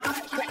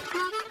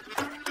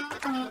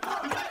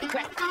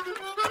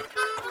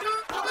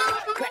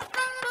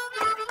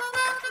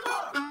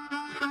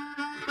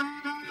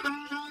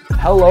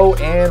Hello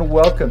and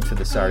welcome to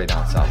the Saturday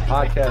Down South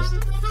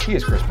podcast. He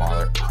is Chris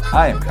Marler.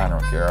 I am Connor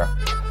O'Gara.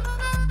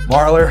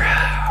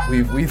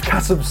 Marler, we've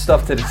got some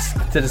stuff to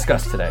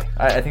discuss today.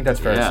 I think that's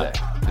fair to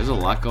say. There's a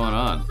lot going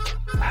on.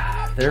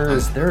 There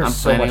is so much. I'm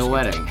planning a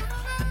wedding.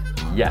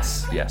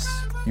 Yes.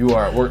 You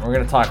are. We're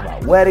going to talk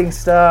about wedding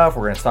stuff.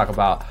 We're going to talk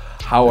about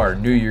how our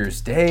New Year's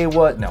Day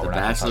was. No, we're not. The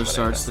Bachelor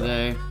starts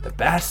today. The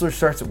Bachelor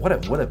starts. What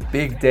a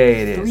big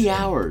day it is. 3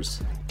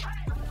 hours.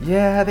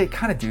 Yeah, they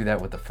kind of do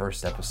that with the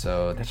first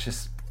episode.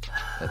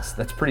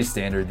 That's pretty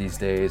standard these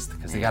days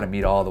because they got to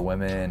meet all the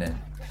women, and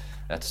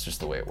that's just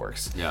the way it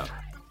works. Yeah.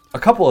 A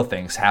couple of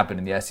things happened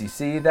in the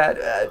SEC that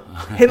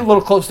hit a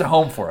little close to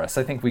home for us.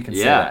 I think we can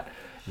say that.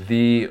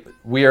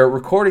 We are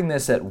recording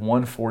this at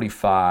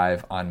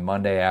 1:45 on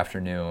Monday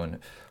afternoon,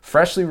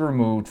 freshly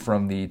removed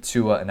from the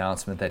Tua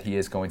announcement that he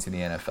is going to the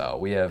NFL.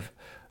 We have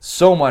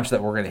so much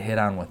that we're going to hit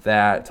on with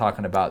that,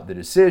 talking about the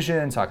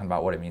decision, talking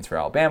about what it means for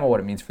Alabama, what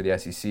it means for the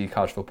SEC,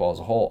 college football as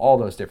a whole, all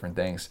those different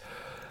things.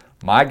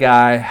 My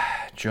guy,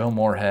 Joe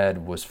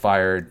Moorhead, was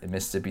fired at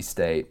Mississippi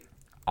State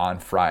on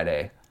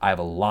Friday. I have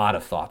a lot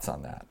of thoughts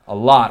on that. We're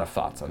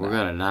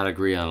going to not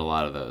agree on a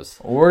lot of those.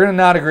 We're going to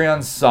not agree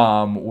on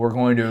some. We're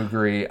going to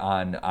agree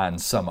on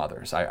some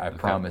others. I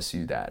promise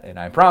you that. And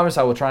I promise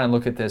I will try and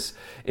look at this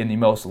in the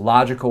most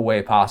logical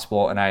way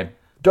possible. And I've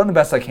done the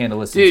best I can to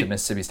listen to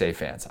Mississippi State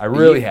fans. I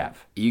really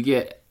have. You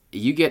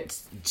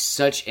get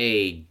such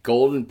a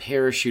golden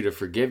parachute of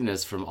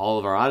forgiveness from all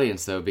of our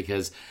audience, though,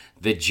 because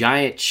the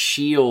giant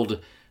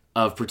shield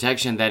of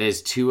protection that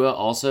is Tua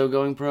also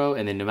going pro,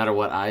 and then no matter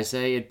what I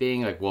say, it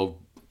being like,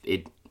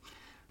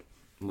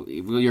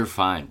 you're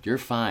fine. You're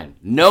fine.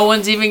 No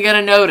one's even going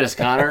to notice,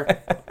 Connor.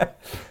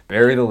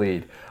 Bury the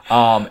lead.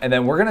 And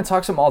then we're going to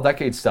talk some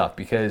all-decade stuff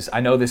because I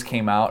know this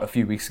came out a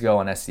few weeks ago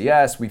on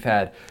SDS. We've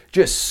had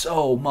just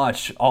so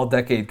much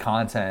all-decade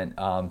content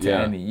to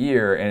end the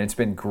year, and it's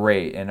been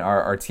great. And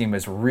our team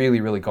has really,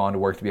 really gone to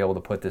work to be able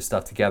to put this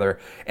stuff together.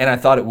 And I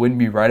thought it wouldn't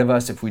be right of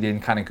us if we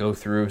didn't kind of go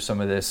through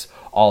some of this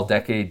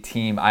all-decade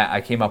team.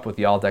 I came up with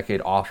the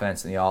all-decade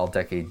offense and the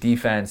all-decade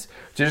defense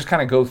to just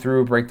kind of go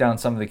through, break down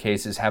some of the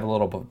cases, have a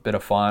little bit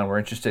of fun. We're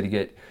interested to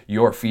get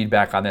your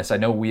feedback on this. I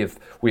know we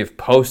have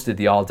posted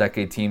the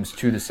all-decade teams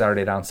to the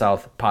Saturday Down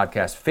South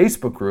podcast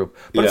Facebook group,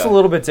 but it's a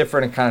little bit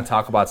different and kind of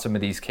talk about some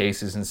of these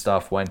cases and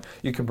stuff when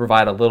you can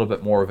provide a little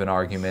bit more of an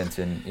argument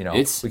and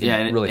we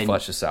can really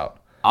flesh this out.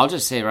 I'll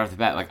just say right off the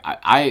bat, like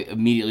I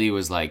immediately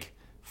was like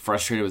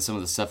frustrated with some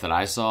of the stuff that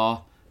I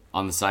saw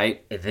on the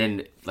site, and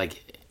then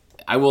like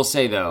I will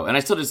say though, and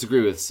I still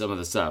disagree with some of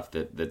the stuff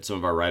that some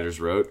of our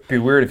writers wrote. It'd be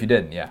weird if you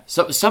didn't, yeah.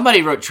 So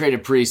somebody wrote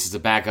Traded Priest as a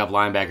backup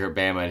linebacker at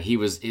Bama,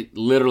 and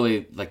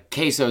literally like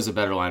Queso's a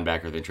better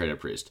linebacker than Traded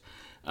Priest.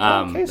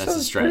 That's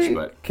a stretch,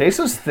 but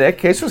Queso's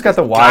thick. Queso's got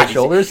the wide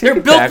shoulders. They're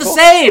built the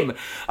same.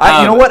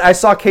 You know what? I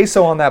saw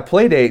Queso on that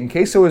play date, and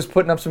Queso was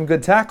putting up some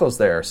good tackles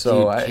there.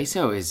 So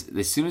Queso is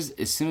as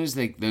soon as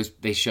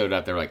they showed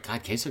up, they were like,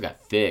 God, Queso got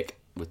thick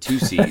with 2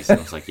 C's. And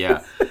I was like,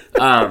 yeah.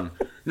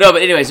 No,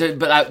 but anyway,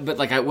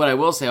 what I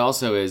will say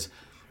also is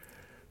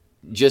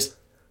just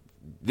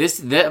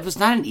that was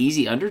not an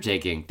easy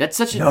undertaking. That's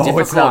such a difficult.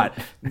 It's not.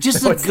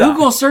 Just the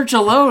Google search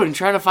alone and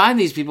trying to find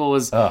these people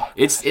was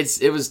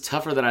it was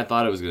tougher than I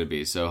thought it was going to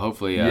be. So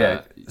hopefully, you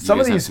guys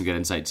have some good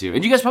insight too,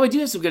 and you guys probably do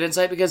have some good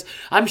insight because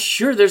I'm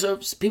sure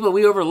there's people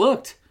we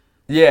overlooked.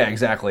 Yeah,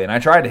 exactly. And I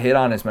tried to hit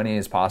on as many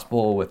as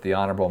possible with the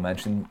honorable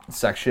mention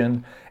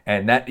section.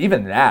 And I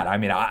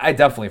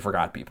definitely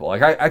forgot people.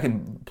 Like I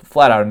can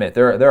flat out admit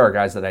there are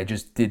guys that I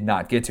just did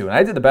not get to, and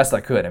I did the best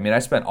I could. I mean, I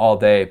spent all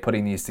day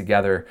putting these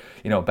together,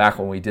 back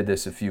when we did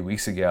this a few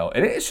weeks ago,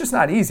 and it's just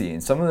not easy.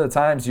 And some of the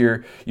times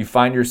you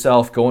find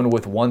yourself going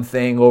with one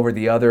thing over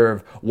the other,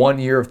 of 1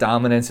 year of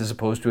dominance as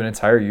opposed to an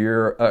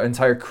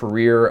entire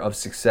career of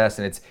success,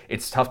 and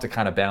it's tough to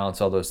kind of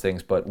balance all those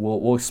things. But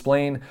we'll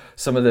explain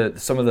some of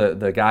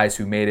the guys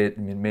who made it,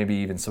 and maybe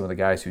even some of the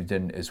guys who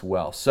didn't as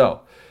well.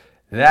 So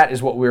that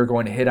is what we're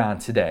going to hit on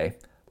today.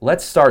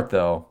 Let's start,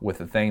 though, with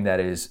the thing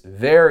that is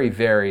very,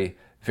 very,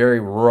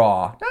 very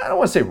raw. I don't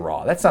want to say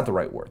raw. That's not the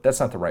right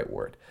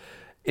word.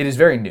 It is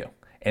very new,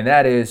 and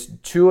that is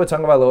Tua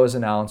Tagovailoa's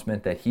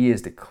announcement that he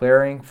is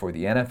declaring for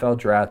the NFL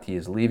draft. He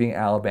is leaving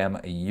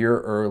Alabama a year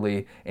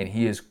early, and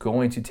he is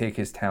going to take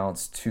his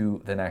talents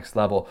to the next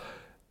level.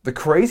 The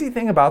crazy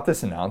thing about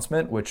this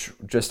announcement, which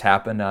just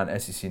happened on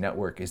SEC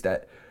Network, is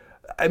that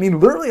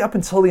literally up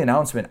until the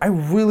announcement, I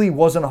really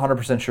wasn't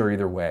 100% sure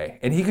either way.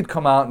 And he could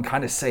come out and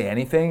kind of say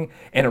anything,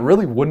 and it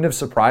really wouldn't have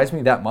surprised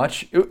me that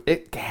much.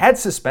 It had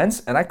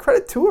suspense, and I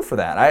credit Tua for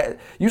that.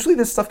 Usually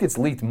this stuff gets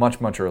leaked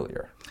much, much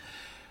earlier.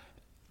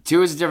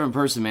 Tua's a different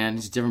person, man.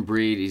 He's a different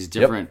breed. He's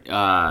different.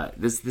 Yep.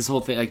 This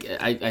whole thing, like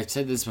I've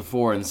said this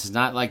before, and this is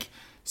not like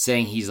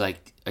saying he's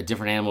like a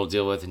different animal to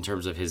deal with in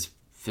terms of his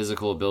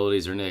physical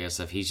abilities or any of that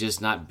stuff. He's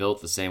just not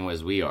built the same way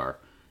as we are,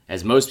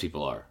 as most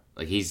people are.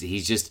 Like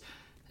he's just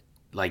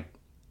like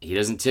he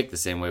doesn't tick the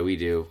same way we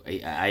do.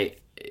 I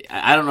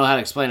don't know how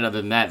to explain it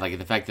other than that. Like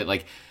the fact that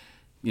like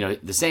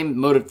the same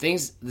motive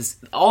things,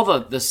 all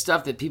the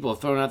stuff that people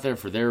have thrown out there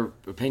for their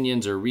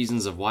opinions or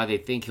reasons of why they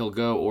think he'll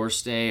go or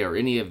stay or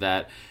any of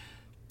that.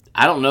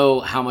 I don't know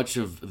how much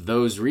of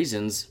those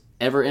reasons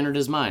ever entered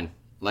his mind.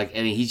 Like,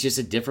 I mean, he's just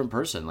a different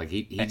person. Like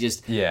he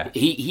just,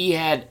 he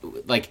had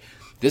like,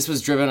 this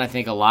was driven, I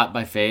think, a lot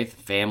by faith,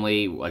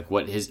 family, like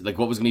what was going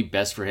to be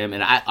best for him.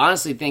 And I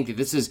honestly think that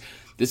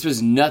this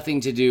was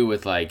nothing to do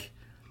with like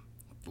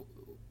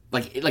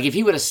if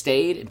he would have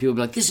stayed and people would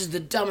be like, this is the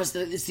dumbest,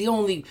 it's the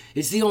only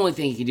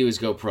thing he can do is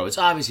go pro. It's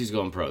obvious he's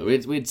going pro.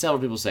 We had several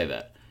people say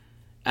that.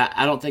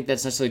 I don't think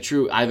that's necessarily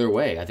true either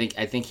way. I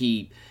think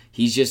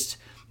he's just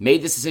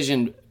made this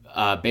decision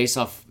based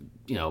off,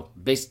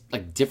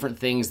 like different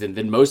things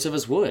than most of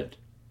us would.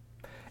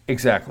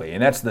 Exactly.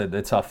 And that's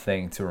the tough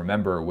thing to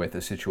remember with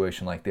a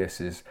situation like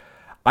this is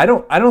I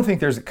don't think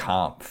there's a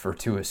comp for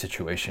Tua's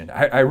situation.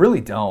 I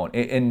really don't.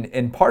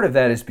 And part of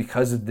that is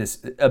because of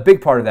this. A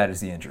big part of that is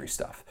the injury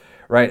stuff,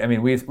 right? I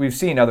mean, we've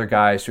seen other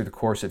guys through the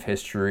course of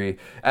history,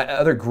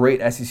 other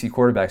great SEC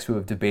quarterbacks who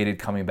have debated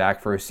coming back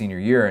for a senior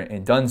year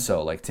and done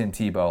so, like Tim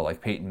Tebow,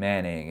 like Peyton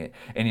Manning.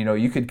 And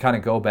you could kind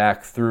of go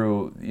back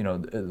through,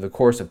 the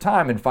course of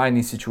time and find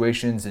these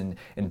situations and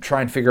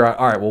try and figure out,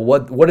 all right, well,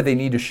 what do they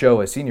need to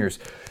show as seniors?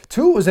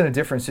 Tua was in a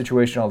different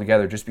situation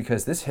altogether just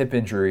because this hip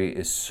injury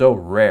is so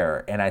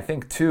rare. And I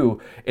think,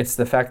 too, it's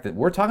the fact that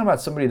we're talking about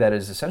somebody that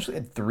has essentially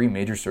had 3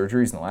 major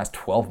surgeries in the last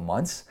 12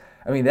 months.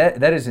 I mean,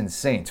 that is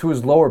insane.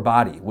 Tua's lower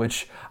body,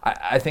 which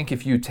I think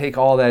if you take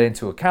all that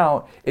into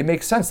account, it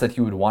makes sense that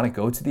you would want to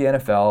go to the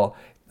NFL,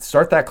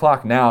 start that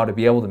clock now to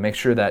be able to make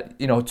sure that,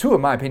 Tua,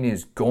 in my opinion,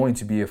 is going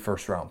to be a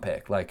first-round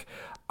pick. Like,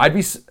 I'd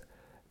be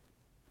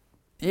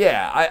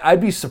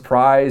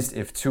surprised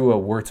if Tua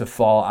were to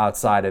fall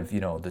outside of,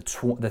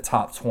 the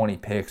top 20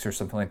 picks or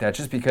something like that,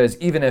 just because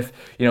even if,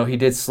 he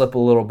did slip a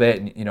little bit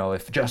and,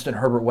 if Justin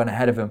Herbert went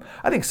ahead of him,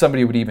 I think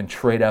somebody would even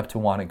trade up to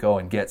want to go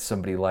and get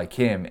somebody like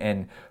him.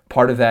 And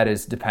part of that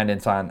is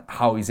dependent on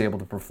how he's able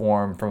to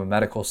perform from a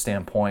medical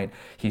standpoint.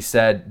 He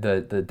said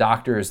the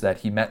doctors that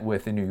he met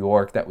with in New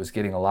York that was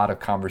getting a lot of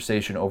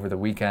conversation over the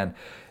weekend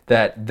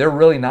that they're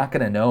really not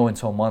going to know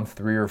until month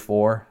 3 or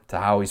 4 to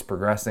how he's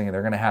progressing, and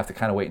they're going to have to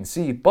kind of wait and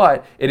see.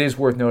 But it is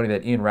worth noting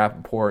that Ian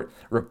Rappaport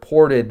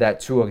reported that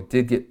Tua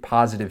did get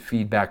positive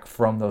feedback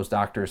from those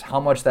doctors. How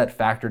much that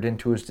factored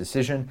into his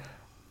decision,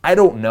 I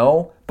don't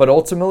know, but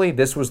ultimately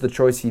this was the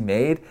choice he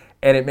made,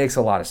 and it makes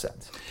a lot of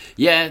sense.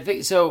 Yeah, I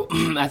think so.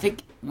 I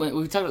think when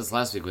we talked about this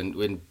last week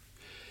when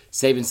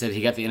Saban said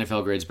he got the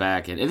NFL grades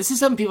back, and this is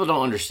something people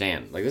don't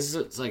understand. Like, this is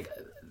it's like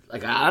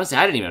honestly,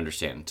 I didn't even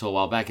understand until a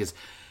while back. Is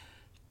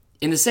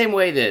in the same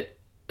way that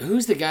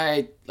who's the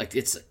guy, like,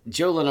 it's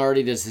Joe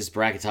Lunardi does this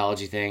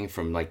bracketology thing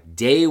from like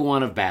day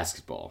one of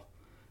basketball.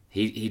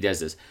 He does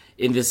this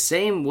in the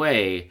same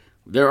way.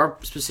 There are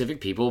specific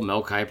people,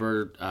 Mel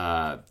Kiper,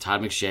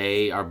 Todd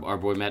McShay, our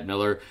boy Matt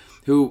Miller,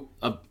 who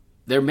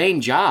their main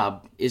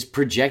job is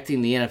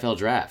projecting the NFL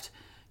draft.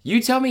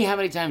 You tell me how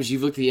many times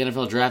you've looked at the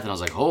NFL draft and I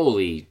was like,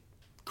 holy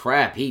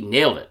crap, he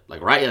nailed it.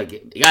 Like, right,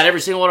 like, he got every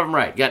single one of them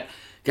right. Got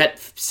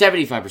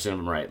 75% of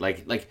them right.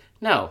 Like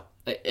no.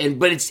 But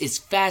it's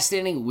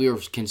fascinating. We're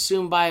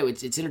consumed by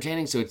it. It's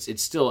entertaining, so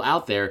it's still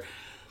out there.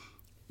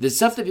 The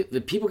stuff that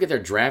the people get their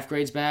draft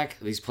grades back,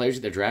 these players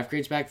get their draft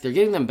grades back, they're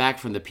getting them back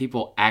from the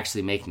people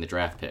actually making the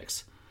draft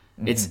picks.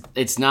 Mm-hmm.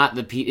 It's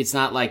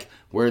not like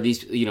where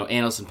these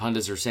analysts and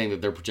pundits are saying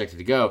that they're projected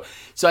to go.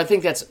 So I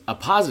think that's a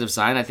positive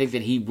sign. I think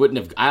that he wouldn't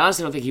have. I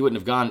honestly don't think he wouldn't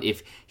have gone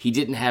if he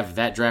didn't have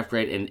that draft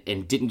grade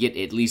and didn't get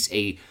at least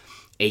a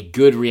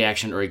good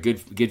reaction or a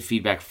good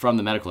feedback from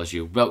the medical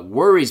issue. What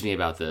worries me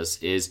about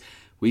this is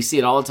we see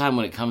it all the time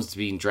when it comes to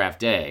being draft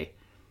day.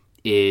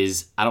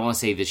 Is I don't want to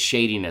say the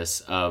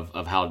shadiness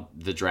of how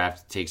the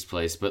draft takes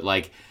place, but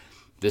like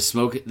the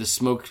smoke,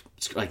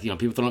 like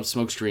people throwing up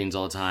smoke screens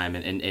all the time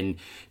and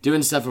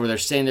doing stuff where they're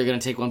saying they're going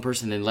to take one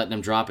person and then letting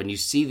them drop, and you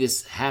see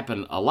this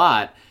happen a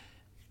lot.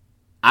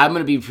 I'm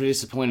going to be pretty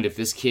disappointed if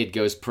this kid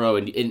goes pro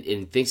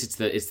and thinks it's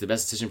the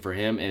best decision for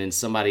him, and then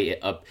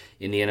somebody up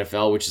in the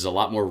NFL, which is a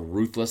lot more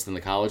ruthless than the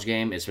college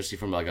game, especially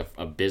from like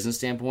a business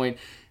standpoint,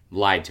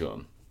 lied to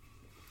him.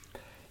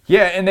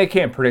 Yeah, and they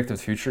can't predict the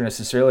future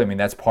necessarily. I mean,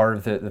 that's part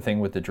of the thing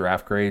with the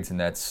draft grades, and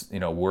that's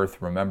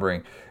worth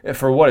remembering.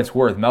 For what it's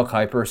worth, Mel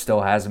Kiper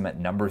still has him at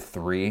number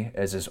 3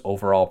 as his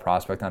overall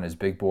prospect on his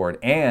big board,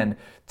 and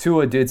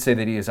Tua did say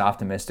that he is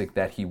optimistic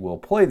that he will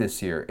play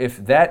this year.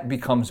 If that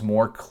becomes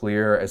more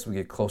clear as we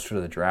get closer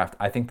to the draft,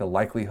 I think the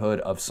likelihood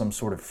of some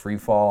sort of free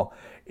fall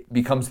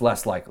becomes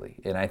less likely,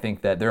 and I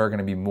think that there are going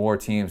to be more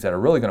teams that are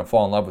really going to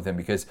fall in love with him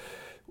because,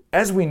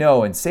 as we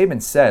know, and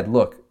Saban said,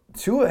 look,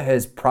 Tua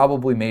has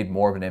probably made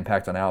more of an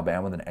impact on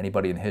Alabama than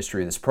anybody in the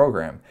history of this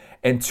program.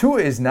 And Tua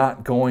is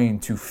not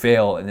going to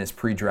fail in this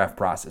pre-draft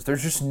process.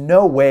 There's just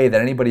no way that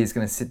anybody is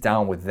going to sit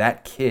down with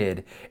that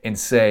kid and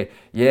say,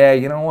 yeah,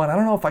 you know what, I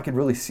don't know if I could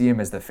really see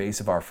him as the face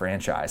of our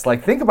franchise.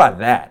 Like, think about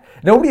that.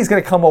 Nobody's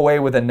going to come away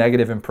with a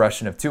negative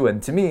impression of Tua.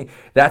 And to me,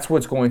 that's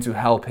what's going to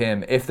help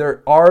him if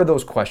there are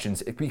those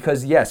questions.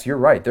 Because, yes, you're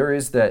right. There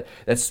is that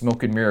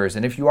smoke and mirrors.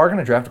 And if you are going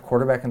to draft a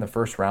quarterback in the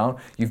first round,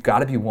 you've got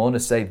to be willing to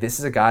say, this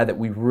is a guy that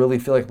we really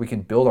feel like we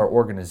can build our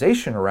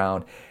organization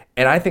around.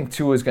 And I think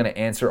Tua is going to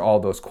answer all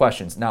those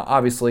questions. Now,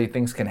 obviously,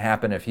 things can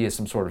happen if he has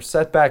some sort of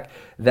setback.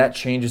 That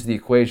changes the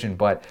equation.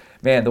 But,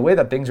 man, the way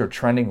that things are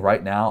trending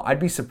right now,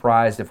 I'd be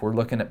surprised if we're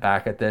looking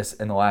back at this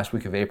in the last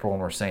week of April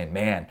and we're saying,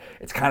 man,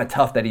 it's kind of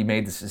tough that he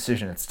made this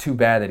decision. It's too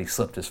bad that he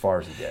slipped as far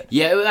as he did.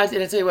 Yeah, and I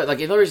tell you what, like,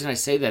 the only reason I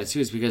say that too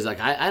is because,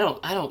 like, I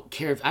don't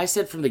care if I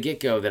said from the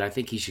get-go that I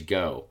think he should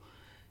go.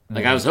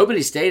 Like, I was hoping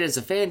he stayed as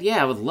a fan.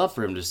 Yeah, I would love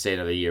for him to stay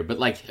another year. But,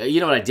 like, you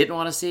know what I didn't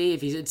want to see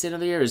if he did stay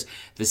another year is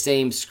the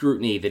same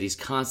scrutiny that he's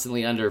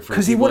constantly under.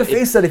 Because he would have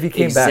faced that if he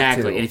came back, too.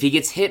 Exactly. And if he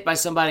gets hit by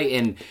somebody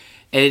and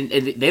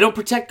they don't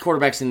protect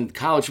quarterbacks in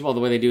college football the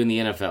way they do in the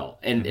NFL.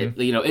 And,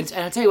 and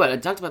I tell you what, I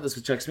talked about this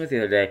with Chuck Smith the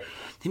other day.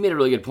 He made a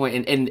really good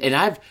point. And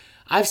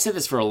I've said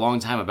this for a long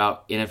time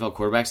about NFL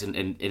quarterbacks.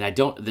 And I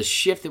don't – the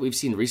shift that we've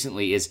seen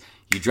recently is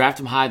you draft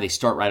them high, they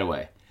start right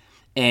away.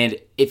 And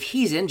if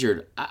he's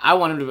injured, I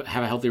want him to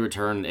have a healthy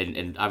return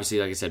and obviously,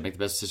 like I said, make the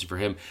best decision for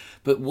him.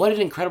 But what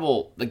an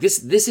incredible, like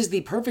this is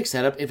the perfect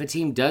setup if a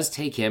team does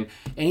take him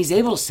and he's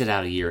able to sit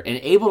out a year and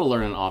able to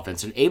learn an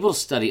offense and able to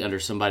study under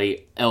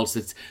somebody else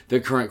that's their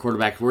current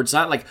quarterback, where it's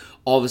not like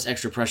all this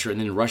extra pressure and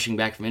then rushing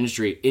back from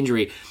injury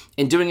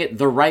and doing it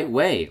the right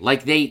way.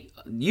 Like they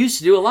used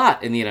to do a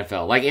lot in the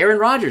NFL, like Aaron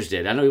Rodgers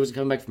did. I know he wasn't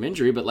coming back from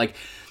injury, but like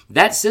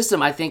that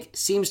system, I think,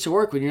 seems to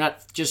work when you're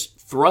not just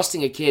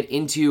thrusting a kid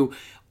into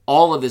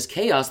all of this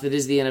chaos that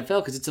is the NFL,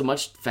 because it's a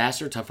much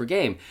faster, tougher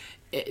game.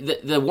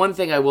 The one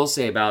thing I will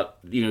say about,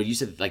 you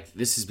said like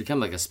this has become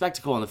like a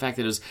spectacle, and the fact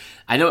that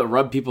I know it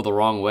rubbed people the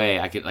wrong way.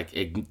 I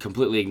could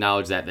completely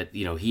acknowledge that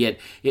he had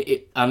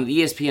on the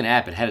ESPN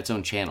app, it had its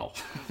own channel.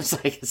 it's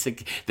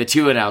like the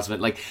Tua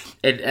announcement,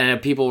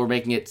 and people were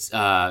making it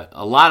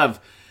a lot of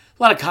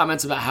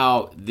comments about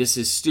how this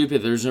is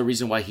stupid. There's no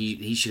reason why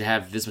he should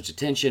have this much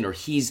attention, or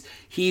he's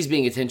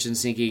being attention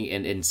seeking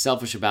and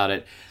selfish about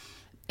it.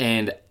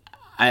 And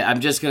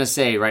I'm just gonna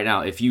say right now,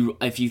 if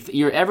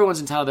you're everyone's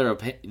entitled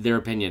to their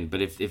opinion,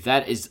 but if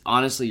that is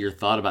honestly your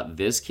thought about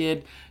this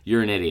kid,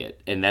 you're an idiot,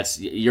 and that's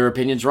your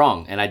opinion's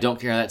wrong. And I don't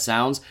care how that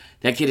sounds.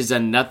 That kid has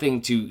done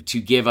nothing to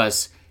give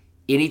us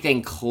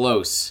anything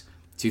close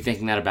to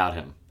thinking that about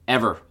him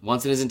ever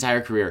once in his entire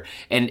career.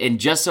 And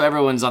just so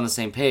everyone's on the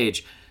same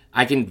page,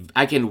 I can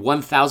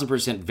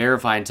 1,000%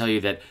 verify and tell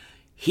you that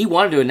he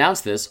wanted to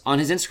announce this on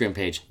his Instagram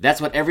page. That's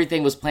what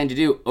everything was planned to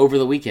do over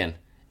the weekend.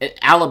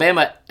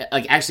 Alabama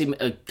actually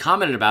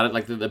commented about it,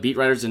 like the beat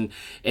writers, and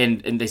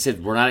they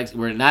said we're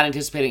not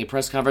anticipating a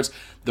press conference.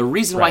 The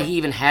reason why he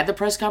even had the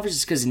press conference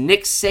is because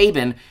Nick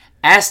Saban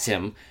asked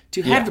him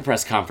to have the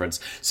press conference.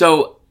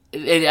 So,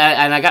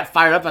 and I got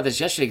fired up about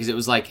this yesterday because it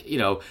was like,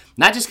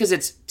 not just because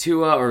it's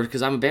Tua or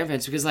because I'm a Bama fan,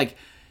 it's because like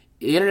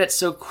the internet's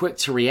so quick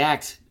to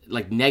react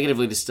like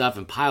negatively to stuff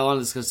and pile on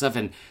this kind of stuff,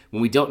 and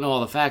when we don't know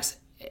all the facts,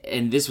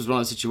 and this was one of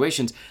those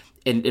situations,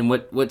 and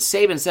what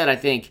Saban said, I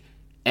think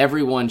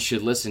everyone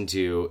should listen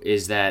to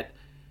is that,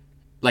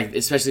 like,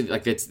 especially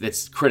like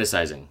that's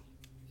criticizing,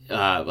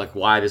 like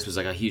why this was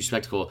like a huge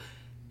spectacle.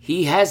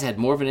 He has had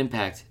more of an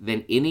impact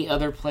than any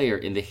other player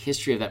in the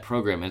history of that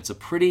program, and it's a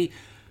pretty,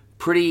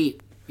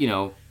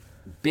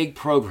 big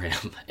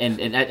program.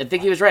 And I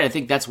think he was right. I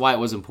think that's why it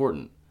was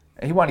important.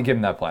 He wanted to give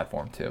him that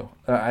platform too.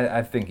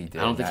 I think he did.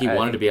 I don't think he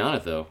wanted to be on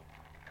it though.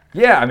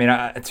 Yeah, I mean,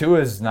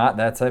 Tua is not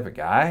that type of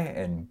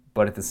guy,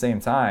 but at the same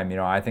time,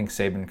 I think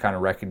Saban kind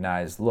of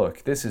recognized,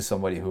 look, this is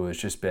somebody who has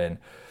just been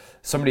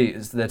somebody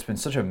that's been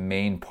such a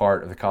main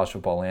part of the college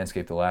football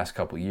landscape the last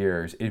couple of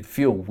years. It'd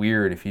feel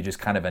weird if he just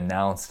kind of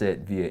announced it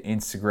via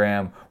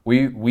Instagram.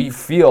 We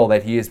feel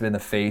that he has been the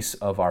face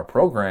of our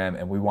program,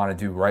 and we want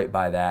to do right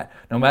by that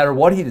no matter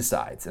what he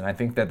decides. And I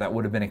think that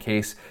would have been a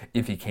case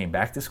if he came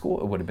back to school.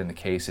 It would have been the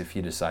case if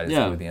he decided to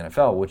go to the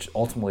NFL, which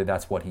ultimately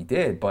that's what he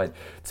did. But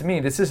to me,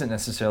 this isn't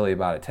necessarily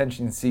about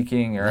attention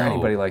seeking or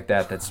anybody like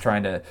that that's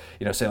trying to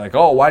say like,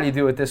 oh, why do you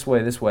do it this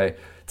way?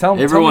 Tell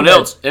him everyone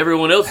else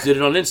did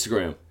it on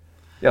Instagram.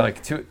 Yeah,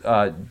 like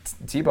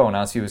Tebow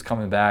announced he was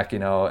coming back, at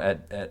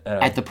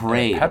the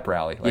parade, at a pep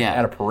rally,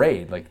 at a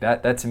parade, like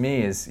that. That to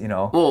me is,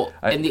 Well,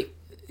 I don't mean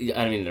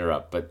to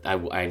interrupt, but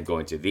I'm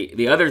going to.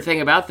 The other thing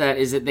about that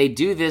is that they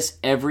do this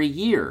every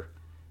year.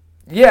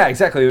 Yeah,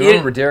 exactly.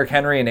 Remember Derrick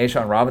Henry and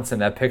A'Shawn Robinson?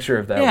 That picture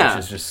of that,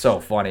 which is just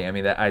so funny. I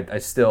mean, I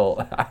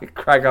still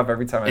crack up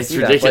every time I see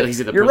ridiculous.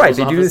 that. But you're right.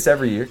 They do this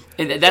every year.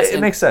 And it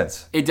makes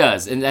sense. It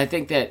does, and I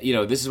think that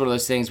this is one of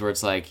those things where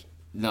it's like.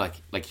 No,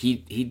 like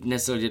he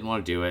necessarily didn't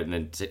want to do it, and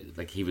then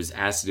like he was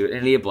asked to do it,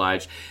 and he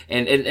obliged.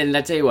 And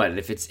I tell you what,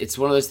 if it's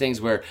one of those things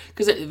where,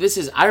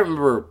 because I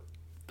remember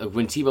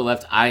when Tebow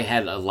left, I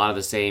had a lot of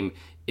the same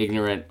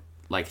ignorant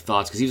like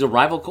thoughts because he was a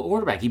rival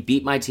quarterback. He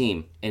beat my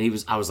team, and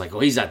I was like, oh,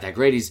 he's not that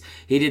great.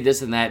 He did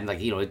this and that, and like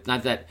it's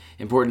not that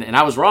important. And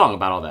I was wrong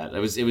about all that.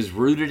 It was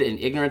rooted in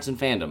ignorance and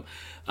fandom.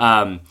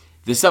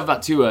 The stuff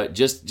about Tua,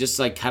 just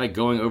like kind of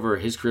going over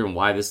his career and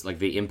why this, like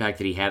the impact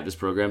that he had at this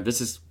program. This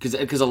is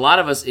because a lot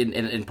of us,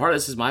 and part of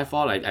this is my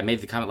fault. I made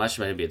the comment last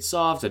year about him being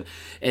soft, and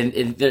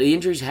the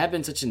injuries have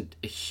been such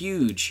a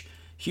huge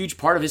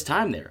part of his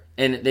time there,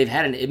 and they've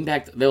had an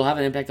impact. They'll have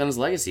an impact on his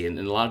legacy in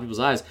a lot of people's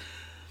eyes.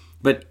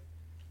 But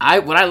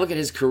when I look at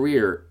his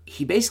career,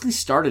 he basically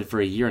started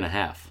for a year and a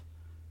half,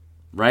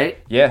 right?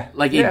 Yeah,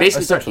 like he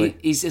basically started.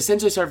 He's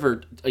essentially started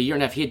for a year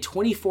and a half. He had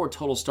 24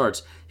 total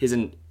starts his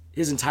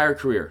entire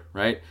career,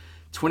 right?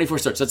 24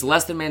 starts. That's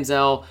less than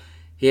Manziel.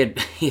 He had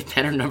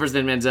better numbers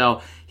than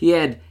Manziel.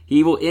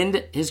 He will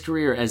end his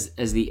career as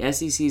the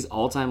SEC's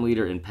all-time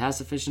leader in pass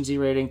efficiency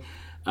rating.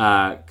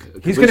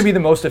 He's going to be the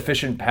most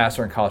efficient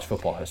passer in college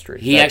football history.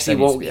 He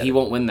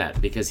won't win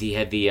that because he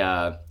had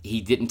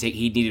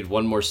he needed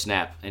one more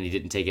snap and he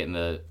didn't take it in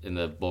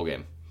the bowl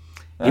game.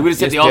 He would have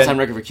set the all-time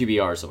record for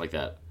QBR or something like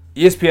that.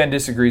 ESPN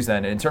disagrees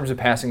then. In terms of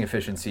passing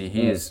efficiency,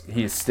 he is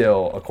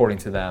still, according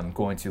to them,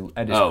 going to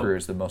end his career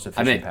as the most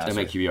efficient passer. I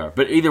meant QBR.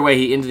 But either way,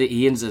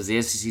 he ends as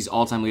the SEC's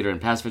all-time leader in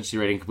pass efficiency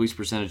rating, completion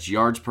percentage,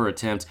 yards per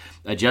attempt,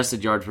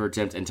 adjusted yards per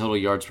attempt, and total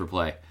yards per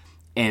play.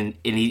 And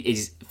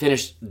he's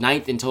finished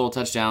 9th in total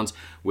touchdowns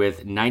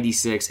with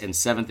 96 and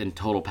 7th in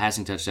total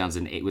passing touchdowns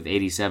with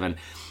 87.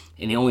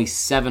 And only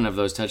 7 of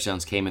those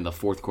touchdowns came in the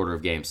fourth quarter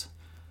of games.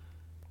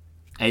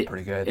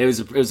 Pretty good. It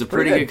was a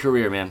pretty good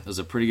career, man. It was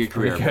a pretty good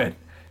career. Pretty good.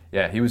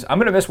 Yeah, I'm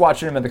going to miss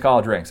watching him at the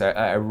college ranks.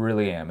 I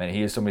really am. And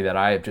he is somebody that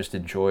I have just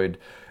enjoyed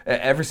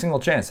every single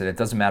chance. And it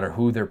doesn't matter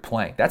who they're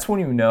playing. That's when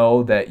you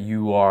know that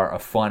you are a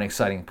fun,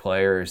 exciting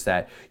player, is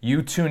that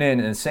you tune in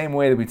the same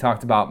way that we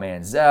talked about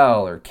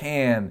Manziel or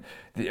Cam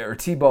or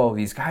Tebow,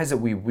 these guys that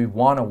we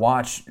want to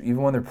watch even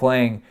when they're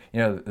playing,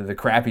 the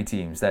crappy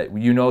teams, that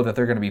that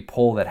they're going to be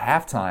pulled at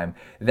halftime.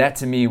 That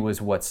to me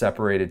was what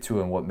separated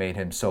Tua and what made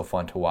him so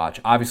fun to watch.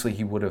 Obviously,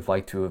 he would have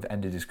liked to have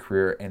ended his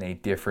career in a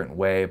different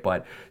way,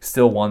 but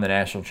still won the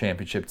national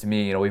championship. To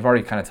me, we've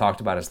already kind of talked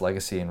about his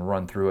legacy and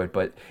run through it,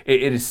 but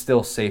it is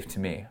still safe to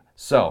me.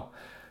 So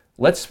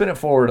let's spin it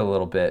forward a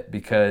little bit,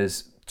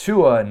 because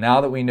Tua, now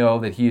that we know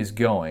that he is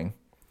going,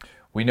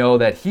 we know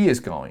that he is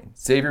going.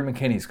 Xavier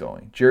McKinney's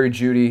going. Jerry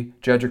Jeudy,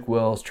 Jedrick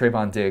Wills,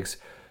 Trayvon Diggs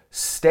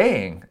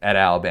staying at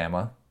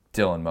Alabama.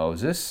 Dylan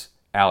Moses,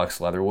 Alex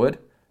Leatherwood,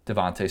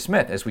 Devontae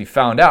Smith. As we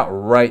found out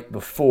right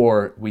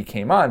before we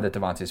came on that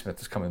Devontae Smith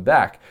was coming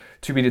back.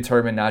 To be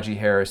determined, Najee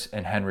Harris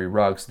and Henry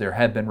Ruggs. There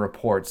have been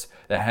reports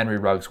that Henry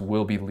Ruggs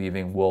will be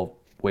leaving. We'll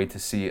wait to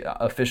see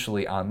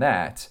officially on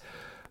that.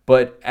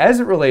 But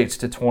as it relates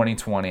to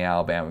 2020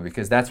 Alabama,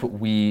 because that's what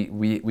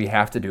we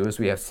have to do, is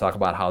we have to talk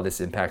about how this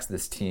impacts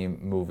this team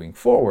moving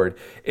forward.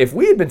 If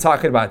we had been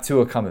talking about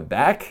Tua coming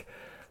back,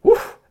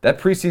 that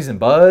preseason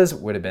buzz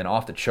would have been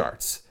off the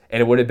charts.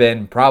 And it would have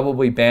been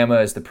probably Bama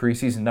as the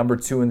preseason number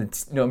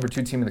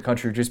two team in the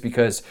country, just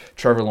because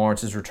Trevor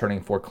Lawrence is returning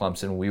for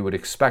Clemson. We would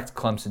expect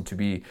Clemson to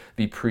be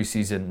the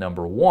preseason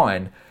number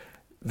 1.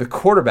 The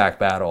quarterback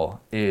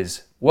battle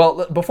is,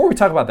 well, before we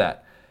talk about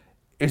that,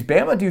 is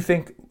Bama, do you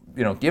think,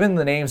 given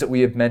the names that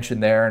we have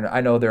mentioned there, and I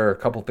know there are a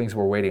couple things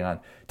we're waiting on,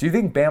 do you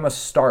think Bama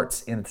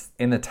starts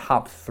in the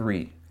top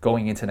 3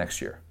 going into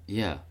next year?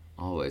 Yeah,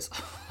 always.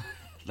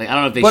 I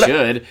don't know if they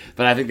should,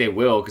 but I think they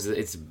will, because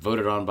it's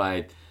voted on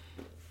by,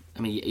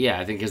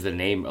 I think because the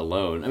name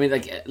alone.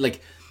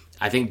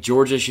 I think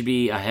Georgia should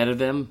be ahead of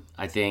them.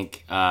 I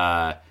think,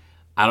 I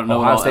don't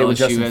know. Ohio State with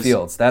Justin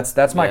Fields.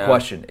 That's my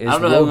question. Is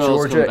will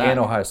Georgia and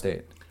Ohio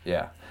State?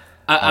 Yeah.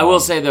 I will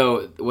say,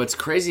 though, what's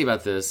crazy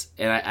about this,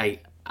 and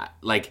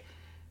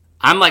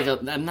I'm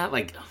not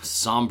like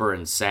somber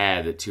and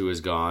sad that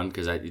Tua's gone,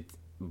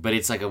 but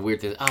it's like a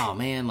weird thing. Oh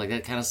man, like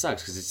that kind of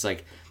sucks, because it's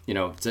like,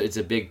 it's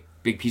a big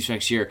piece for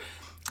next year.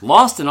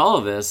 Lost in all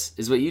of this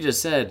is what you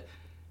just said.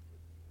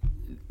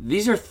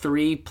 These are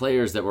 3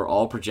 players that were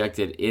all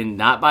projected in,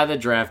 not by the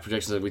draft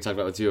projections that we talked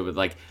about with Tua, but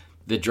like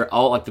the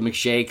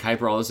McShay,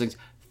 Kiper, all those things.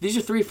 These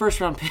are 3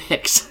 first-round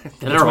picks.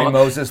 Between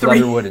Moses,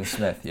 Leatherwood, and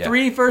Smith. Yeah.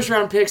 3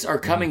 first-round picks are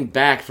coming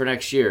back for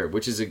next year,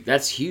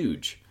 that's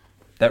huge.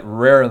 That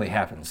rarely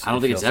happens. I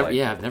don't think it's ever.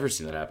 Yeah, I've never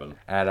seen that happen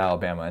at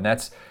Alabama, and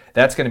that's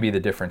going to be the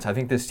difference. I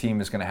think this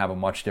team is going to have a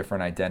much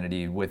different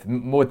identity with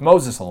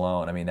Moses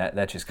alone.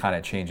 That just kind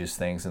of changes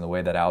things in the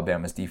way that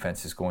Alabama's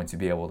defense is going to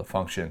be able to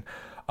function.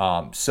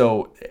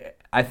 So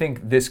I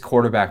think this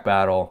quarterback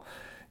battle,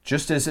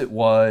 just as it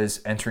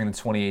was entering the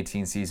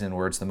 2018 season,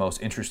 where it's the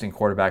most interesting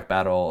quarterback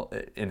battle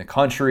in the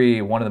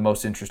country, one of the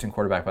most interesting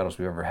quarterback battles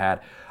we've ever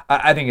had,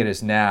 I think it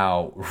is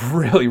now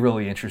really,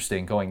 really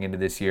interesting going into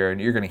this year.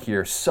 And you're going to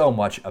hear so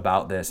much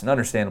about this, and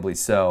understandably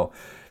so.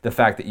 The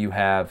fact that you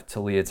have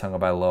Taulia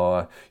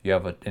Tagovailoa, you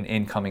have an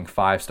incoming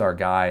 5-star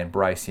guy in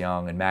Bryce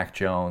Young and Mac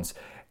Jones.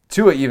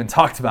 Tua even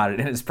talked about it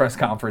in his press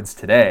conference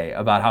today,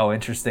 about how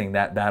interesting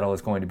that battle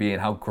is going to be and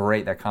how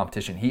great that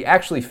competition. He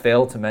actually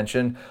failed to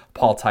mention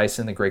Paul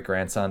Tyson, the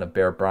great-grandson of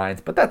Bear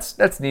Bryant, but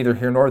that's neither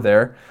here nor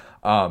there.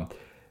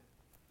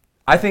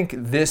 I think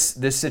this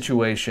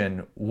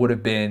situation would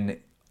have been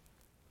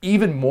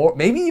even more,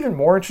 maybe even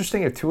more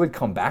interesting if Tua had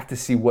come back to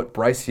see what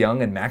Bryce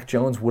Young and Mac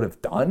Jones would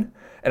have done.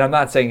 And I'm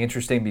not saying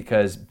interesting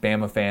because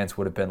Bama fans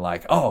would have been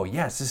like, oh,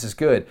 yes, this is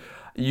good.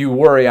 You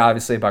worry,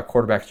 obviously, about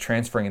quarterbacks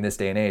transferring in this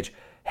day and age.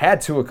 Had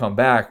Tua come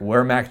back,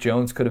 where Mac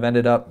Jones could have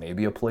ended up,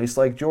 maybe a place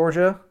like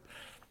Georgia,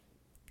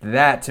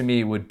 that to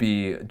me would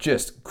be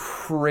just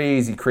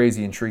crazy,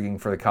 crazy intriguing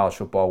for the college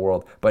football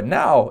world. But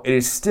now it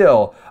is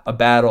still a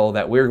battle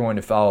that we're going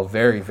to follow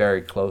very,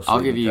 very closely.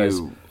 I'll give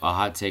you a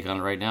hot take on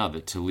it right now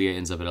that Taulia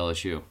ends up at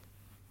LSU.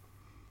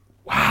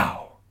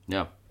 Wow.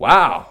 Yeah.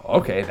 Wow.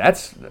 Okay,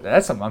 that's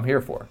something I'm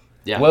here for.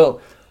 Yeah.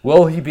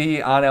 Will he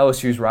be on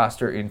LSU's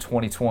roster in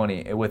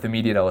 2020 with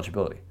immediate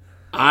eligibility?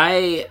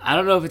 I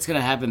don't know if it's going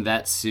to happen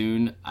that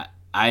soon.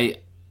 I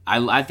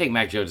think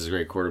Mac Jones is a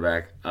great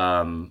quarterback.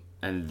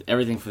 And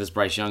everything for this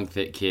Bryce Young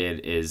kid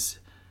is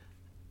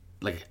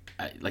like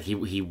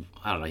he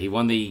I don't know, he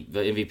won the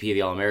MVP of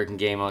the All-American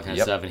game, all that kind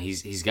of stuff, and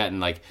he's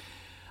gotten I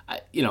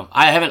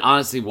haven't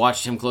honestly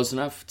watched him close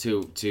enough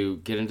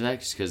to get into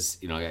that just because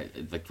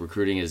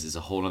recruiting is a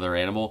whole other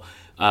animal.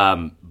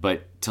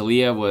 But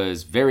Taulia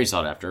was very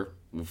sought after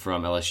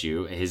from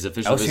LSU. His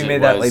official visit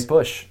made that late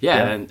push.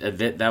 Yeah, and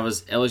that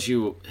was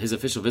LSU. His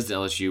official visit to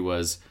LSU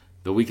was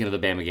the weekend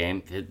of the Bama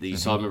game. You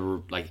saw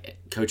him,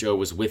 Coach O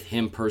was with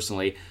him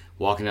personally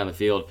walking down the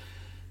field.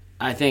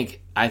 I think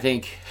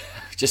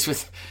just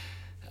with,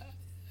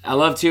 I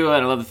love Tua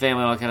and I love the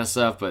family and all that kind of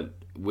stuff, but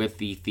with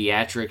the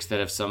theatrics that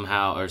have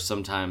somehow or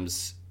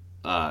sometimes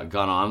gone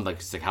on,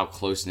 it's how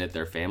close knit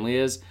their family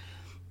is,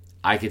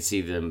 I could see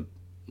them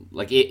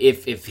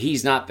if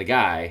he's not the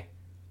guy.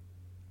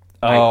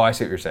 I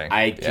see what you're saying.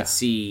 I could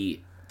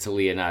see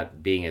Taulia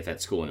not being at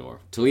that school anymore.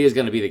 Taulia is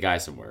going to be the guy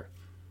somewhere.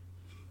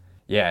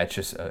 Yeah, it's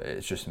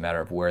just a matter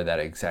of where that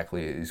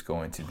exactly is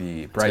going to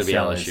be. Bryce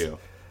Young is LSU.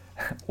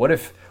 What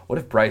if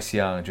Bryce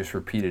Young just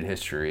repeated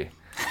history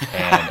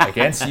and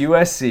against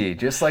USC,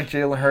 just like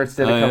Jalen Hurts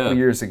did a couple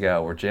years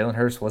ago, where Jalen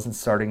Hurts wasn't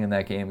starting in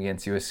that game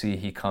against USC,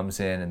 he comes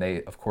in and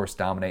they, of course,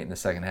 dominate in the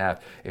second half.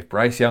 If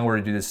Bryce Young were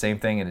to do the same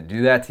thing and to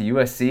do that to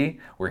USC,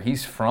 where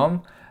he's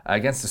from,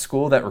 against the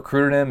school that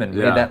recruited him and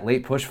made that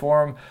late push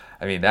for him,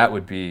 I mean, that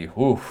would be,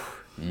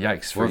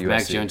 yikes for USC. Or if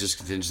Mac Jones just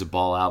continues to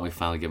ball out and we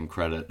finally give him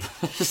credit.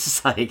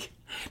 It's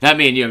not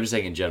me and you, I'm just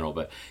saying in general.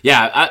 But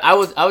yeah, I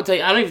would tell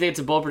you, I don't even think it's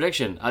a bold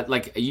prediction.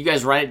 You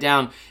guys write it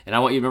down, and I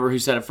want you to remember who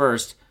said it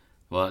first.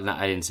 Well,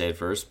 I didn't say it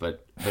first,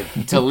 but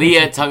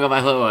Taulia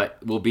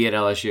Tagovailoa will be at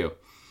LSU.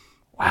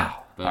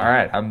 Wow. All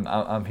right,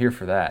 I'm here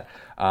for that.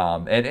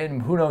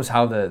 And who knows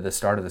how the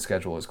start of the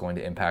schedule is going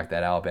to impact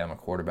that Alabama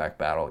quarterback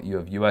battle. You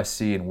have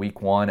USC in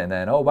week 1, and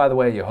then, by the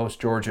way, you host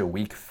Georgia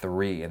week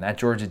 3. And that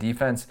Georgia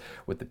defense,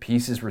 with the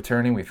pieces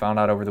returning, we found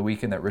out over the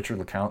weekend that Richard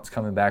LeCounte's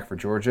coming back for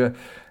Georgia.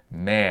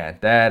 Man,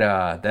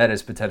 that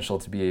is potential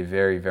to be a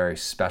very, very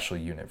special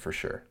unit for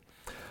sure.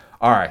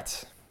 All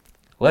right,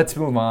 let's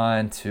move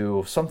on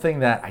to something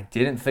that I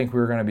didn't think we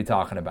were going to be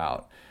talking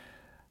about.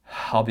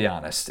 I'll be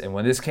honest. And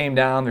when this came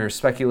down, there was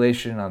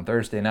speculation on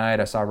Thursday night.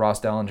 I saw Ross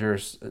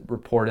Dellinger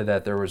reported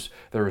that there was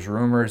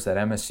rumors that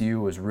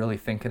MSU was really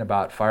thinking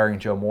about firing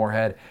Joe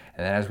Moorhead.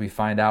 And then as we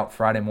find out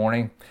Friday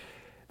morning,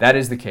 that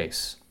is the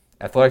case.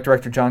 Athletic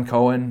Director John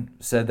Cohen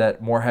said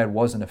that Moorhead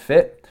wasn't a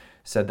fit,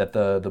 said that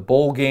the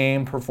bowl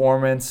game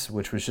performance,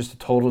 which was just a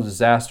total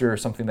disaster,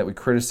 something that we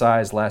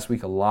criticized last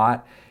week a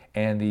lot,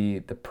 and the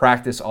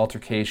practice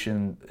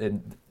altercation,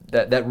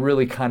 that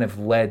really kind of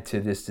led to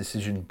this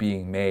decision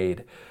being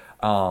made.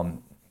 I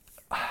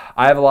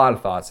have a lot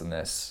of thoughts on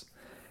this,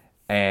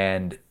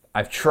 and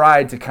I've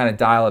tried to kind of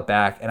dial it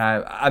back, and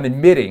I'm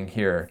admitting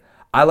here,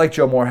 I like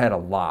Joe Moorhead a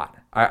lot.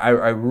 I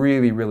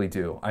really, really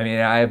do. I mean,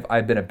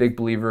 I've been a big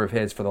believer of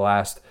his for the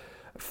last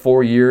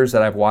 4 years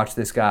that I've watched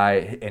this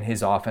guy and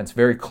his offense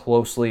very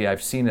closely.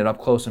 I've seen it up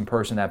close in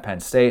person at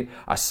Penn State.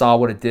 I saw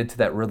what it did to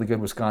that really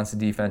good Wisconsin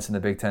defense in the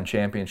Big Ten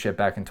championship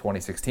back in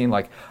 2016.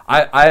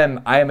 I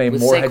am a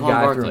Moorhead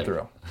guy through and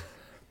through.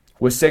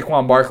 With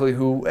Saquon Barkley,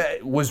 who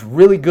was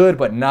really good,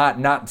 but not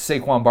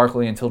Saquon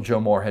Barkley until Joe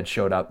Moorhead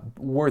showed up.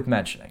 Worth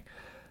mentioning.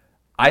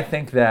 I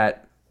think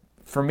that,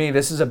 for me,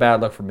 this is a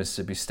bad look for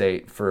Mississippi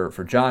State,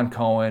 for John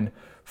Cohen,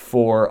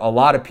 for a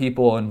lot of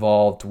people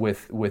involved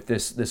with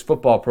this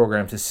football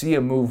program to see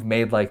a move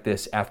made like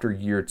this after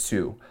year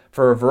 2,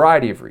 for a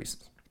variety of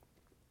reasons.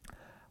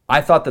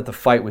 I thought that the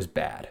fight was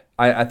bad.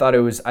 I thought it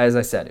was, as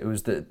I said, it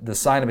was the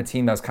sign of a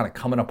team that was kind of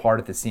coming apart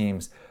at the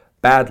seams.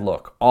 Bad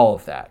look, all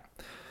of that.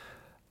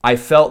 I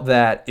felt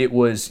that it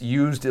was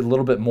used a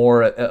little bit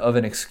more of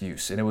an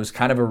excuse, and it was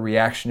kind of a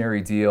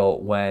reactionary deal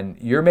when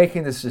you're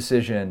making this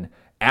decision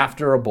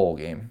after a bowl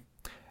game,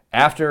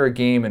 after a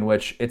game in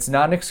which it's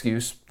not an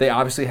excuse. They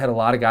obviously had a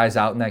lot of guys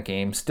out in that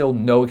game. Still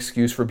no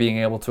excuse for being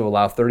able to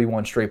allow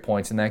 31 straight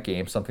points in that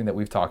game, something that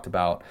we've talked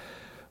about.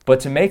 But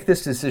to make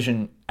this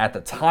decision at the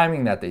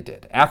timing that they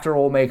did, after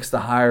Ole makes the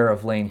hire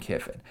of Lane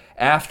Kiffin,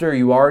 after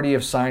you already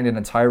have signed an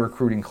entire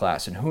recruiting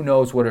class, and who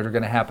knows what are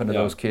going to happen to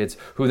those kids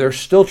who they're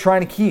still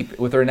trying to keep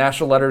with their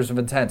national letters of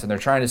intent, and they're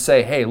trying to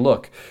say, hey,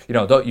 look,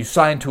 you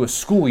signed to a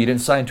school, you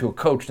didn't sign to a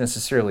coach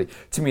necessarily.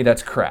 To me,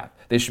 that's crap.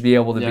 They should be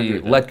able to be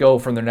let go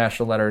from their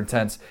national letter of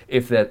intents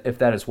if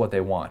that is what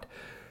they want.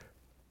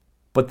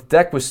 But the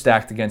deck was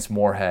stacked against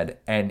Moorhead,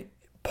 and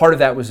part of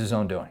that was his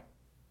own doing.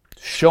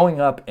 Showing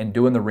up and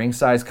doing the ring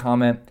size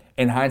comment,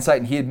 in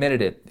hindsight, and he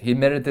admitted it. He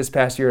admitted it this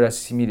past year at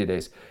SEC Media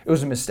Days. It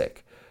was a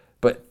mistake.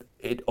 But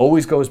it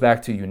always goes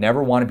back to you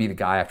never want to be the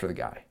guy after the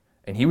guy.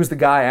 And he was the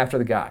guy after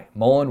the guy.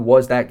 Mullen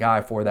was that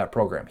guy for that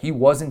program. He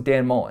wasn't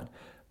Dan Mullen.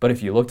 But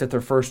if you looked at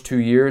their first 2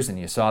 years and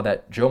you saw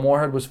that Joe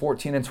Moorhead was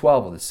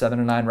 14-12 with a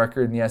 7-9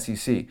 record in the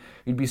SEC,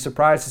 you'd be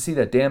surprised to see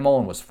that Dan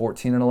Mullen was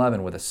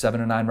 14-11 with a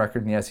 7-9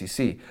 record in the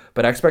SEC.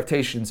 But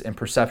expectations and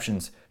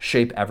perceptions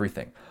shape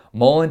everything.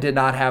 Mullen did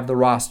not have the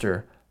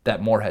roster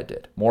that Moorhead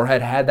did.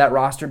 Moorhead had that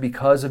roster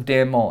because of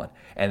Dan Mullen,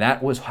 and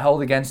that was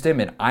held against him,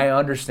 and I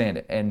understand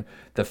it. And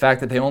the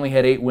fact that they only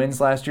had 8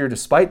 wins last year,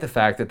 despite the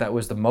fact that that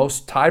was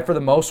tied for the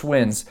most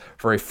wins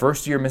for a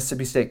first-year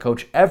Mississippi State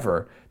coach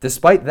ever,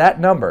 despite that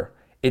number,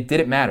 it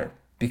didn't matter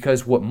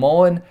because what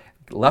Mullen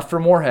left for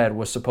Moorhead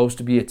was supposed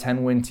to be a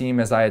 10-win team,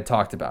 as I had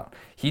talked about.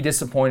 He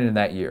disappointed in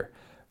that year.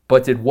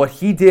 But did what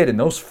he did in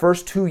those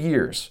first 2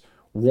 years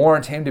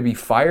warrant him to be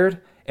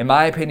fired? In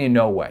my opinion,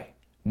 no way.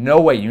 No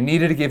way. You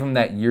needed to give him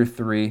that year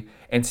 3.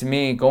 And to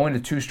me, going to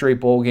 2 straight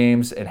bowl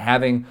games and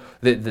having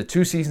the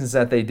 2 seasons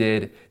that they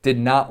did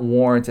not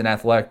warrant an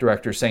athletic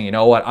director saying, you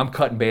know what, I'm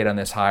cutting bait on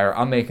this hire.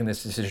 I'm making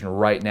this decision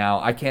right now.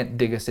 I can't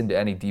dig us into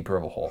any deeper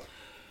of a hole.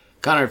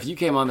 Connor, if you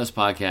came on this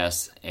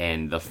podcast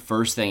and the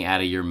first thing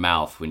out of your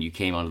mouth when you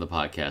came onto the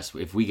podcast,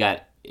 if we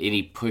got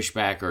any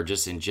pushback or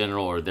just in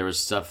general, or there was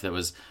stuff that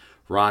was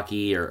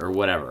rocky or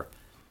whatever,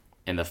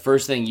 and the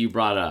first thing you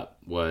brought up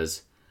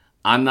was,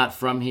 I'm not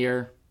from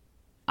here,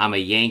 I'm a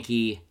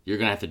Yankee, you're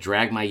going to have to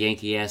drag my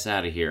Yankee ass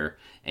out of here,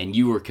 and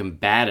you were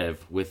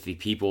combative with the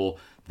people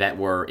that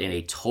were in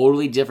a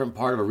totally different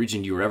part of a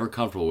region you were ever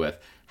comfortable with,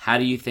 how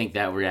do you think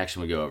that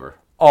reaction would go over?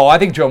 Oh, I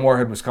think Joe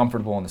Moorhead was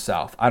comfortable in the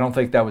South. I don't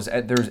think there's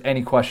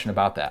any question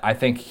about that. I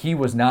think he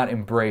was not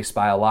embraced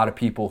by a lot of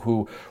people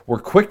who were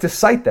quick to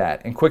cite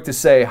that and quick to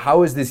say,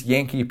 how is this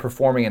Yankee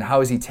performing and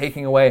how is he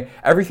taking away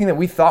everything that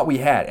we thought we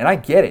had? And I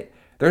get it.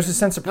 There's a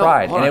sense of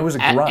pride, and it was a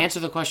grunt. Answer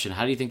the question.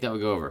 How do you think that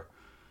would go over?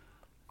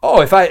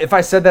 Oh, if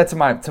I said that to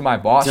my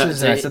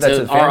bosses and I said that to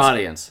the fans, our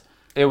audience,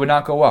 it would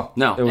not go well.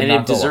 No,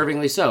 and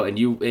deservingly so. And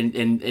you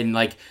and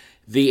like.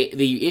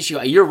 The issue,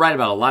 you're right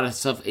about a lot of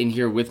stuff in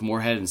here with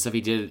Moorhead and stuff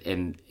he did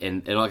and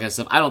all that kind of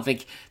stuff. I don't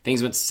think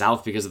things went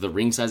south because of the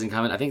ring sizing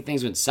comment. I think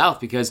things went south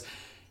because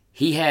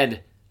he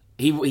did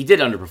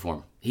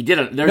underperform. He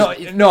did.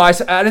 No, I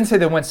didn't say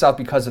they went south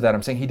because of that.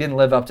 I'm saying he didn't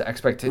live up to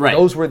expectations. Right.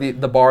 Those were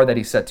the bar that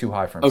he set too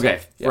high for himself.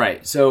 Okay, yeah.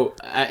 Right. So,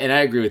 and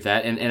I agree with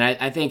that. And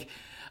I think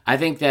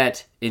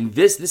that in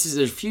this is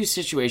there's a few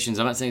situations.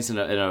 I'm not saying this in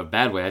a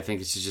bad way. I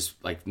think this is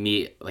just like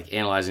me like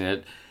analyzing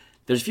it.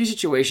 There's a few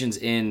situations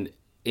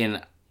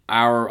on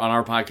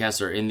our podcast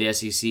or in the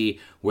SEC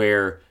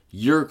where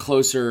you're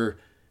closer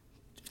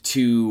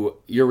to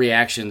your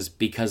reactions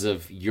because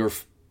of your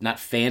not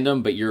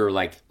fandom, but your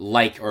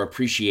like or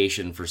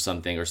appreciation for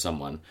something or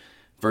someone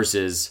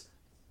versus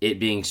it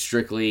being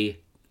strictly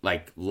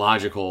like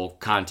logical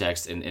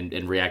context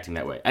and reacting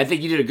that way. I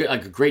think you did a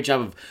great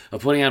job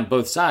of putting on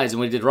both sides and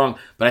what he did wrong,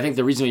 but I think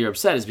the reason why you're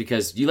upset is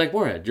because you like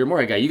Moorhead. You're a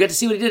Moorhead guy. You got to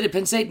see what he did at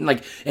Penn State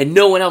and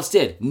no one else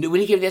did. When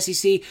he came to the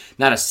SEC,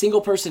 not a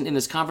single person in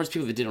this conference,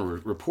 people that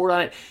didn't report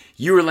on it,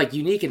 you were like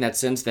unique in that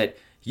sense that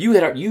you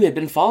had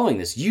been following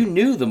this. You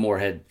knew the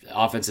Moorhead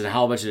offense and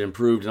how much it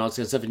improved and all this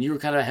kind of stuff, and you were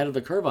kind of ahead of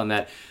the curve on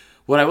that.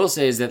 What I will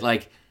say is that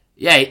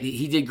yeah,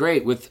 he did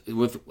great with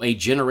a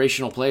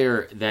generational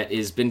player that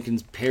has been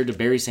compared to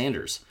Barry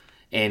Sanders.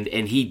 And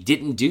he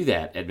didn't do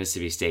that at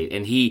Mississippi State.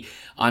 And he,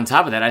 on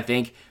top of that, I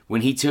think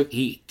when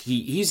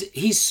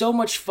he's so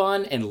much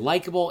fun and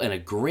likable and a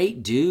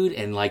great dude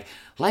and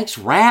likes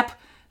rap.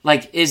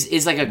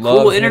 Is like a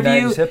cool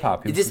interview. Hip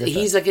hop. He's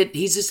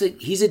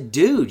a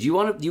dude. You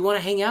want to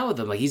hang out with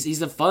him.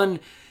 He's a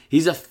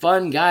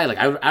fun guy.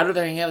 I'd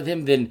rather hang out with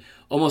him than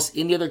almost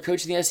any other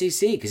coach in the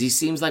SEC because he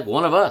seems like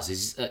one of us.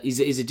 He's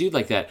a dude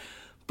like that.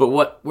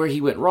 But where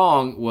he went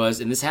wrong was,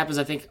 and this happens,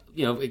 I think,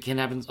 it can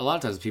happen a lot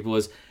of times with people,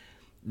 is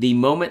the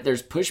moment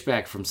there's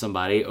pushback from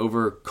somebody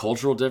over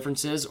cultural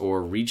differences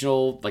or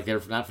regional, like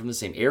they're not from the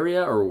same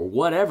area or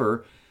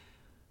whatever,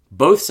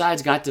 both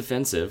sides got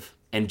defensive,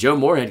 and Joe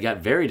Moorhead got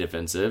very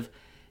defensive.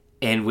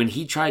 And when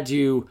he tried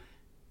to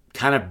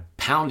kind of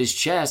pound his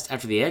chest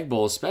after the Egg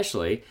Bowl,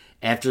 especially,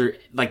 after,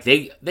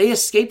 they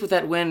escaped with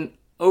that win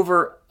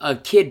over a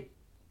kid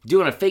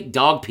doing a fake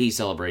dog pee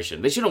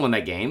celebration. They should have won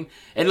that game.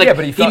 And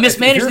but he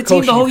mismanaged the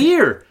team the whole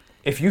year.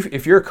 If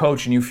you're a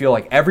coach and you feel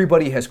like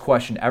everybody has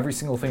questioned every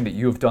single thing that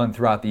you have done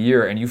throughout the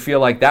year, and you feel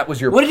like that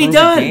was your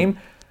game,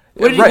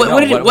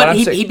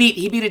 he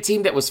beat a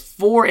team that was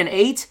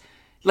 4-8,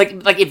 Like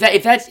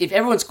if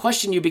everyone's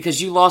questioning you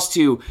because you lost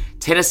to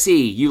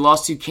Tennessee, you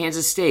lost to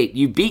Kansas State,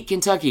 you beat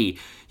Kentucky,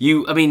 he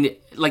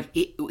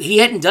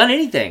hadn't done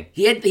anything.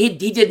 He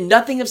did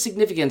nothing of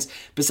significance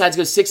besides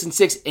go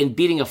 6-6 and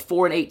beating a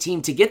 4-8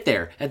 team to get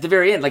there at the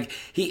very end. Like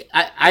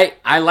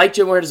I like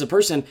Joe Moorhead as a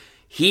person.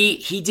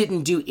 He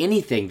didn't do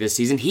anything this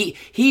season.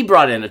 He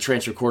brought in a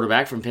transfer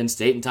quarterback from Penn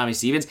State and Tommy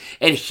Stevens,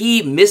 and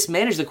he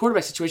mismanaged the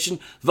quarterback situation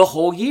the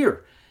whole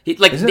year.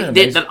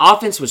 The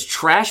offense was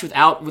trash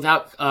without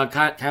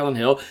Kylan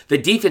Hill. The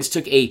defense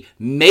took a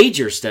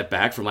major step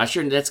back from last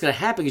year, and that's going to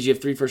happen because you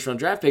have 3 first-round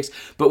draft picks.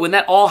 But when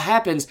that all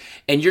happens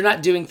and you're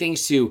not doing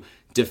things to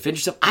defend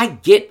yourself, I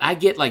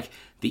get like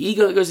the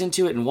ego that goes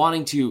into it and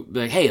wanting to be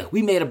like, hey,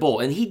 we made a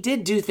bowl. And he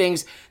did do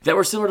things that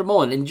were similar to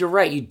Mullen. And you're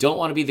right, you don't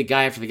want to be the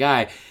guy after the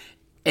guy.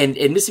 And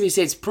Mississippi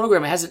State's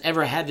program hasn't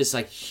ever had this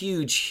like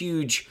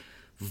huge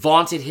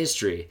vaunted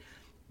history.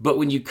 But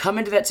when you come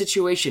into that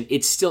situation,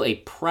 it's still a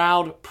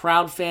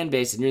proud fan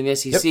base, and you're in the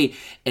SEC. Yep.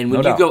 And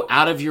when you go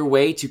out of your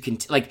way to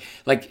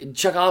like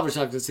Chuck Oliver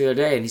talked to us the other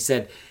day, and he's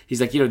like,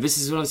 this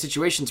is one of the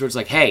situations where it's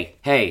like,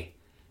 hey,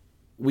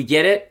 we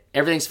get it,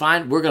 everything's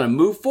fine, we're gonna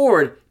move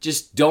forward.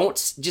 Just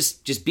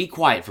be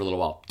quiet for a little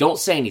while. Don't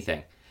say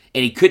anything.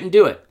 And he couldn't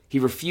do it. He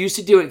refused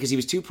to do it because he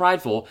was too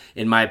prideful,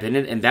 in my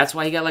opinion, and that's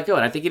why he got let go.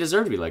 And I think he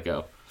deserved to be let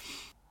go.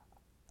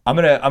 I'm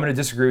gonna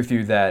disagree with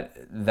you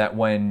that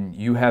when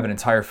you have an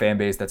entire fan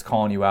base that's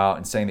calling you out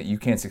and saying that you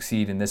can't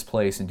succeed in this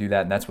place and do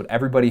that, and that's what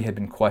everybody had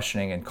been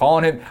questioning and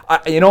calling him.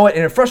 You know what?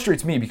 And it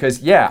frustrates me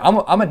because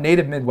I'm a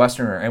native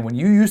Midwesterner, and when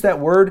you use that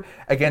word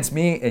against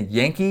me, a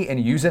Yankee, and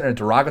you use it in a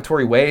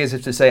derogatory way as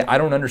if to say I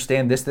don't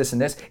understand this, and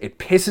this, it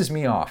pisses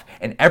me off.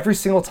 And every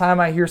single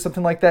time I hear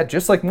something like that,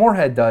 just like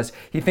Moorhead does,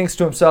 he thinks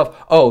to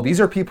himself, oh, these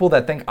are people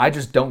that think I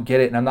just don't get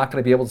it, and I'm not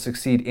going to be able to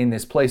succeed in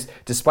this place,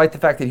 despite the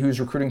fact that he was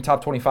recruiting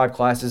top 25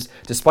 classes.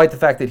 Despite the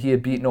fact that he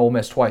had beaten Ole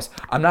Miss twice.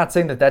 I'm not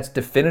saying that that's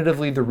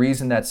definitively the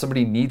reason that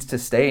somebody needs to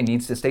stay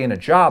in a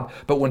job,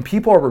 but when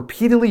people are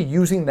repeatedly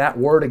using that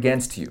word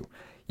against you,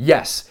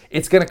 yes,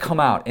 it's going to come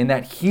out in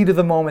that heat of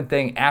the moment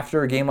thing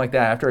after a game like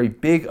that, after a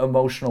big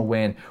emotional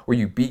win where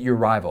you beat your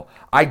rival.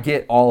 I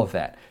get all of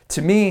that.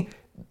 To me,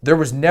 there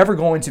was never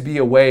going to be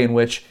a way in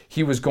which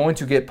he was going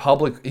to get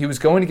public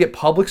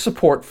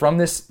support from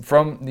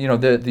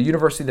the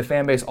university, the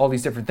fan base, all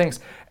these different things,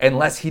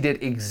 unless he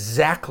did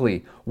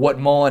exactly what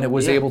Mullen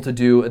was able to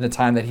do in the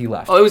time that he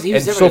left. Oh, he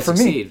was never going to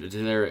succeed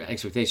to their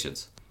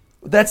expectations.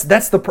 That's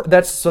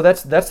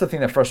the thing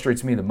that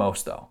frustrates me the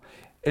most, though,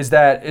 is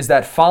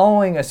that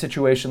following a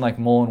situation like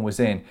Mullen was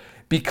in,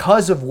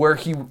 because of where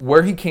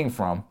he came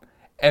from.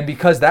 And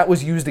because that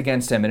was used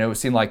against him, and it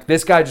seemed like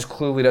this guy just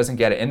clearly doesn't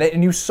get it.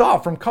 And you saw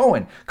from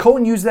Cohen.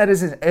 Cohen used that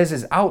as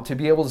his out to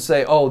be able to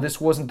say, oh, this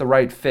wasn't the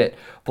right fit,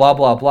 blah,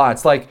 blah, blah.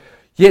 It's like,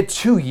 you had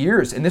 2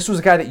 years, and this was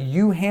a guy that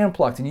you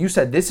handplucked, and you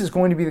said this is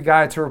going to be the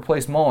guy to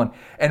replace Mullen.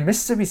 And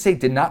Mississippi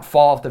State did not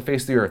fall off the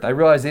face of the earth. I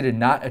realized they did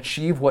not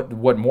achieve what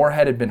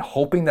Moorhead had been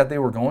hoping that they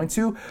were going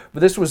to, but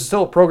this was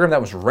still a program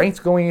that was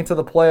ranked going into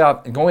the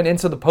playoff and going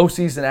into the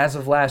postseason as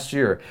of last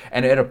year.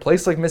 And at a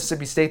place like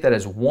Mississippi State that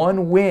has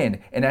one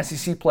win in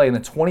SEC play in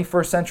the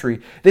 21st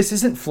century, this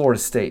isn't Florida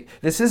State.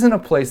 This isn't a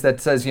place that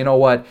says, you know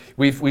what,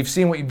 we've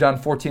seen what you've done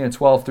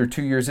 14-12 through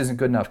 2 years isn't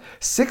good enough.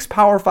 6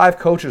 Power 5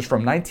 coaches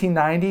from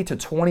 1990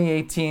 to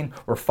 2018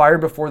 were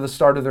fired before the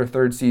start of their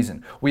 3rd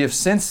season. We have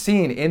since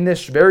seen in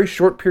this very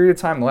short period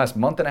of time, the last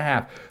month and a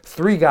half,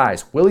 3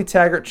 guys, Willie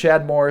Taggart,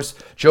 Chad Morris,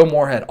 Joe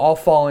Moorhead, all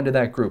fall into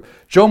that group.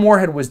 Joe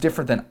Moorhead was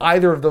different than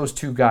either of those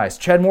 2 guys.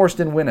 Chad Morris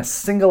didn't win a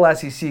single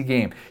SEC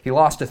game. He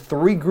lost to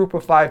 3 group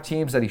of 5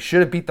 teams that he should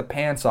have beat the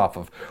pants off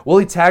of.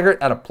 Willie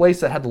Taggart at a place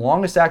that had the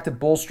longest active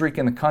bull streak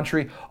in the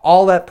country.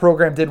 All that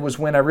program did was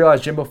win. I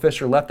realized Jimbo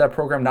Fisher left that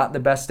program not in the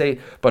best state,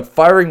 but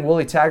firing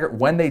Willie Taggart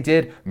when they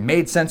did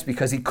made sense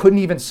because he couldn't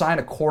even sign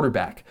a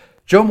quarterback.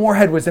 Joe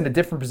Moorhead was in a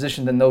different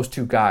position than those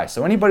 2 guys.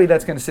 So anybody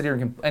that's going to sit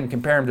here and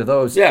compare him to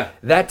those,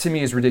 that to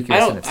me is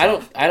ridiculous in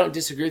itself. I don't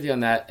disagree with you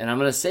on that, and I'm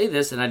going to say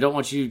this, and I don't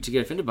want you to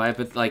get offended by it,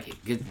 but like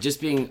just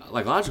being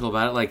like logical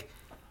about it,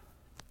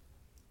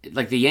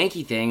 like the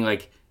Yankee thing,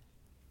 like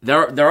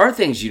there are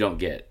things you don't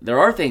get. There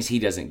are things he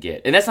doesn't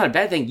get, and that's not a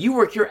bad thing. You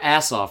work your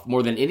ass off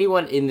more than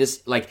anyone in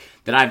this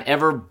that I've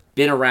ever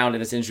been around in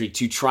this industry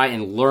to try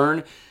and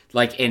learn.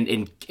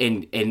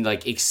 And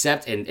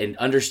accept and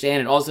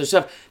understand and all this other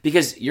stuff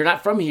because you're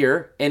not from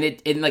here and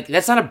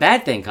that's not a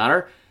bad thing,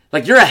 Connor.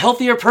 Like you're a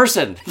healthier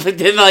person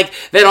than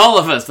all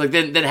of us.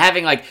 Than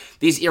having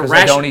these irrational.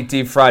 I don't eat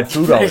deep fried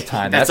food all the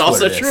time. That's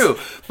also true.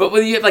 But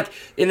when you have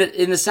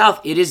in the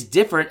South, it is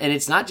different, and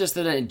it's not just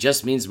that it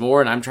just means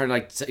more. And I'm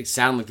trying to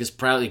sound like this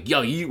proud,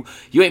 yo, you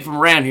ain't from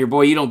around here,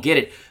 boy. You don't get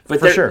it.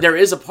 But there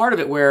is a part of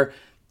it where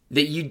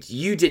that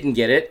you didn't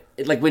get it.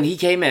 Like when he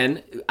came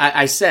in,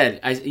 you said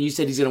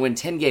he's going to win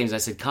 10 games. I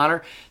said,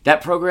 Connor,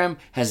 that program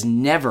has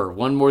never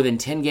won more than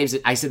 10 games.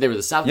 I said they were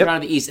the South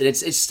Carolina of the East, and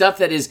it's stuff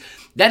that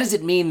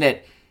doesn't mean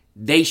that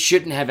they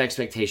shouldn't have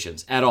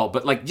expectations at all.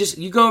 But just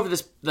you go over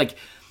this,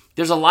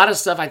 there's a lot of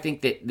stuff I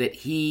think that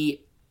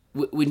he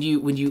when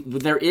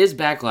there is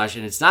backlash,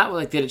 and it's not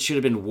like that it should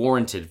have been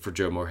warranted for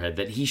Joe Moorhead,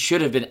 that he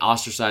should have been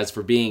ostracized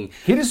for being.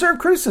 He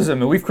deserved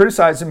criticism, and we've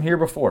criticized him here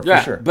before, for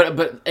sure.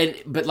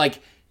 But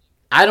like,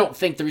 I don't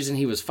think the reason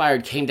he was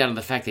fired came down to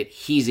the fact that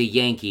he's a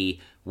Yankee.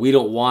 We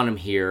don't want him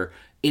here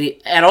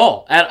at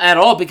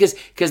all, because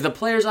the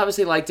players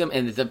obviously liked him,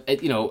 and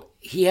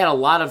he had a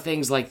lot of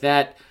things like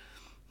that.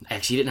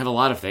 Actually, he didn't have a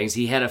lot of things.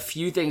 He had a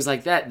few things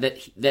like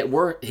that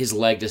were his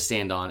leg to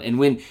stand on. And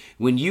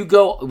when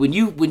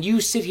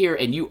you sit here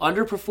and you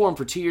underperform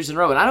for 2 years in a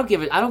row, and I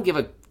don't give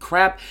a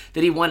crap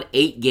that he won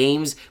 8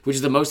 games, which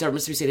is the most ever in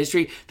Mississippi State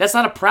history. That's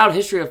not a proud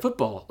history of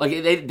football. Like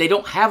they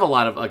don't have a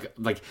lot of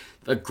like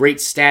great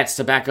stats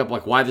to back up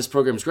like why this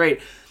program is great.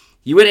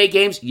 You win 8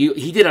 games,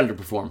 he did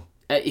underperform.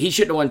 He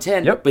shouldn't have won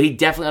 10, but he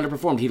definitely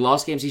underperformed. He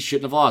lost games he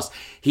shouldn't have lost.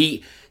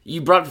 You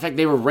brought up the fact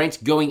they were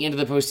ranked going into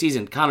the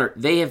postseason. Connor,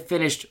 they have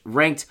finished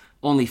ranked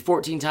only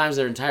 14 times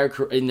in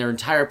their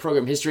entire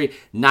program history,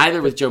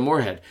 neither with Joe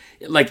Moorhead.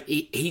 Like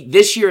he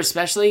this year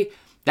especially,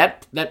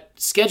 that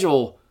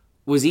schedule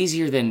was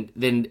easier than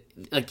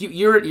like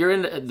you're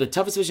in the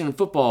toughest division in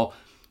football,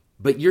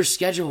 but your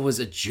schedule was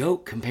a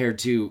joke compared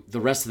to the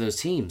rest of those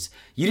teams.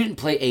 You didn't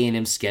play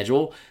A&M's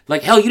schedule.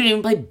 Like hell, you didn't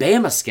even play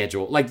Bama's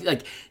schedule.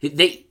 Like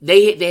they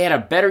had a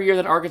better year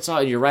than Arkansas,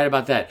 and you're right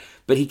about that.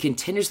 But he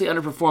continuously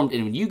underperformed.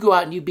 And when you go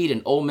out and you beat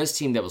an Ole Miss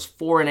team that was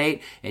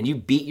 4-8, and you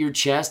beat your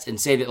chest and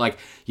say that like,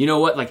 you know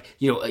what, like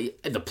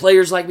the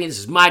players like me. This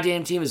is my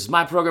damn team. This is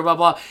my program. Blah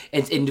blah.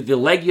 And the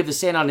leg you have to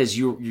stand on is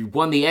you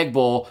won the Egg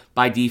Bowl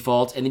by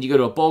default, and then you go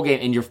to a bowl game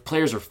and your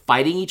players are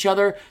fighting each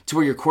other to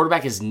where your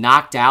quarterback is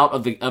knocked out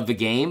of the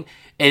game,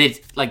 and it's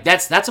like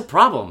that's a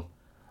problem.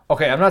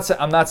 Okay, I'm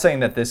not saying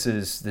that this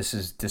is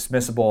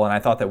dismissible, and I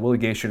thought that Willie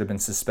Gay should have been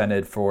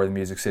suspended for the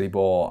Music City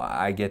Bowl.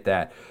 I get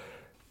that.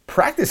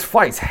 Practice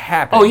fights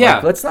happen. Oh yeah.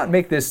 Like, let's not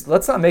make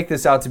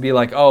this out to be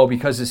like, oh,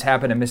 because this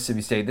happened at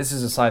Mississippi State, this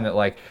is a sign that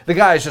like the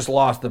guys just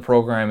lost the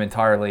program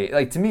entirely.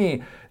 Like to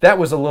me, that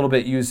was a little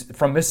bit used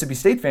from Mississippi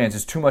State fans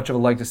as too much of a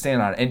leg to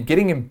stand on. And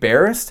getting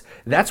embarrassed,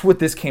 that's what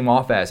this came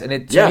off as.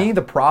 And to me,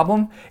 the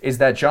problem is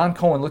that John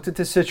Cohen looked at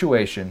this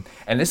situation,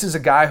 and this is a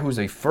guy who's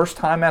a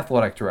first-time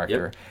athletic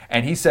director,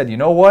 and he said, you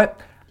know what?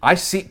 I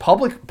see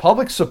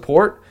public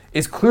support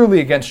is clearly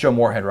against Joe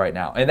Moorhead right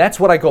now. And that's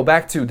what I go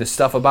back to, the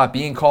stuff about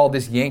being called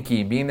this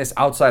Yankee, being this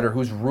outsider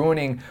who's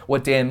ruining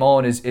what Dan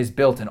Mullen is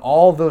built, and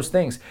all of those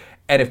things.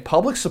 And if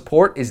public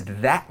support is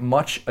that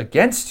much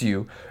against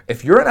you,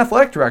 if you're an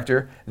athletic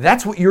director,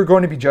 that's what you're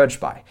going to be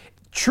judged by.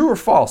 True or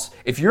false,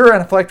 if you're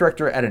an athletic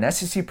director at an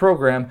SEC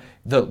program,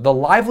 the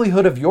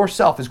livelihood of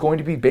yourself is going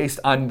to be based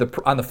on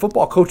the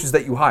football coaches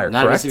that you hire,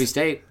 not correct? Mississippi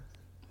State.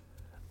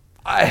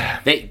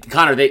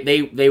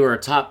 They were a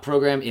top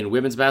program in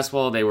women's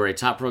basketball. They were a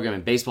top program in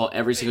baseball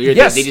every single year.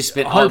 Yes, they just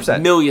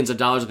spent millions of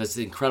dollars on this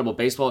incredible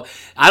baseball.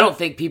 I don't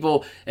think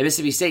people at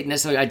Mississippi State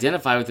necessarily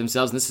identify with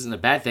themselves, and this isn't a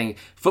bad thing.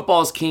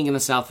 Football is king in the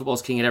South. Football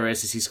is king at every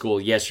SEC school.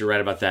 Yes, you're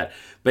right about that.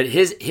 But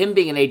him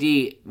being an AD,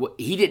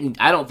 he didn't.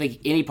 I don't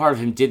think any part of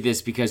him did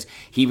this because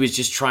he was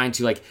just trying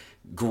to like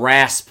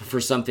grasp for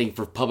something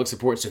for public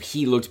support so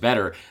he looked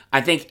better.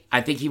 I think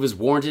he was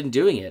warranted in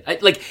doing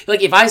it. Like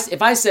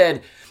if I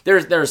said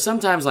there are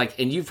sometimes like,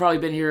 and you've probably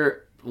been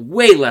here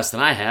way less than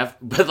I have,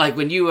 but like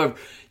when you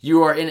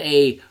are in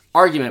a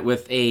argument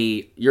with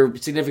your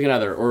significant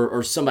other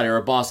or somebody or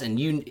a boss, and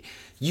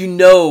you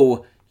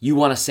know you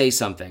want to say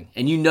something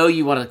and you know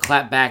you want to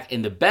clap back,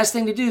 and the best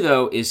thing to do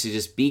though is to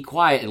just be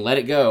quiet and let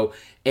it go,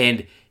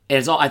 and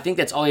it's all. I think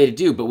that's all you had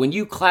to do. But when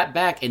you clap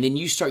back and then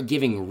you start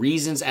giving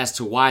reasons as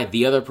to why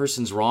the other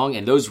person's wrong,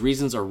 and those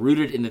reasons are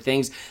rooted in the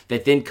things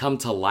that then come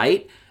to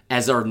light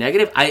as are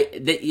negative,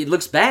 it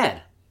looks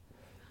bad.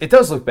 It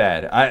does look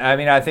bad. I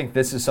mean, I think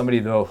this is somebody,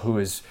 though, who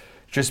has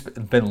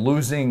just been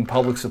losing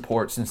public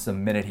support since the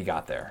minute he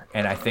got there.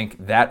 And I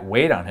think that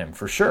weighed on him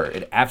for sure.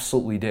 It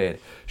absolutely did.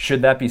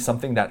 Should that be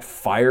something that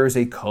fires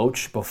a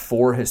coach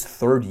before his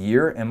 3rd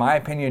year? In my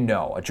opinion,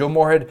 no. Joe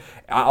Moorhead,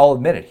 I'll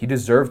admit it, he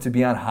deserved to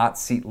be on hot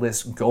seat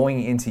lists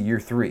going into year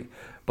 3.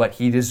 But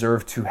he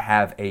deserved to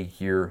have a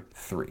year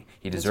 3.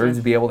 He deserved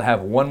to be able to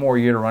have one more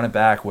year to run it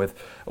back with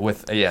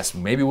yes,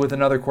 maybe with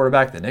another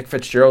quarterback. The Nick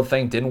Fitzgerald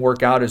thing didn't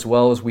work out as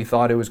well as we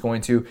thought it was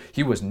going to.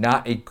 He was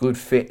not a good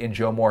fit in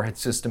Joe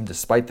Moorhead's system,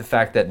 despite the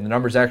fact that the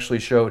numbers actually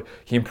showed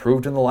he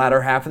improved in the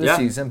latter half of the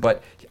season.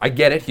 But I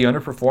get it, he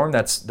underperformed.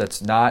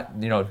 That's not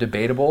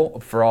debatable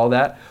for all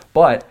that.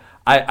 But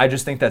I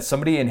just think that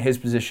somebody in his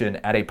position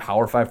at a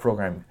Power 5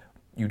 program,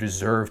 you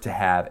deserve to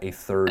have a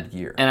 3rd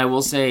year. And I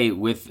will say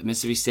with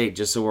Mississippi State,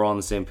 just so we're all on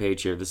the same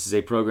page here, this is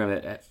a program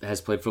that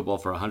has played football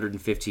for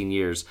 115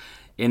 years.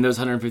 In those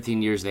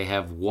 115 years, they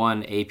have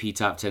one AP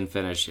Top 10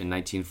 finish in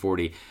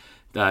 1940.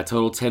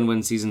 Total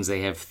 10-win seasons,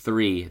 they have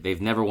 3. They've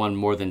never won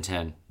more than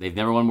 10. They've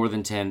never won more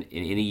than 10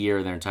 in any year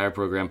in their entire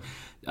program.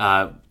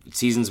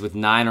 Seasons with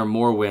 9 or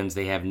more wins,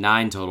 they have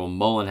 9 total.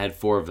 Mullen had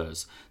 4 of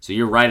those. So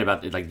you're right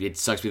about it. Like, it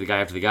sucks to be the guy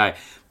after the guy.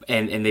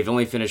 And they've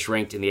only finished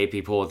ranked in the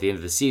AP poll at the end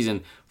of the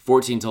season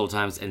 14 total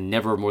times, and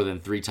never more than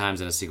 3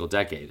 times in a single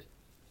decade.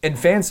 and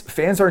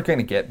fans aren't going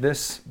to get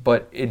this,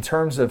 but in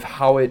terms of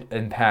how it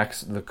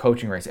impacts the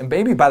coaching ranks, and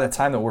maybe by the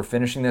time that we're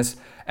finishing this,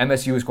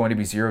 MSU is going to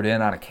be zeroed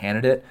in on a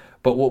candidate.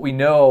 But what we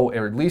know,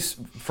 or at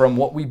least from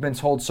what we've been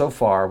told so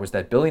far, was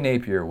that Billy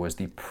Napier was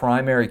the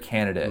primary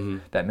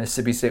candidate that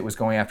Mississippi State was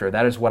going after.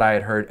 That is what I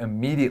had heard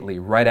immediately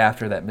right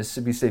after that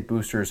Mississippi State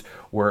boosters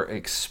were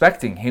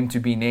expecting him to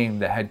be named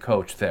the head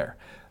coach there.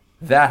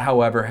 That,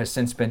 however, has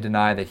since been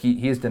denied, that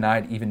he is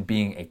denied even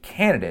being a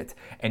candidate.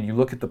 And you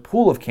look at the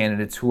pool of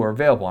candidates who are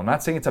available. I'm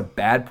not saying it's a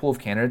bad pool of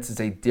candidates. It's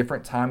a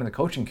different time in the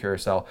coaching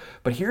carousel.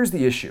 But here's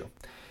the issue.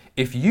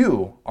 If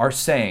you are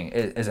saying,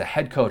 as a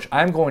head coach,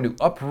 I'm going to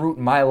uproot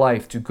my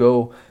life to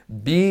go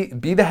be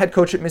the head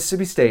coach at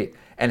Mississippi State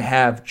and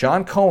have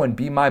John Cohen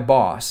be my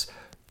boss,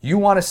 you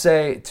want to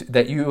say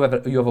that you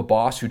have a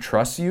boss who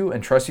trusts you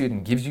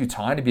and gives you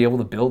time to be able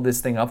to build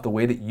this thing up the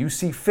way that you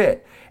see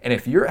fit. And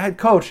if you're a head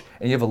coach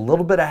and you have a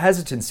little bit of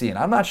hesitancy, and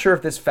I'm not sure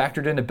if this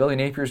factored into Billy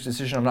Napier's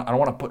decision, I don't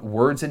want to put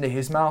words into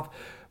his mouth,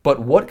 but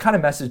what kind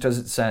of message does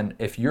it send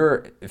if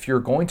you're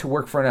going to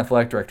work for an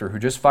athletic director who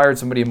just fired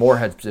somebody in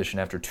Moorhead's position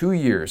after 2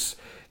 years,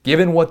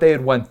 given what they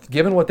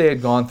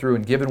had gone through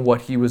and given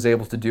what he was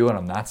able to do? And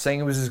I'm not saying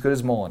it was as good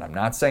as Mullen. I'm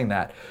not saying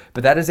that.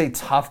 But that is a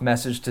tough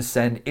message to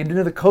send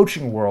into the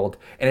coaching world,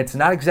 and it's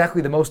not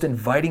exactly the most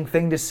inviting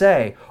thing to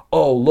say,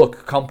 oh,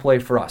 look, come play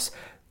for us.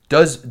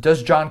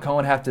 Does John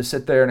Cohen have to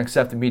sit there and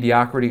accept the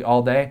mediocrity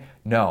all day?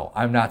 No,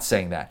 I'm not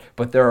saying that.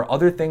 But there are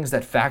other things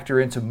that factor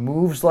into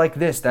moves like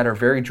this that are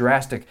very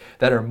drastic,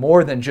 that are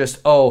more than just,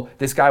 oh,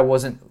 this guy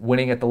wasn't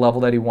winning at the level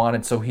that he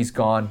wanted, so he's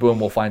gone. Boom,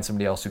 we'll find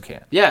somebody else who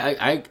can. Yeah,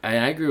 I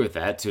agree with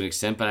that to an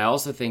extent, but I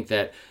also think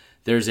that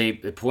there's a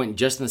point,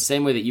 just in the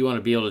same way that you want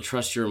to be able to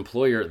trust your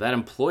employer, that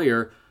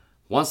employer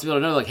wants to be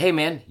able to know, like, hey,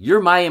 man, you're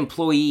my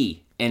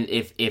employee. And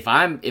if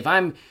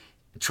I'm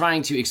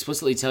trying to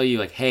explicitly tell you,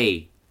 like,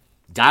 hey,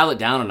 dial it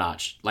down a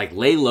notch, like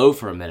lay low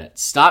for a minute.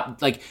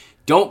 Stop, like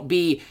don't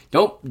make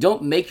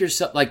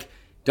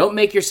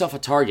yourself a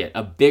target,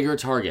 a bigger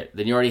target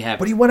than you already have.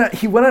 But he went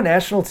on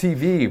national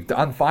TV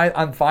on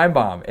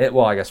Feinbaum.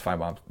 Well, I guess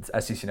Feinbaum,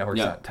 SEC Network's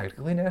not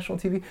technically national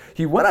TV.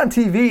 He went on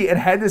TV and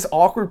had this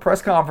awkward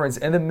press conference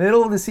in the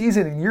middle of the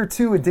season in year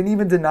 2 and didn't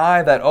even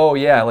deny that, oh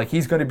yeah, like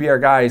he's going to be our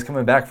guy, he's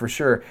coming back for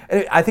sure.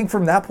 And I think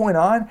from that point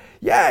on,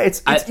 yeah,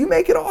 you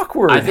make it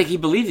awkward. I think he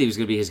believed he was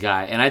going to be his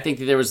guy, and I think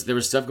that there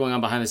was stuff going on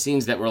behind the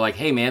scenes that were like,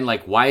 hey man,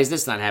 like why is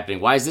this not happening?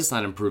 Why is this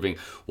not improving?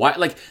 Why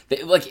like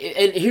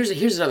and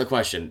here's another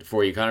question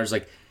for you, Connor. It's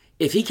like,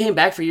 if he came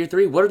back for year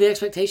 3, what are the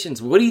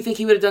expectations? What do you think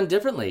he would have done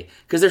differently?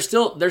 Because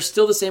they're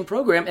still the same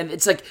program, and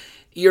it's like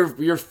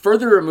you're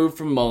further removed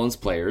from Mullen's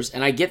players.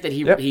 And I get that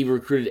he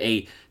recruited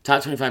a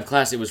top 25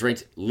 class. It was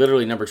ranked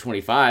literally number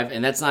 25,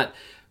 and that's not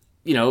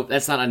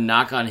a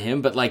knock on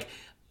him, but like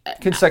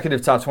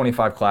consecutive top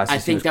 25 classes. I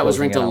think that was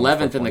ranked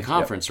 11th in the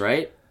conference,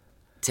 right?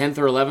 10th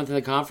or 11th in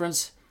the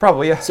conference,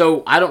 probably. Yeah.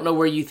 So I don't know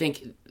where you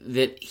think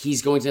that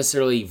he's going to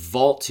necessarily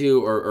vault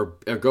to or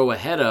go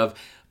ahead of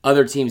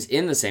other teams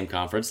in the same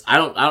conference. I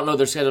don't know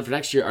their schedule for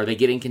next year. Are they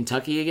getting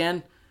Kentucky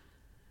again?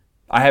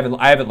 I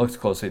haven't looked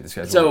closely at the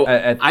schedule. So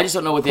I just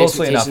don't know what the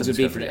expectations would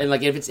be for. And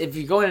like if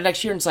you go into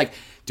next year and it's like,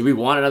 do we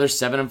want another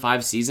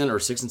 7-5 season or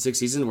 6-6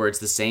 season where it's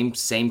the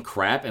same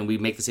crap and we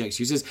make the same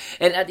excuses?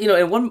 And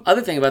and one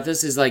other thing about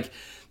this is like,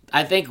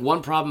 I think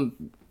one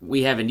problem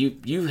we have, and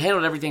you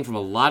handled everything from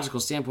a logical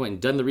standpoint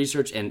and done the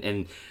research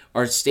and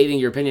are stating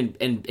your opinion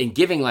and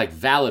giving like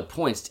valid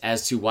points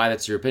as to why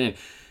that's your opinion.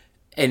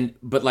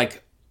 But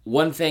like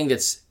one thing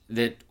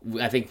that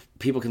I think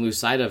people can lose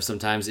sight of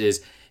sometimes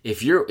is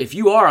if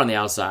you are on the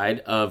outside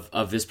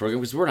of this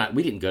program, because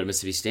we didn't go to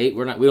Mississippi State,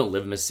 we don't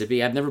live in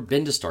Mississippi. I've never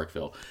been to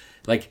Starkville.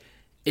 Like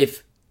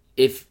if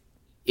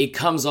it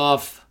comes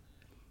off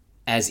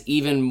as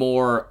even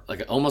more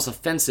like almost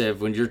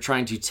offensive when you're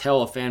trying to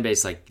tell a fan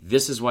base like,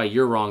 this is why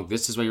you're wrong,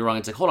 this is why you're wrong.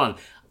 It's like, hold on,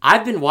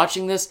 I've been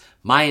watching this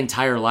my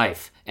entire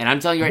life, and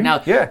I'm telling you right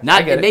now,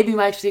 maybe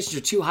my expectations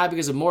are too high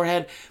because of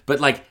Moorhead, but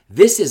like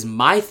this is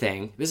my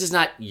thing. This is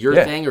not your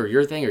thing or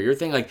your thing or your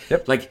thing.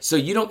 Like so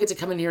you don't get to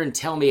come in here and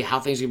tell me how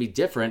things are gonna be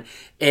different,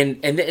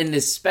 and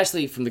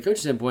especially from the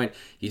coaching standpoint,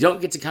 you don't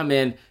get to come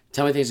in,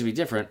 tell me things are gonna be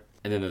different,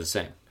 and then they're the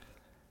same.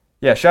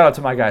 Yeah, shout out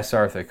to my guy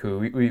Sarthik, who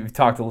we've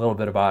talked a little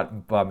bit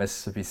about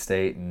Mississippi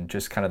State and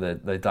just kind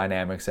of the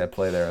dynamics at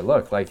play there.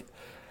 Look, like,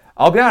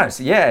 I'll be honest,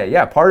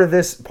 yeah. Part of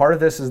this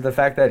is the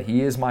fact that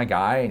he is my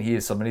guy and he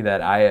is somebody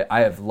that I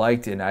have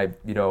liked and I've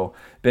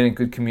been in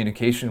good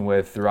communication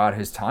with throughout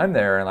his time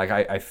there. And like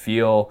I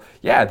feel,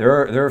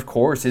 there of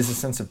course is a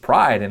sense of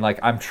pride, and like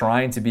I'm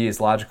trying to be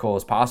as logical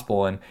as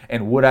possible.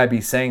 And would I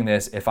be saying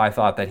this if I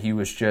thought that he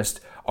was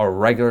just a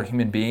regular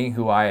human being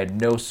who I had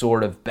no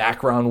sort of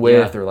background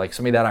with, or like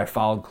somebody that I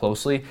followed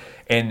closely?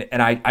 And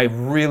I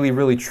really,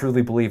 really,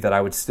 truly believe that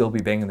I would still be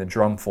banging the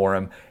drum for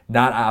him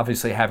not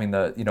obviously having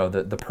the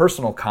the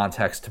personal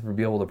context to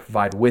be able to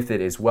provide with it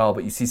as well.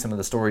 But you see some of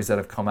the stories that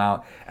have come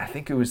out. I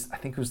think it was the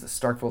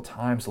Starkville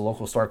Times, the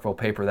local Starkville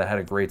paper, that had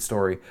a great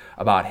story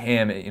about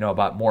him,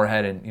 about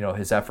Moorhead and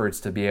his efforts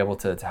to be able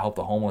to help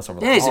the homeless over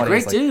the holidays. Yeah,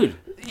 he's a great dude.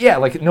 Yeah,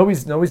 like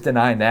nobody's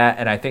denying that.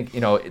 And I think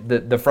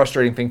the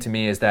frustrating thing to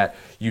me is that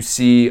you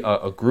see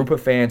a group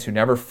of fans who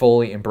never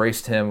fully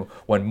embraced him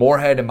when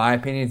Moorhead, in my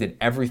opinion, did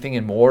everything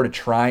and more to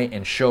try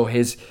and show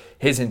his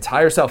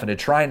entire self and to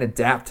try and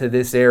adapt to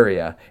this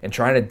area and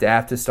try and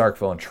adapt to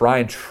Starkville and try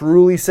and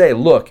truly say,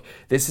 look,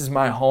 this is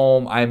my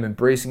home. I am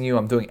embracing you.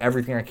 I'm doing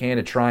everything I can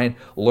to try and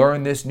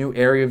learn this new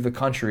area of the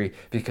country,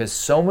 because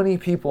so many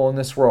people in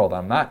this world,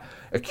 I'm not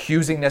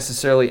accusing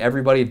necessarily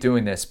everybody of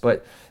doing this,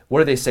 but what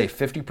do they say?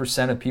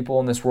 50% of people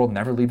in this world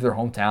never leave their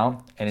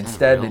hometown, and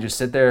instead they just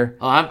sit there.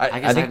 Oh,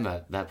 I guess I'm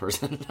that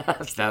person.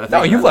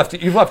 No, you've left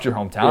your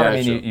hometown. Yeah,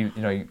 I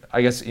mean,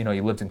 I guess you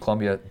lived in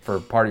Columbia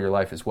for part of your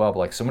life as well. But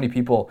like so many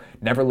people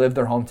never leave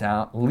their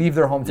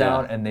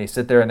hometown, and they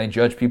sit there and they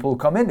judge people who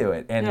come into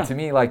it. And to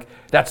me, like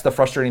that's the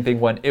frustrating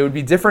thing. When it would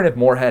be different if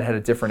Moorhead had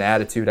a different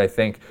attitude, I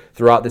think,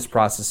 throughout this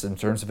process in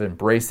terms of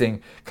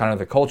embracing kind of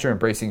the culture,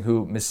 embracing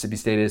who Mississippi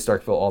State is,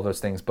 Starkville, all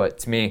those things. But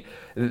to me,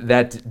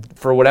 that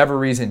for whatever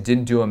reason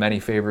didn't do him any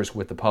favors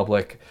with the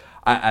public.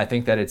 I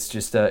think that it's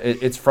just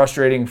it's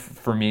frustrating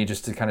for me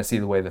just to kind of see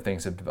the way that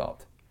things have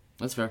developed.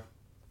 That's fair.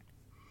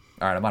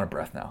 All right, I'm out of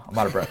breath now.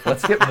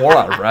 Let's get more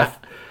out of breath.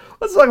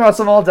 Let's talk about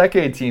some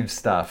all-decade team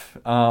stuff.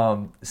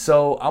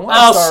 So I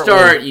want to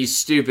start you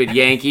stupid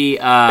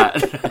Yankee.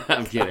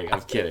 I'm kidding.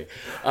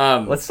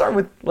 Let's start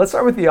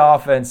with the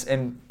offense,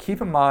 and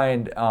keep in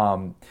mind.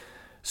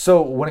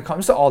 So when it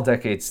comes to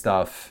all-decade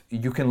stuff,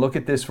 you can look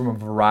at this from a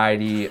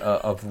variety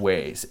of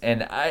ways.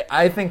 And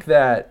I think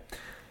that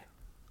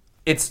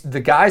it's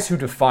the guys who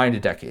defined a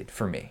decade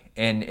for me.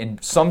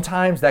 And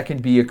sometimes that can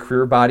be a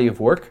career body of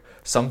work.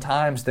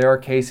 Sometimes there are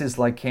cases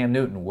like Cam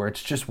Newton where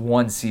it's just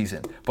one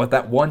season. But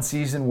that one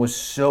season was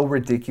so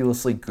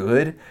ridiculously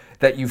good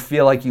that you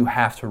feel like you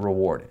have to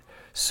reward it.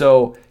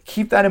 So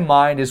keep that in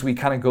mind as we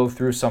kind of go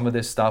through some of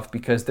this stuff,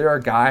 because there are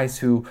guys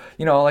who,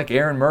 like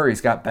Aaron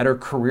Murray's got better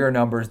career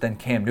numbers than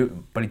Cam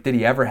Newton. But did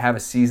he ever have a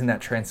season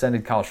that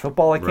transcended college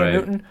football like Cam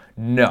Newton?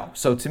 No.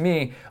 So to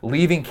me,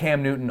 leaving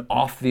Cam Newton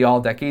off the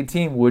all-decade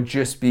team would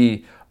just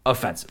be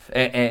offensive.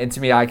 And to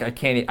me, I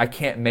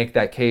can't make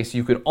that case.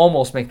 You could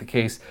almost make the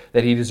case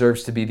that he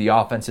deserves to be the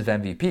offensive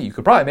MVP. You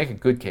could probably make a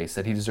good case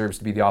that he deserves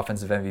to be the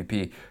offensive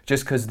MVP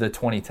just because of the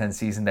 2010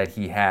 season that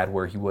he had,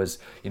 where he was,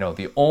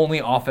 the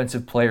only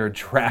offensive player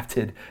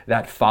drafted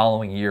that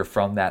following year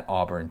from that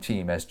Auburn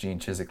team, as Gene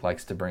Chizik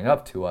likes to bring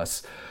up to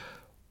us.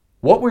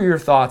 What were your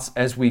thoughts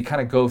as we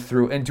kind of go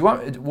through? And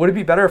would it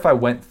be better if I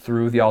went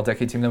through the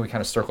all-decade team, then we kind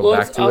of circled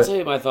back to it? I'll tell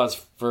you my thoughts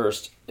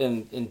first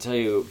and tell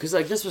you, because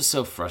like this was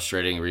so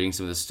frustrating reading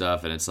some of this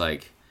stuff, and it's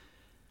like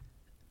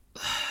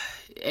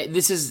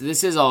this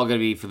is all going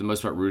to be for the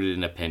most part rooted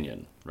in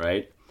opinion,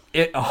 right?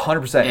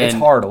 100%. It's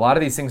hard. A lot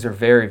of these things are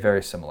very,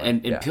 very similar.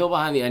 And peel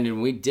behind the onion.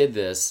 When we did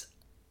this,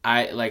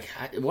 one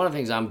of the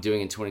things I'm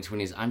doing in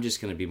 2020 is I'm just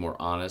going to be more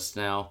honest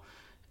now.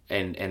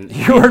 And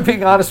you weren't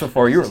being honest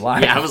before. You were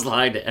lying. Yeah, I was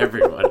lying to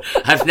everyone.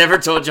 I've never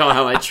told y'all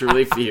how I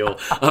truly feel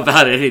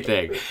about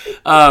anything.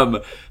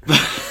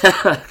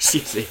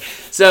 Excuse me.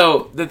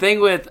 So the thing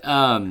with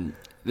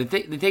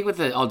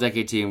the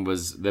all-decade team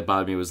that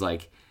bothered me was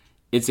like,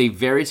 it's a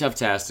very tough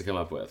task to come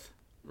up with,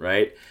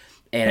 right?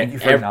 And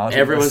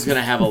everyone's going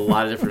to have a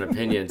lot of different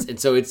opinions, and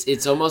so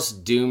it's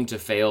almost doomed to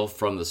fail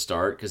from the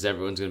start because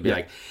everyone's going to be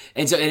like,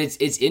 and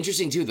it's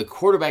interesting too. The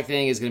quarterback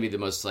thing is going to be the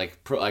most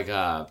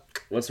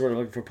what's the word I'm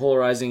looking for,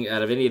 polarizing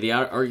out of any of the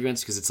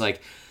arguments, because it's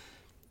like,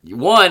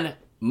 one,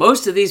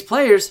 most of these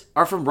players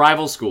are from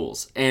rival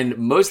schools, and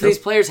most of these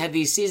players had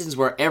these seasons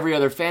where every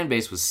other fan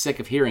base was sick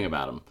of hearing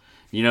about them.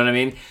 You know what I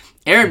mean?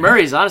 Aaron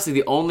Murray is honestly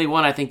the only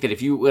one I think that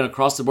if you went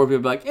across the board, people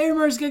would be like, Aaron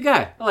Murray's a good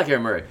guy. I like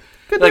Aaron Murray.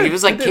 If it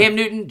was like Cam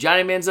Newton,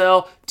 Johnny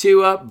Manziel,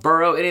 Tua,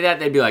 Burrow, any of that,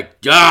 they'd be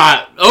like,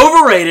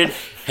 overrated,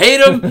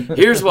 hate him,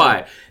 here's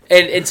why.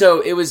 And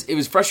so it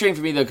was frustrating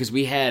for me, though, because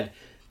we had,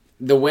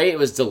 the way it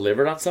was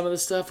delivered on some of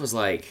this stuff was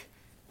like,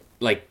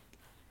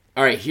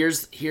 all right,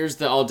 here's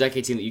the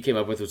all-decade team that you came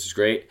up with, which is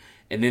great.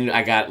 And then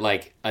I got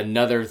like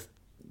another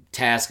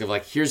task of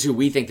like, here's who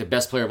we think the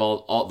best player of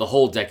all the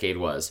whole decade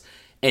was.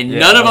 And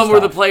none of them were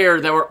the player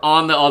that were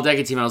on the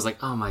all-decade team. I was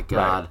like, oh my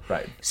God.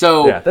 Right.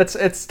 So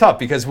it's tough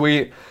because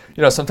we,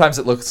 sometimes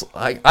it looks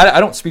like, I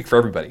don't speak for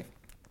everybody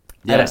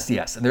at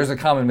SDS. And there's a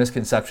common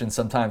misconception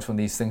sometimes when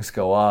these things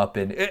go up.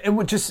 And it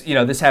would just,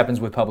 this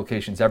happens with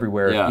publications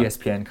everywhere. Yeah.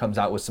 ESPN comes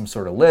out with some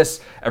sort of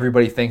list.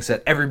 Everybody thinks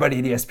that everybody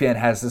at ESPN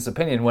has this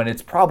opinion when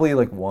it's probably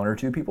like one or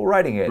two people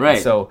writing it. Right.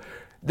 And so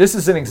this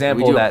is an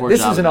example that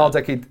this is an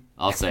all-decade.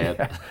 I'll say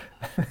it.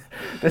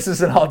 This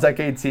is an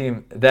all-decade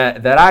team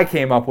that I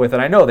came up with,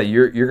 and I know that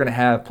you're going to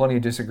have plenty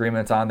of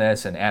disagreements on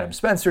this, and Adam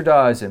Spencer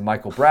does, and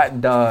Michael Bratton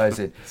does,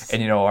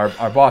 and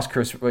our boss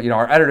Chris,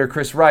 our editor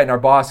Chris Wright, and our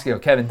boss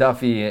Kevin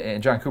Duffy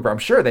and John Cooper. I'm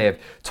sure they have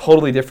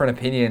totally different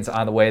opinions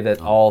on the way that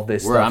all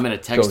this stuff I'm in a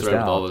text goes thread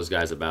down. with all those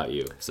guys about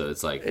you, so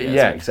it's like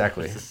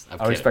exactly.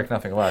 I would expect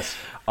nothing less.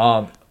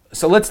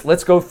 So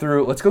let's go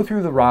through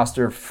the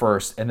roster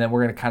first, and then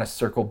we're going to kind of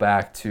circle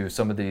back to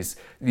some of these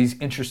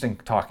interesting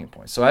talking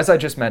points. So as I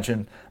just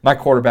mentioned, my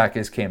quarterback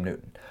is Cam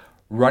Newton.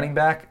 Running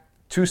back,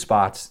 2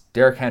 spots,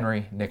 Derrick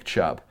Henry, Nick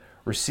Chubb.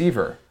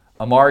 Receiver,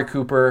 Amari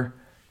Cooper,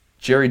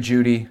 Jerry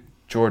Jeudy,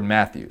 Jordan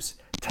Matthews.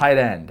 Tight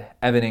end,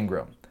 Evan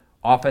Ingram.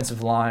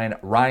 Offensive line,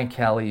 Ryan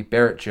Kelly,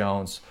 Barrett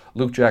Jones,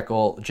 Luke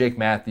Jekyll, Jake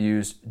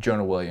Matthews,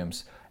 Jonah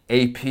Williams.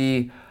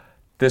 AP,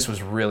 this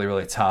was really,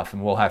 really tough,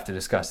 and we'll have to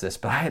discuss this.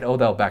 But I had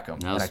Odell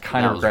Beckham, and I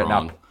kind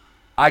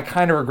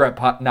of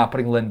regret not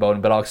putting Lynn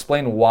Bowden. But I'll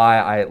explain why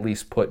I at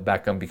least put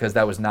Beckham, because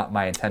that was not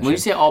my intention. When you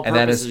say all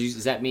purpose,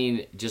 does that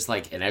mean just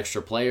like an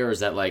extra player, or is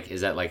that like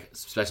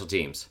special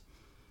teams?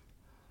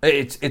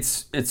 It's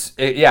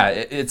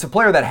a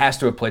player that has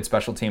to have played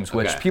special teams,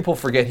 which people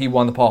forget. He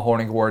won the Paul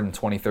Hornung Award in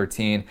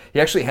 2013.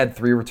 He actually had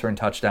 3 return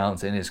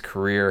touchdowns in his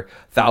career,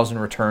 1,000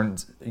 return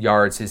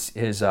yards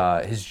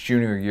his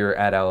junior year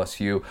at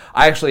LSU.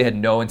 I actually had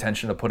no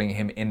intention of putting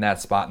him in that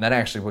spot, and then I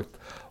actually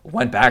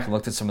went back and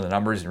looked at some of the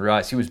numbers and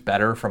realized he was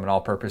better from an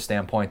all-purpose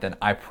standpoint than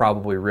I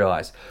probably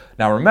realized.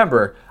 Now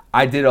remember,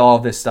 I did all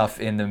of this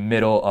stuff in the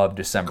middle of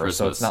December,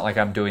 so it's not like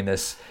I'm doing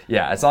this.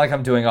 Yeah, it's not like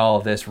I'm doing all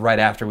of this right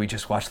after we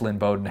just watched Lynn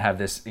Bowden have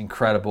this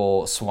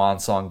incredible swan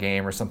song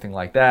game or something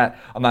like that.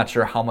 I'm not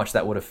sure how much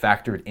that would have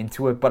factored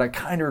into it, but I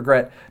kind of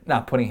regret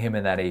not putting him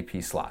in that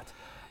AP slot.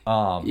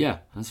 Yeah,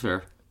 that's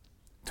fair.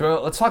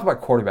 So let's talk about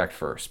quarterback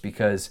first,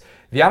 because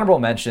the honorable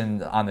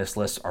mention on this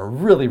list are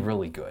really,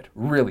 really good.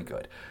 Really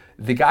good.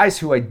 The guys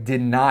who I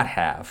did not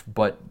have,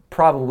 but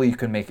probably you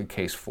can make a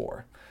case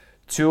for.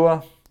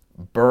 Tua,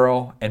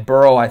 Burrow,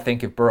 I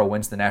think if Burrow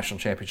wins the national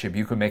championship,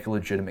 you could make a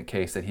legitimate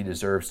case that he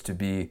deserves to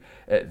be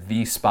at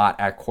the spot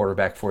at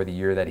quarterback for the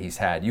year that he's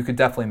had. You could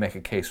definitely make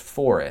a case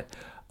for it.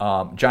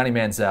 Johnny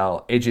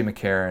Manziel, A.J.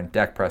 McCarron,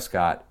 Dak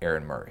Prescott,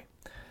 Aaron Murray.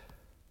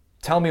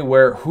 Tell me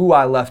who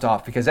I left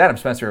off, because Adam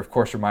Spencer, of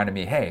course, reminded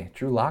me, hey,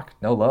 Drew Lock,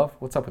 no love?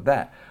 What's up with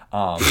that?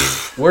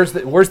 Where's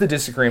the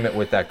disagreement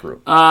with that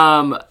group?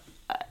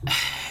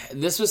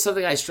 This was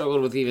something I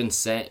struggled with even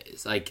saying.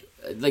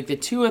 Like the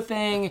Tua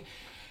thing,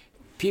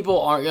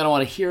 people aren't going to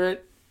want to hear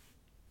it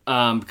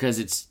because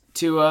it's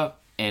Tua,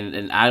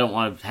 and I don't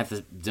want to have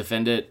to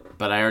defend it,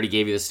 but I already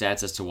gave you the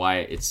stats as to why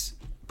it's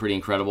pretty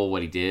incredible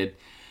what he did.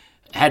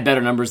 Had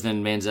better numbers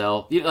than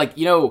Manziel.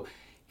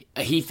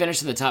 He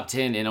finished in the top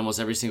 10 in almost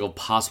every single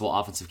possible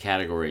offensive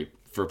category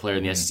for a player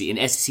in the SEC,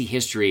 in SEC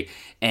history,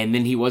 and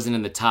then he wasn't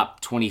in the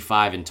top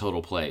 25 in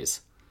total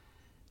plays.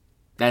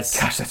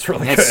 That's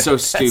really good. That's so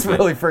stupid. That's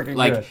really freaking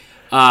good.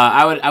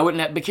 I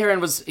wouldn't have.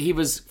 McCarron he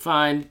was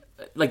fine.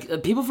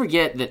 People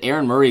forget that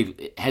Aaron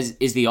Murray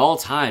is the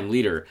all-time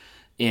leader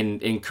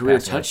in career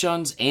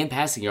touchdowns and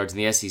passing yards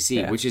in the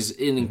SEC, which is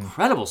an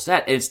incredible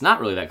stat, and it's not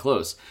really that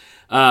close.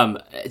 So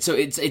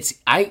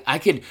I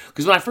could,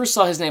 because when I first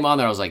saw his name on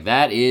there, I was like,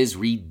 that is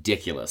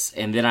ridiculous.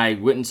 And then I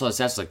went and saw the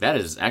stats, like, that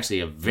is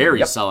actually a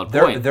very solid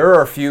point. There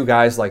are a few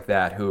guys like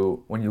that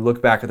who, when you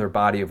look back at their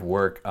body of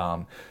work,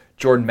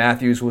 Jordan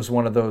Matthews was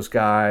one of those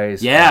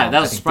guys. Yeah, that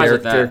was surprising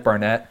with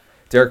that.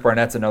 Derek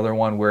Barnett's another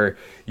one where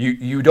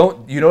you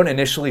don't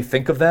initially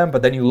think of them,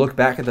 but then you look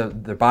back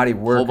at their body of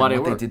work and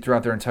what they did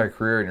throughout their entire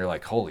career, and you're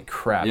like, holy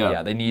crap,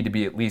 yeah they need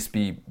to at least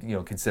be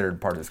considered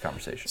part of this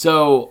conversation.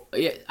 So,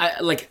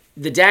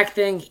 the Dak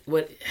thing,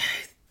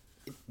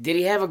 did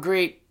he have a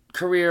great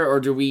career, or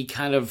do we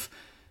kind of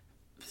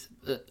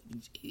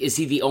is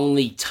he the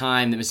only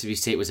time that Mississippi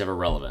State was ever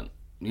relevant?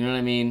 You know what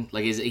I mean?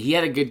 Like, he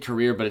had a good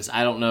career, but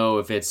I don't know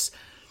if it's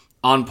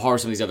on par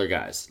with some of these other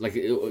guys. Like, I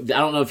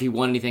don't know if he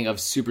won anything of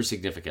super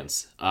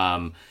significance,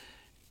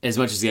 as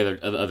much as the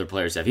other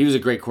players have. He was a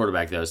great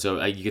quarterback, though,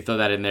 so you could throw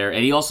that in there.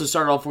 And he also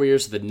started all 4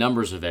 years, so the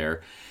numbers are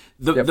there.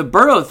 The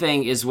Burrow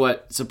thing is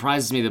what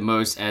surprises me the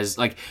most, as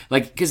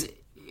because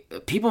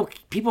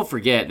people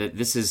forget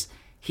that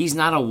he's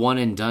not a one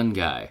and done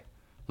guy.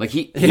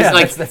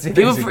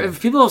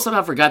 People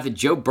somehow forgot that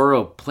Joe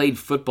Burrow played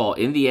football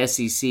in the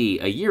SEC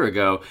a year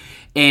ago,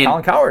 and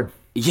Colin Cowherd.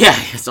 Yeah,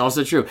 it's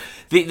also true.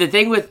 The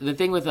thing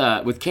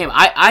with Cam,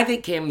 I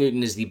think Cam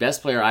Newton is the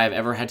best player I have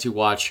ever had to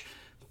watch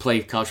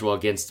play college football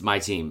against my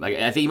team. Like,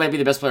 I think he might be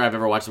the best player I've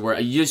ever watched.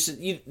 Where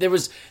there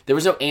was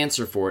no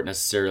answer for it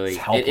necessarily.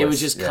 It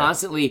was just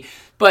constantly.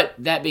 But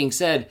that being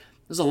said,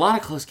 there's a lot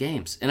of close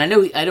games, and I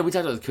know we talked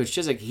about with Coach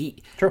Chiswick.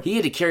 He had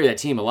to carry that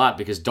team a lot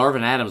because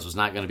Darvin Adams was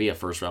not going to be a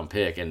first round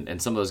pick,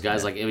 and some of those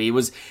guys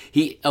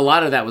a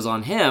lot of that was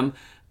on him.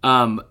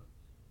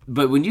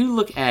 But when you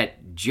look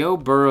at Joe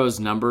Burrow's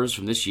numbers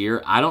from this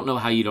year, I don't know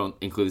how you don't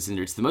include this in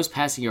there. It's the most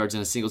passing yards in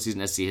a single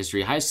season SEC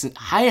history,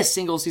 highest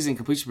single season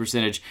completion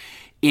percentage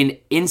in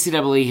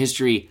NCAA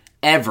history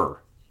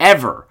ever.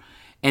 ever.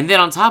 And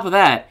then on top of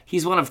that,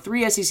 he's one of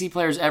 3 SEC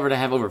players ever to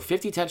have over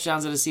 50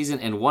 touchdowns in a season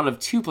and one of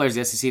 2 players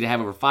in the SEC to have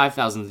over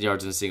 5,000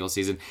 yards in a single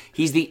season.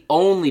 He's the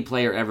only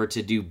player ever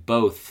to do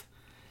both.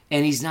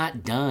 And he's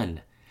not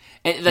done.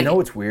 And, like, you know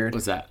what's weird?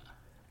 What's that?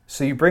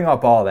 So you bring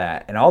up all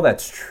that, and all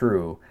that's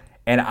true.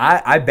 And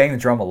I banged the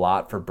drum a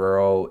lot for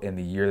Burrow in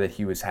the year that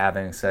he was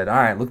having. Said, all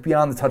right, look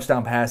beyond the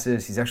touchdown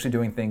passes. He's actually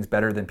doing things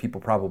better than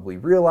people probably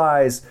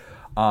realize,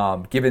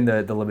 given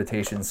the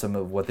limitations, some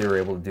of what they were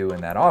able to do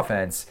in that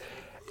offense.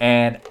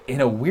 And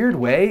in a weird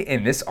way,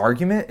 in this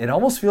argument, it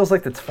almost feels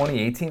like the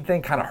 2018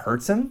 thing kind of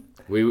hurts him.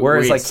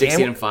 Whereas like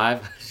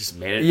 16-5, just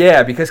made it.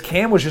 Yeah, because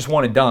Cam was just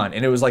one and done,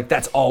 and it was like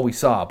that's all we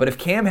saw. But if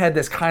Cam had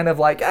this kind of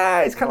like,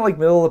 it's kind of like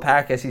middle of the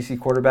pack SEC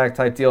quarterback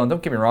type deal, and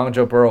don't get me wrong,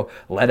 Joe Burrow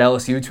led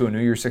LSU to a New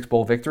Year's Six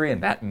Bowl victory,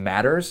 and that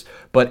matters.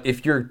 But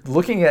if you're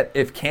looking at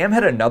if Cam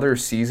had another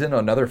season,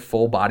 another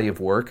full body of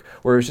work,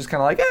 where it was just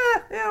kind of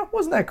like,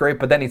 wasn't that great,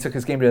 but then he took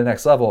his game to the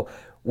next level,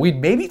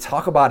 we'd maybe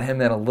talk about him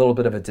in a little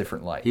bit of a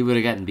different light. He would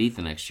have gotten beat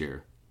the next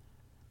year.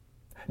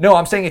 No,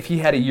 I'm saying if he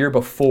had a year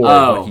before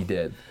what he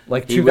did.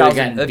 Like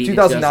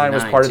 2009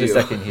 was part of the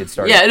second he had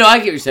started. Yeah, no, I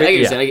get what you're saying. I get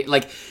what you're saying.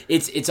 Like,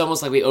 it's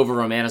almost like we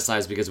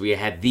over-romanticize because we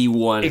had the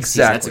one exactly.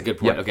 season. That's a good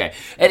point. Yep. Okay.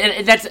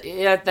 And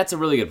that's a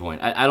really good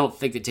point. I don't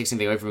think it takes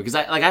anything away from it. Because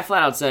I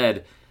flat out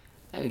said,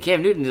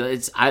 Cam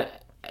Newton,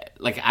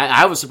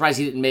 I was surprised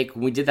he didn't make,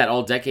 when we did that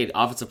all-decade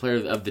Offensive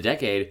Player of the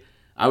Decade,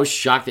 I was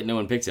shocked that no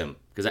one picked him.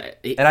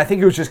 And I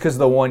think it was just because of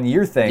the 1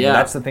 year thing. Yeah.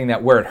 That's the thing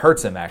where it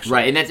hurts him, actually.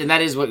 Right, and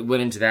that is what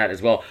went into that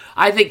as well.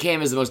 I think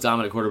Cam is the most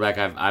dominant quarterback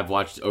I've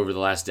watched over the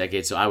last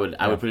decade, so I would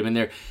put him in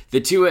there.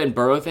 The Tua and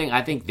Burrow thing,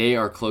 I think they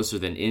are closer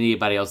than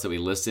anybody else that we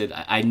listed.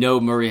 I know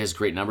Murray has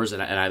great numbers,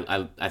 and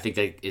I think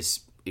that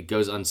it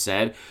goes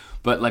unsaid.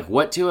 But like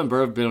what Tua and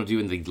Burrow have been able to do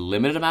in the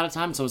limited amount of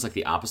time, it's almost like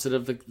the opposite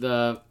of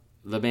the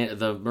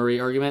Murray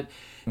argument.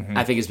 Mm-hmm.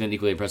 I think has been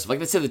equally impressive. Like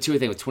let's say the Tua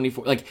thing with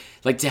 24,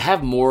 like to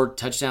have more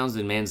touchdowns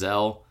than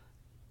Manziel.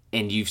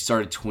 And you've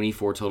started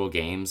 24 total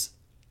games,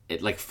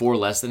 like 4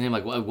 less than him.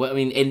 Like what? I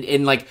mean,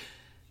 and like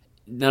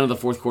none of the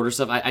fourth quarter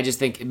stuff. I just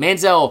think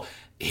Manziel,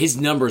 his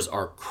numbers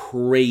are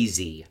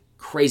crazy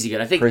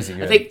good. I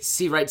think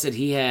C. Wright said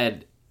he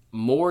had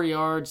more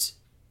yards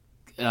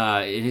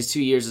in his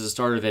 2 years as a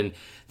starter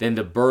than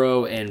the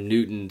Burrow and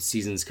Newton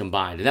seasons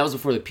combined, and that was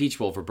before the Peach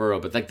Bowl for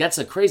Burrow. But like that's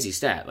a crazy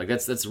stat. Like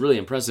that's really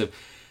impressive.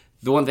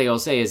 The one thing I'll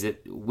say is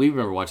that we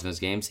remember watching those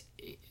games.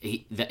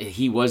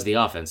 He was the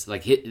offense.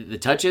 Like the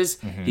touches,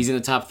 he's in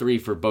the top 3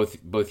 for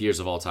both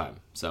years of all time.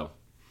 So,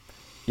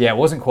 yeah, it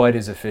wasn't quite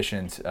as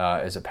efficient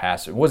as a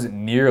passer. It wasn't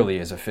nearly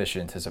as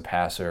efficient as a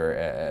passer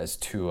as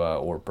Tua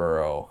or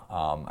Burrow.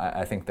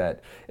 I think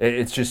that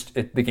it's just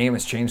the game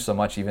has changed so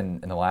much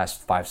even in the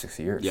last 5-6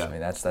 years. Yeah. I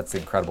mean that's the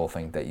incredible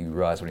thing that you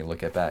realize when you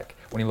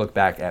look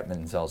back at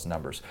Manziel's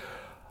numbers.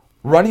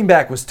 Running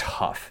back was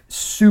tough,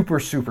 super,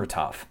 super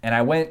tough. And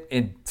I went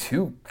in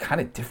 2 kind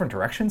of different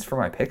directions for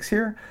my picks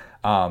here.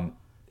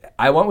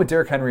 I went with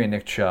Derrick Henry and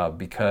Nick Chubb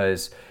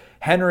because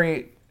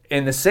Henry,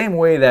 in the same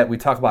way that we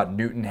talk about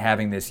Newton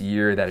having this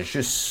year that is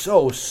just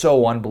so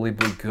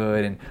unbelievably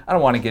good, and I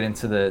don't want to get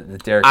into the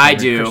Derrick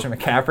Henry Christian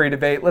McCaffrey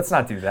debate. Let's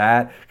not do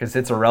that because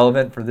it's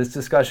irrelevant for this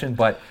discussion.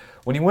 But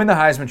when you win the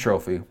Heisman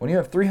Trophy, when you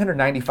have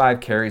 395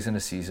 carries in a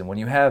season, when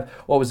you have,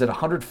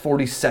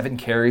 147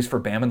 carries for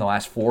Bama in the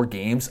last 4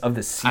 games of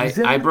the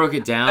season? I broke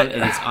it down,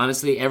 and it's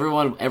honestly,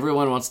 everyone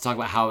wants to talk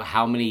about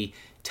how many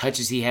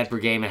touches he had per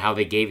game and how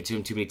they gave it to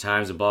him too many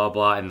times and blah,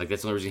 blah, and like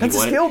that's the only reason he won.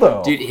 That's a skill,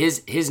 though. Dude,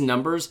 his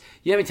numbers,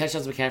 you know how many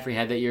touchdowns McCaffrey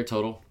had that year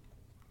total?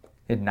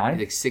 He had 9?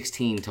 Like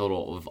 16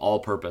 total of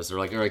all-purpose, or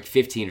like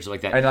 15 or something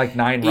like that. And like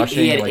 9 rushing.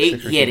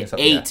 He had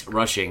 8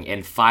 rushing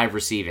and 5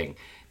 receiving.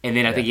 And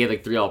then I think he had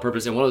like 3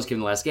 all-purpose, and one of those came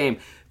in the last game.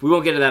 We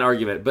won't get into that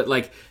argument. But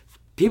like,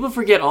 people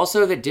forget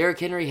also that Derrick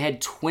Henry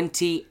had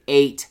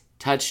 28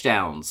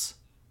 touchdowns.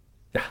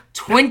 Yeah.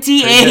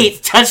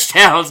 28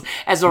 touchdowns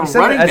as a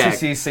running back.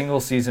 SEC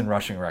single season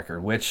rushing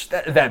record, which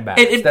that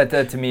matters.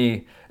 That to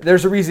me,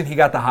 there's a reason he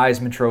got the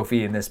Heisman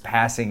Trophy in this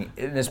passing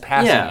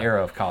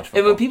era of college football.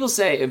 And when people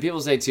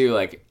say too,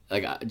 like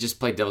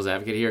just play devil's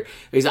advocate here,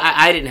 because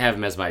I didn't have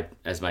him as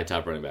my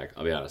top running back.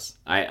 I'll be honest.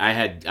 I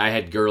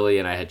had Gurley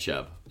and I had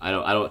Chubb.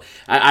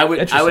 I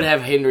would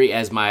have Henry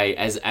as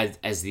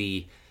as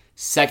the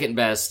second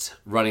best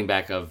running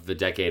back of the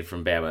decade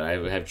from Bama. I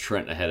would have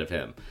Trent ahead of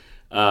him.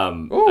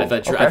 I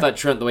thought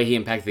Trent, the way he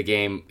impacted the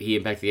game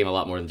a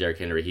lot more than Derrick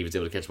Henry. He was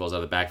able to catch balls out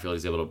of the backfield. He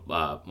was able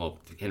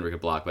to, Henry could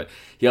block, but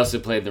he also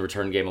played in the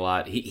return game a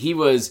lot. He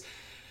was,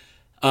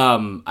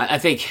 I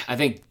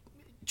think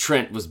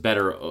Trent was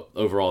better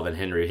overall than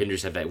Henry. Henry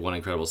just had that one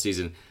incredible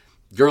season.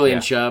 Gurley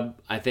and Chubb,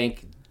 I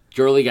think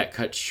Gurley got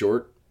cut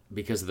short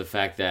because of the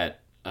fact that,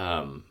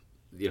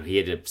 he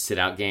had to sit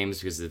out games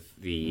because of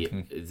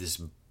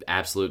this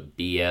absolute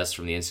BS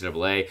from the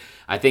NCAA.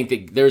 I think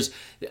that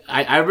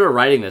I remember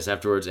writing this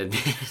afterwards, and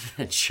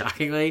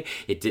shockingly,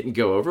 it didn't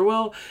go over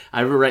well.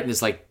 I remember writing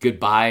this like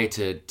goodbye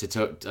to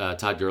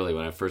Todd Gurley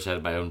when I first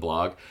had my own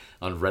blog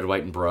on Red,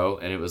 White, and Bro,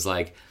 and it was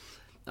like,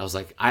 I was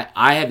like,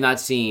 I have not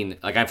seen,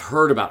 like, I've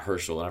heard about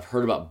Herschel and I've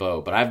heard about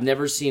Bo, but I've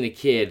never seen a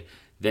kid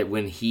that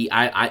when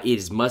it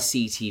is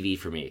must-see TV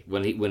for me.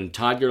 When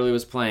Todd Gurley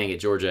was playing at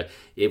Georgia,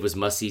 it was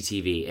must-see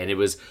TV. And it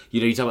was,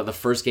 you talk about the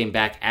first game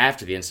back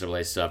after the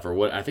NCAA stuff, or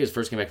what, I think it was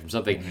first game back from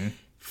something,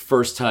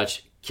 first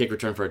touch, kick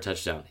return for a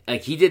touchdown.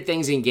 Like, he did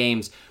things in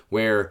games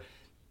where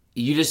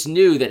you just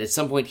knew that at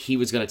some point he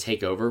was going to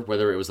take over,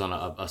 whether it was on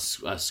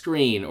a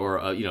screen or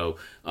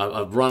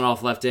a run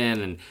off left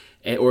end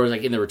or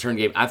like in the return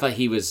game. I thought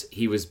he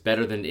was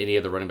better than any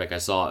other running back I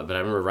saw. But I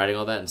remember writing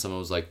all that, and someone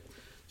was like,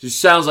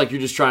 "Just sounds like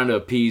you're just trying to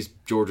appease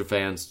Georgia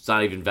fans. It's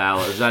not even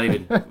valid. It's not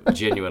even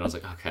genuine." I was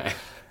like, okay.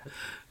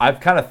 I've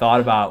kind of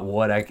thought about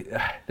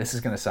this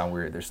is going to sound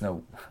weird. There's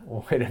no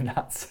way to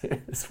not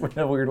say this in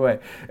a weird way.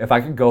 If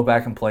I could go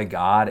back and play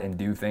God and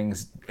do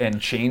things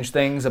and change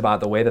things about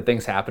the way that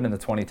things happened in the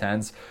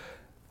 2010s,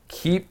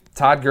 keep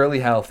Todd Gurley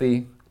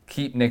healthy,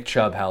 keep Nick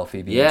Chubb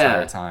healthy the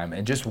entire time,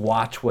 and just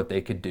watch what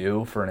they could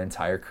do for an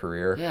entire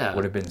career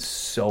would have been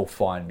so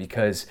fun,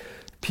 because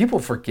people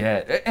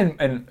forget,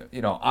 and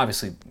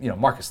obviously,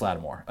 Marcus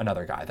Lattimore,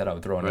 another guy that I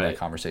would throw into that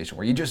conversation,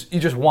 where you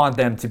just want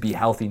them to be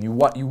healthy, and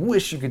you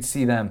wish you could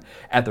see them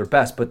at their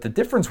best. But the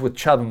difference with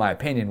Chubb, in my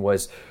opinion,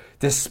 was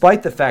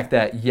despite the fact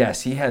that,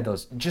 yes, he had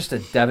just a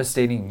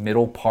devastating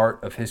middle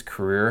part of his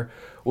career,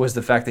 was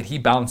the fact that he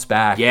bounced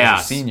back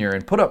as a senior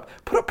and put up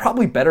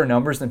probably better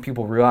numbers than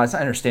people realize. I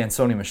understand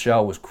Sony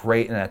Michel was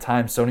great, and at that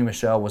time Sony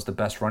Michel was the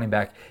best running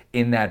back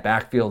in that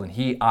backfield, and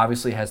he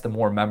obviously has the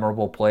more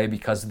memorable play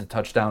because of the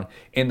touchdown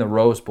in the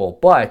Rose Bowl.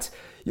 But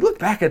you look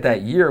back at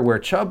that year where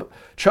Chubb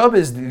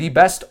is the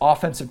best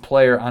offensive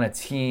player on a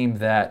team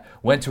that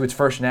went to its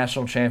first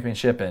national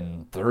championship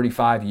in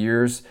 35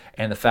 years,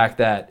 and the fact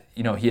that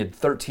he had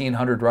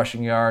 1,300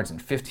 rushing yards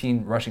and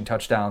 15 rushing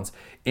touchdowns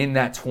in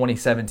that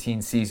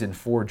 2017 season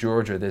for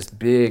Georgia, this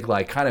big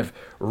kind of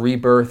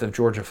rebirth of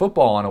Georgia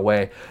football in a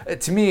way.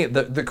 To me,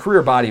 the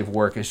career body of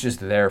work is just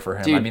there for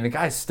him. Dude. I mean, the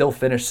guy still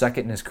finished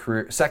second in his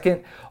career,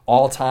 second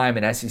all-time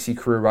in SEC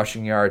career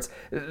rushing yards.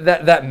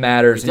 That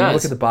matters. And you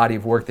look at the body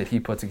of work that he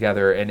put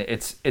together, and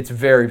it's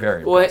very,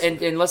 very impressive.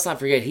 Well, and let's not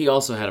forget, he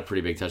also had a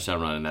pretty big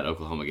touchdown run in that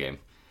Oklahoma game.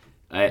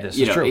 This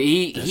is true.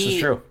 This is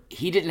true.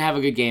 He didn't have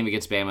a good game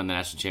against Bama in the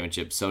national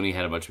championship. Sony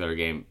had a much better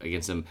game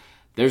against him.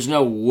 There's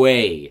no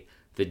way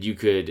that you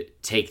could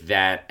take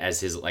that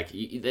as his,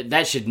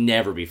 that should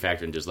never be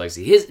factored into his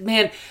legacy.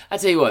 I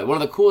tell you what, one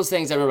of the coolest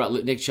things I remember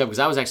about Nick Chubb, because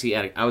I was actually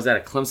at a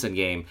Clemson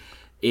game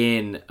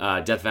in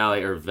Death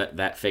Valley, or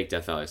that fake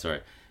Death Valley,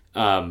 sorry,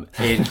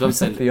 in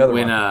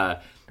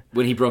Clemson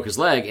when he broke his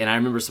leg, and I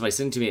remember somebody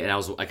sending it to me, and I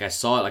was like, I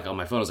saw it on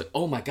my phone, I was like,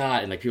 oh my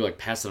God, and people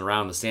passing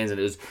around the stands,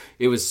 and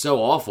it was so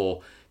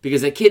awful,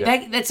 because that kid,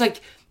 that's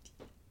like,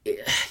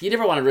 you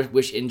never want to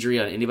wish injury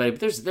on anybody, but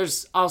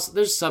there's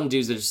some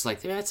dudes that are just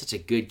like, that's such a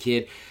good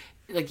kid,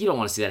 like, you don't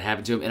want to see that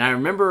happen to him. And I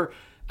remember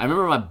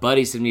my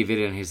buddy sent me a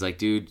video, and he's like,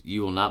 dude,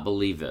 you will not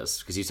believe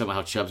this, because he's talking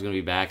about how Chubb's going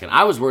to be back, and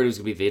I was worried it was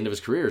going to be the end of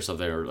his career or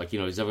something, or he's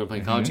never going to play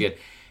in college again.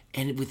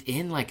 And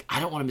within, I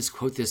don't want to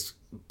misquote this,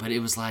 but it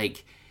was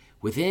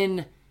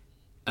within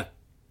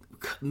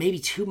maybe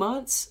 2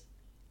 months,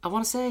 I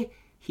want to say,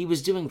 he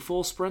was doing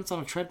full sprints on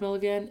a treadmill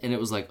again, and it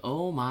was like,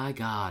 oh my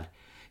God.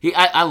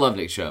 I love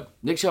Nick Chubb.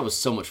 Nick Chubb was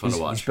so much fun to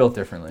watch. He's built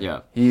differently. Yeah.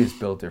 He is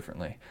built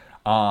differently.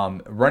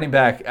 Running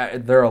back,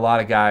 there are a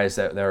lot of guys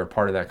that are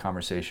part of that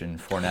conversation.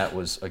 Fournette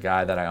was a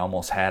guy that I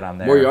almost had on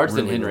there. More yards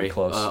than Henry,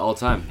 close. All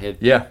time.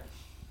 Yeah,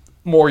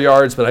 more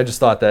yards, but I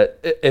just thought that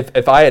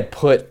if I had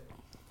put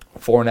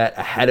Fournette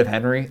ahead of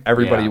Henry,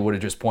 everybody would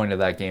have just pointed to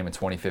that game in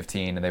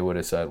 2015, and they would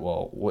have said,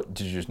 well, what,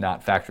 did you just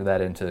not factor that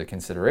into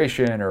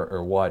consideration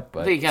or what?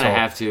 But I think you kind of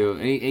have to.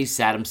 And he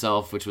sat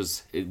himself, which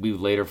was, we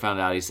later found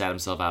out he sat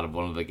himself out of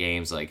one of the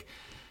games, that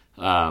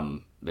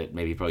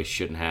maybe he probably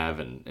shouldn't have,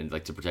 and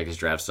to protect his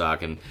draft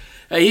stock. And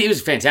he was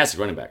a fantastic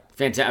running back.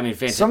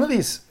 Fantastic. Some of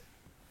these,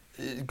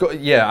 I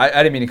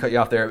didn't mean to cut you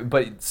off there,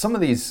 but some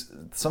of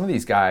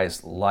these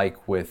guys,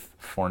 like with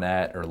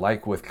Fournette or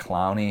like with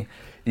Clowney,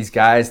 these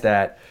guys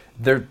that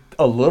they're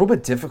a little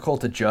bit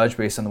difficult to judge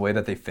based on the way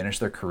that they finish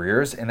their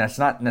careers, and that's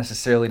not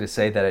necessarily to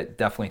say that it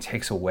definitely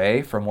takes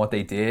away from what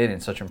they did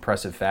in such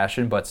impressive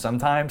fashion, but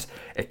sometimes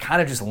it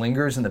kind of just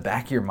lingers in the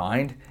back of your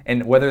mind,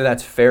 and whether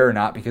that's fair or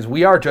not, because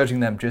we are judging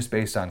them just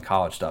based on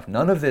college stuff.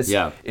 None of this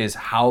is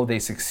how they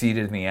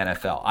succeeded in the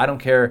NFL. I don't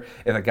care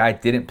if a guy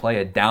didn't play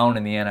a down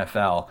in the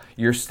NFL,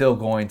 you're still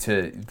going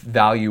to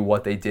value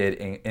what they did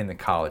in the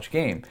college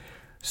game.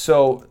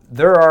 So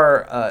there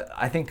are,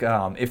 I think,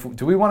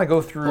 do we want to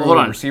go through hold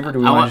on. Receiver? Do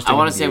we want to just I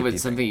want to say with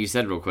something you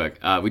said real quick.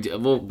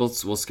 We'll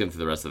skim through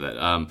the rest of it.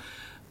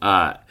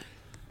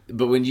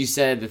 But when you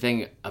said the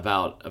thing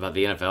about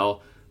the NFL,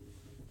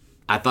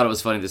 I thought it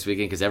was funny this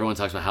weekend because everyone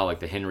talks about how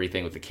the Henry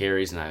thing with the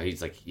carries and how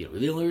he's like, the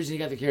only reason he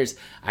got the carries.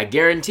 I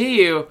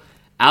guarantee you,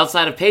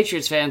 outside of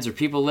Patriots fans or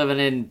people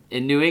living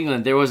in New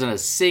England, there wasn't a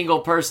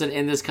single person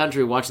in this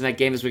country watching that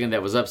game this weekend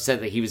that was upset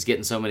that he was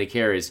getting so many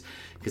carries.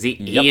 Because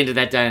he ended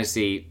that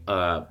dynasty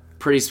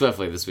pretty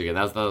swiftly this weekend.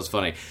 That was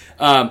funny.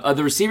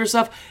 The receiver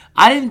stuff,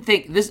 I didn't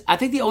think this. I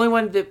think the only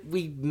one that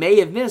we may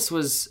have missed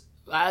was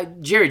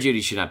Jerry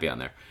Jeudy should not be on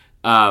there.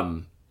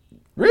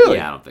 Really?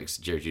 Yeah, I don't think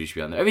so. Jerry Jeudy should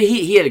be on there. I mean,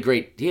 he had a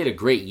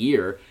great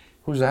year.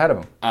 Who's ahead of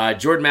him?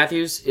 Jordan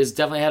Matthews is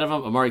definitely ahead of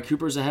him. Amari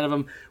Cooper's ahead of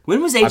him.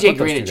 When was put AJ those Green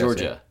two at guys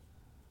Georgia?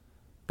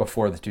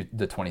 Before the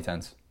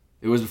 2010s.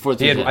 It was before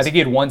the 2010s. I think he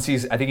had one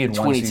season. I think he had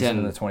one 2010. season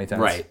in the 2010s.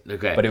 Right.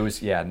 Okay. But it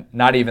was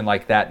not even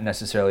like that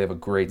necessarily of a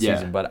great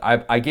season. Yeah. But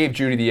I gave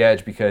Jeudy the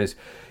edge because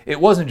it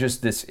wasn't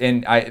just this.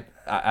 And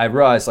I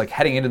realized like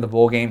heading into the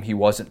bowl game he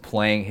wasn't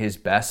playing his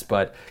best,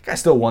 but the guy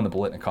still won the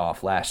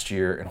Biletnikoff last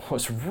year and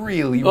was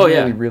really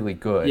really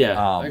good.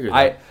 Yeah. I agree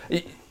with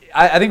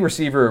I think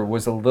receiver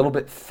was a little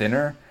bit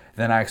thinner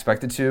than I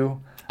expected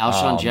to.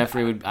 Alshon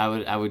Jeffrey would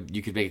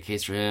you could make a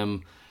case for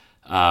him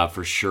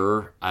for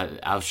sure.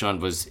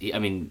 Alshon was he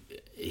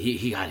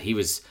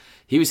was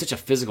such a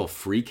physical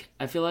freak,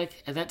 I feel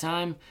like, at that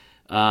time.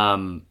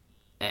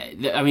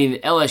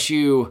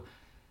 LSU,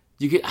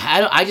 you could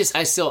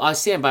I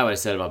stand by what I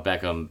said about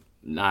Beckham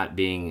not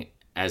being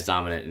as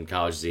dominant in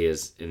college as he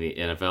is in the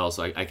NFL,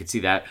 so I could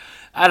see that.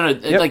 I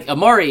don't know, Yep. like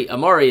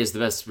Amari is the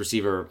best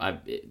receiver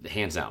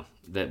hands down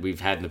that we've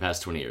had in the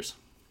past 20 years.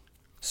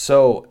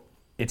 So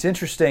it's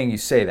interesting you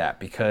say that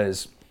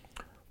because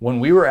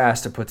when we were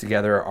asked to put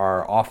together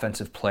our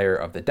offensive player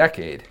of the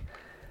decade,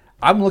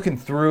 I'm looking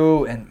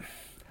through and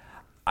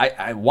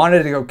I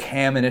wanted to go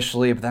Cam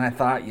initially, but then I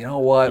thought, you know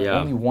what,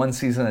 only one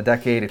season a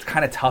decade. It's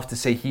kind of tough to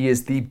say he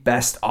is the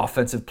best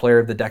offensive player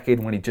of the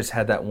decade when he just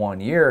had that 1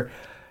 year.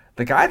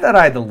 The guy that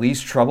I had the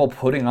least trouble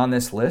putting on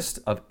this list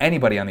of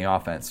anybody on the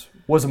offense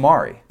was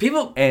Amari.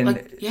 People,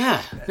 and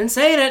been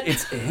saying it.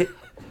 It's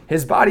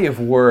his body of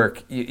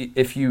work.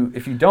 If you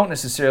don't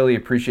necessarily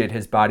appreciate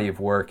his body of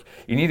work,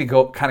 you need to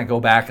go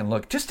back and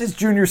look. Just his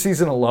junior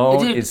season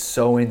alone is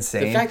so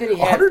insane. The fact that he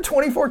had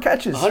 124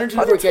 catches,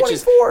 124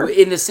 catches,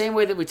 in the same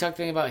way that we talked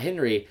about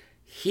Henry,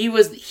 he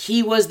was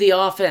the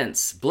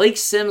offense. Blake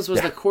Sims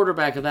was the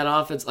quarterback of that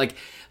offense. And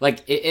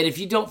if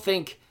you don't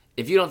think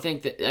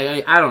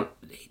that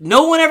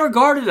no one ever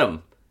guarded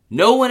him.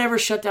 No one ever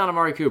shut down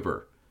Amari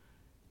Cooper.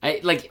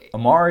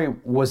 Amari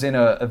was in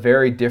a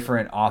very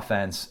different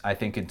offense, I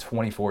think, in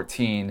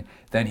 2014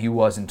 than he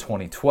was in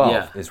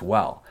 2012 as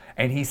well.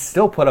 And he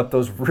still put up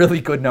those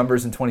really good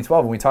numbers in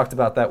 2012. And we talked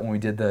about that when we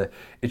did the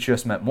It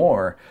Just Meant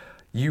More.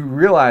 You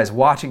realize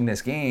watching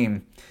this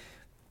game,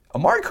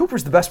 Amari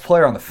Cooper's the best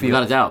player on the field.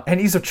 Without a doubt. And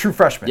he's a true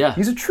freshman. Yeah.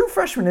 He's a true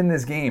freshman in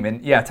this game.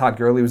 And Todd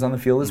Gurley was on the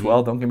field as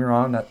well. Don't get me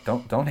wrong.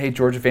 Don't hate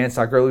Georgia fans.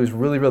 Todd Gurley was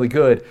really, really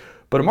good.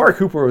 But Amari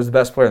Cooper was the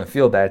best player on the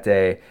field that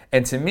day.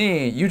 And to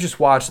me, you just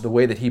watch the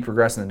way that he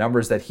progressed and the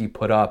numbers that he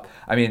put up.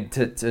 I mean,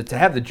 to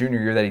have the junior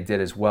year that he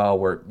did as well,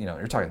 where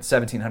you're talking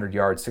 1,700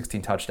 yards,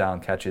 16 touchdown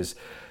catches.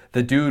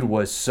 The dude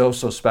was so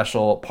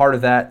special. Part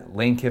of that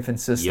Lane Kiffin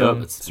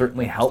system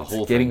certainly helped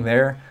getting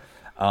there.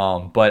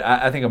 But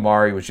I think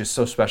Amari was just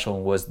so special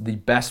and was the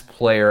best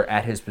player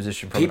at his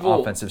position from an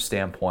offensive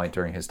standpoint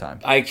during his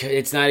time.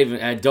 It's not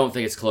even. I don't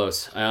think it's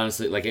close. I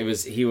honestly it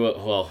was.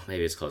 Well,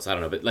 maybe it's close. I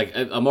don't know. But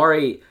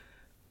Amari.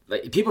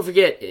 People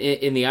forget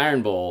in the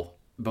Iron Bowl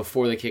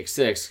before the kick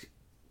six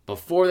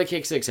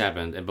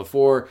happened, and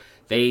before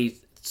they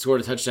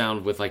scored a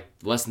touchdown with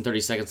less than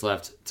 30 seconds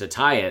left to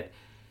tie it,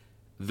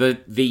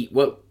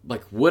 what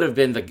would have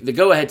been the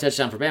go ahead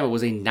touchdown for Bama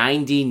was a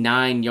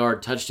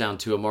 99-yard touchdown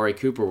to Amari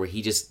Cooper where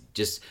he just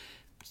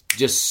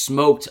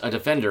smoked a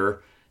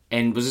defender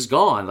and was just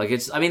gone.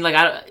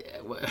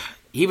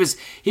 He was.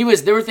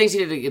 There were things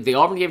he did at the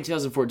Auburn game in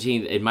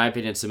 2014, in my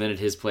opinion, cemented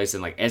his place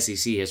in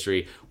SEC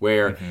history,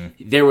 where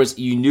there was,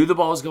 you knew the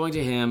ball was going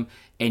to him,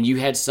 and you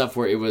had stuff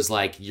where it was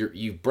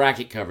you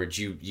bracket coverage,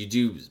 you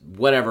do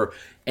whatever,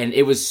 and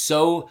it was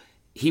so.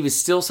 He was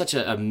still such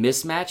a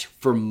mismatch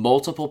for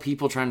multiple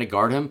people trying to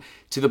guard him,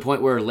 to the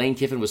point where Lane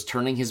Kiffin was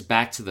turning his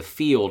back to the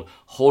field,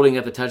 holding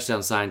up the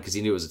touchdown sign because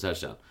he knew it was a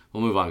touchdown.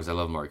 We'll move on because I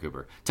love Amari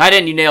Cooper. Tight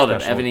end, you nailed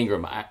it. Evan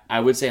Ingram. I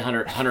would say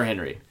Hunter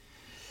Henry.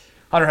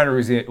 Hunter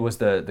Henry was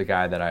the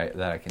guy that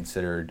I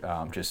considered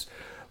just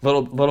a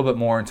little bit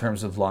more in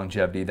terms of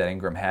longevity that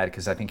Ingram had,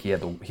 because I think he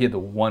had the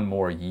one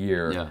more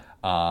year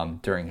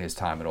during his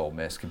time at Ole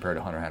Miss compared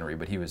to Hunter Henry.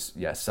 But he was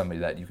somebody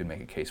that you could make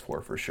a case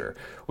for sure.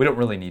 We don't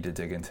really need to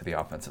dig into the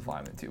offensive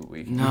lineman, do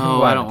we?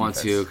 No, I don't want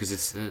to, because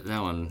it's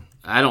that one.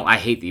 I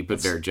hate that you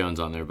put Barrett Jones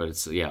on there, but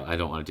it's I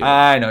don't want to do it.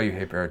 I know you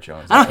hate Barrett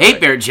Jones. I don't hate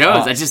Barrett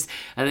Jones.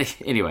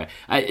 Anyway,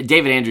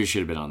 David Andrews should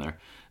have been on there.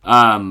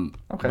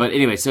 Okay. But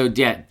anyway, so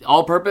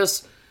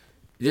all-purpose.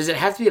 Does it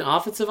have to be an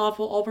offensive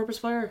all-purpose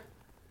player?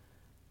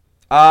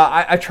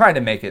 I tried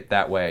to make it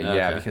that way,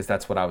 because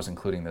that's what I was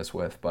including this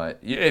with. But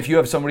if you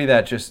have somebody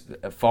that just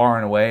far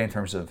and away in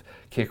terms of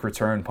kick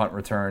return, punt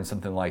return,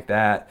 something like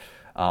that,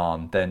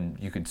 then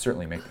you could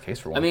certainly make the case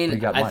for one. I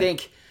mean, I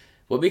think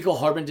what Mecole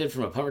Hardman did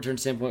from a punt return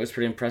standpoint was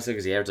pretty impressive,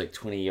 because he averaged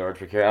 20 yards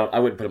per carry. I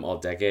wouldn't put him all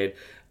decade.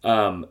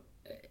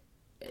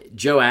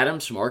 Joe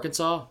Adams from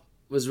Arkansas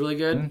was really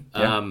good.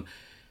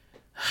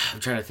 I'm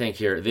trying to think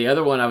here. The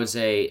other one I would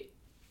say,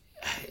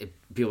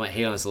 people might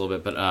hate on this a little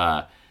bit,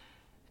 but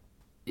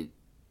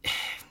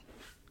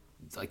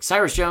like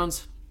Cyrus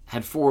Jones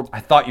had 4. I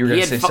thought you were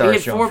going to say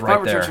Cyrus He had 4 Jones punt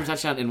right returns there. for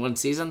touchdown in one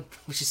season,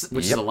 which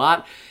is a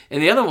lot.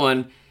 And the other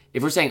one,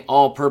 if we're saying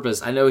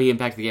all-purpose, I know he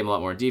impacted the game a lot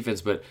more in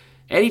defense, but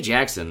Eddie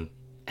Jackson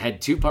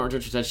had 2 punt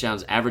returns for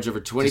touchdowns, average over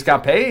 20. Just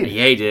got paid.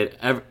 Yeah, he did.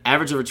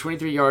 Average over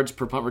 23 yards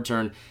per punt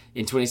return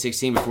in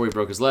 2016 before he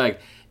broke his leg,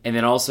 and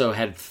then also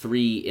had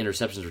 3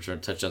 interceptions return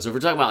touchdowns. So if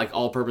we're talking about like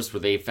all-purpose where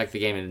they affect the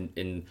game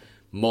in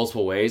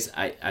multiple ways,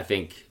 I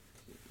think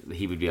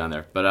he would be on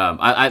there. But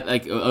I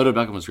like Odell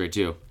Beckham was great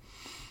too.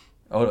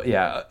 Oh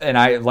yeah,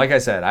 and like I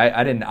said,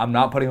 I'm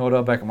not putting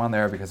Odell Beckham on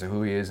there because of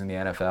who he is in the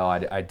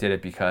NFL. I did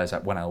it because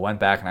when I went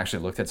back and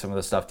actually looked at some of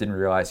the stuff, didn't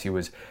realize he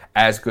was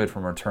as good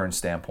from a return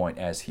standpoint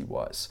as he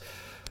was.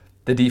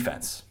 The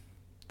defense,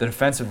 the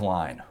defensive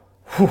line,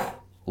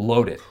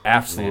 loaded,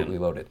 absolutely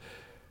loaded.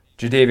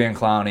 Jadeveon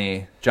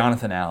Clowney,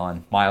 Jonathan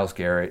Allen, Myles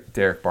Garrett,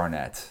 Derek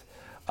Barnett.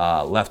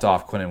 Left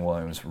off Quinnen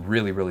Williams.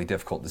 Really, really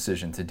difficult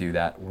decision to do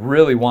that.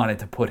 Really wanted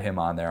to put him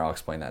on there. I'll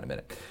explain that in a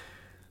minute.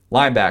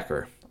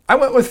 Linebacker. I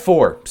went with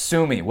 4.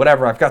 Sue me.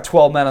 Whatever. I've got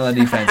 12 men on the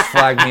defense.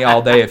 Flag me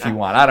all day if you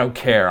want. I don't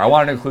care. I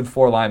wanted to include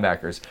 4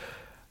 linebackers.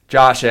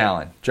 Josh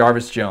Allen,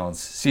 Jarvis Jones,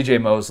 C.J.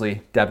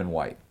 Mosley, Devin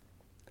White.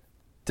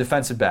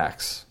 Defensive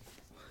backs.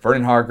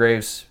 Vernon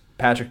Hargraves,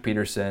 Patrick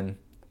Peterson,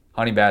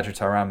 Honey Badger,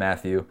 Tyrann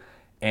Mathieu,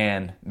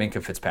 and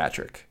Minkah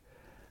Fitzpatrick.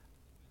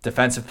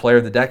 Defensive player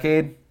of the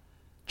decade,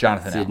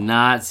 Jonathan Allen. Did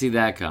not see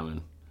that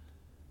coming.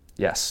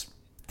 Yes.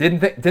 Didn't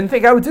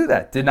think I would do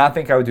that. Did not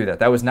think I would do that.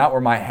 That was not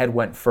where my head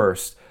went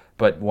first.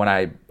 But when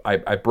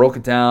I broke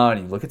it down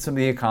and you look at some of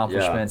the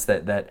accomplishments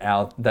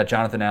that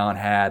Jonathan Allen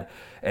had,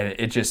 and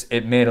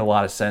it made a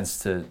lot of sense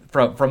to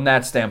from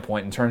that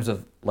standpoint in terms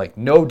of like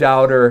no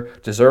doubter,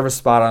 deserve a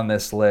spot on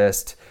this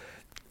list.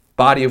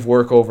 Body of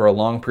work over a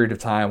long period of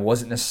time,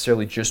 wasn't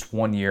necessarily just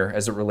 1 year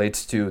as it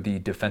relates to the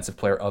defensive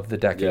player of the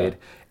decade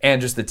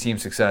and just the team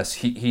success.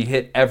 He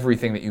hit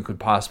everything that you could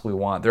possibly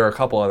want. There are a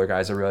couple other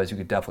guys I realize you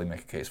could definitely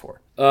make a case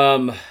for.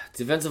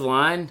 Defensive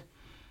line,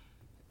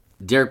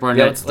 Derek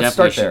Barnett let's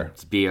definitely start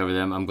should be over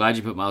them. I'm glad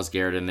you put Myles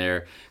Garrett in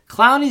there.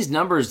 Clowney's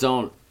numbers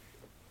don't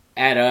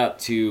add up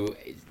to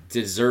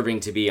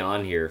deserving to be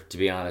on here, to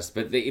be honest.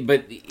 But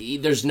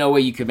there's no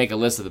way you could make a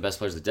list of the best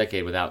players of the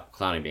decade without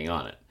Clowney being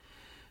on it.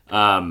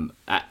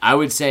 I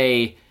would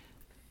say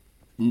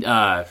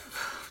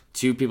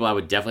 2 people I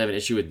would definitely have an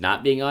issue with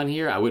not being on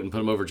here. I wouldn't put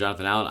him over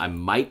Jonathan Allen. I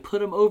might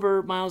put him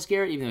over Myles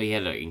Garrett, even though he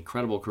had an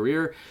incredible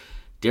career.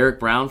 Derek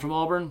Brown from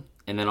Auburn,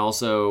 and then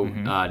also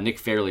Nick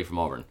Fairley from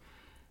Auburn.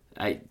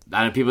 I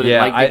know people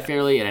didn't like Nick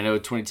Fairley, and I know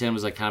 2010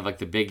 was like kind of like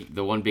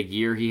the one big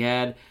year he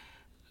had.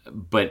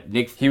 But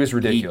he was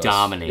ridiculous. He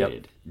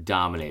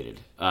dominated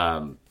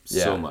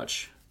so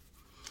much.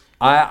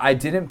 I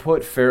didn't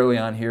put Fairley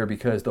on here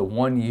because the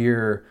 1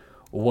 year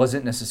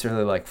wasn't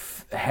necessarily like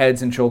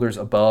heads and shoulders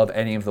above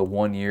any of the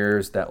 1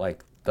 years that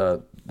like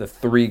the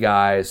 3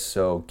 guys,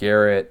 so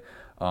Garrett,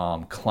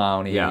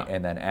 Clowney,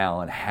 and then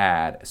Allen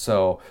had.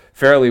 So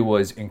Fairley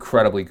was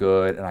incredibly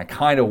good, and I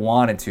kind of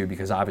wanted to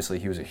because obviously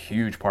he was a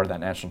huge part of that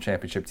national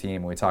championship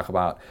team. When we talk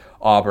about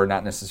Auburn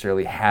not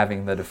necessarily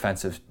having the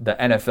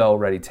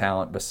NFL-ready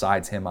talent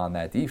besides him on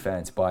that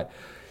defense, but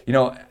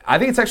I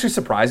think it's actually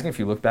surprising if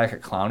you look back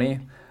at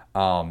Clowney.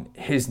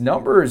 His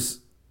numbers,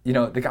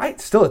 the guy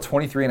still had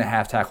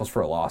 23.5 tackles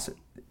for a loss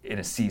in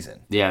a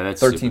season. Yeah,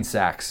 that's 13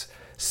 sacks,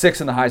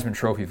 6 in the Heisman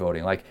Trophy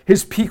voting. Like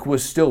his peak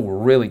was still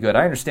really good.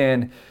 I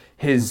understand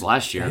his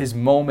last year, his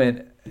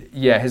moment.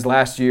 Yeah, his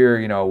last year,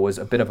 was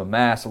a bit of a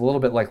mess, a little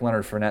bit like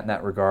Leonard Fournette in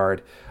that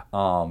regard.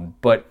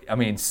 But I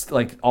mean,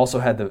 like also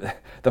had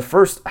the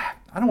first.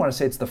 I don't want to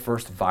say it's the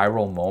first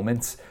viral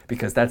moments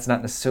because that's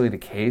not necessarily the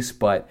case,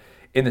 but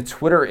in the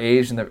Twitter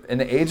age, in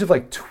the age of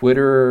like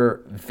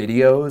Twitter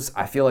videos,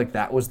 I feel like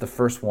that was the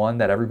first one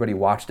that everybody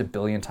watched a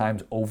billion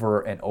times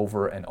over and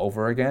over and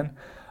over again.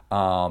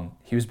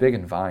 He was big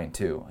in Vine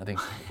too. I think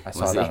I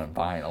saw that on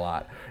Vine a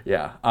lot.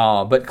 Yeah.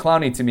 But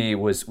Clowney to me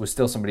was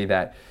still somebody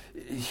that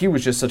he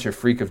was just such a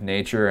freak of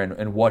nature,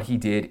 and what he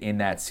did in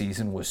that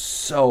season was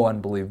so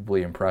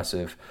unbelievably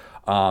impressive.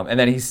 And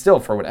then he's still,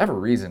 for whatever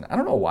reason, I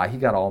don't know why he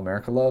got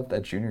All-America love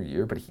that junior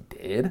year, but he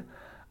did.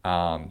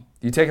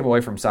 You take him away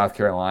from South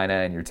Carolina,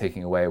 and you're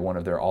taking away one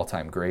of their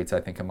all-time greats,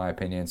 I think, in my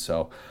opinion.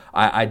 So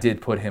I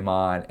did put him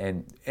on.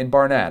 And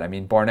Barnett. I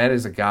mean, Barnett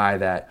is a guy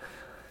that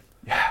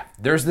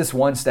there's this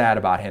one stat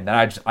about him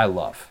that I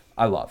love.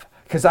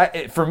 Because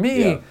for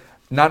me,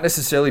 not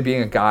necessarily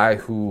being a guy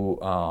who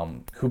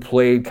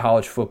played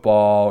college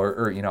football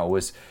or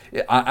was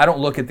I don't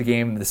look at the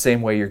game the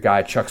same way your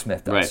guy Chuck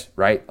Smith does,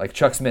 right? Like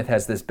Chuck Smith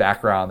has this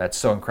background that's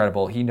so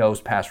incredible. He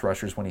knows pass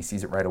rushers when he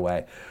sees it right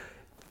away.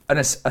 And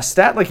a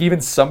stat like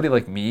even somebody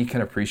like me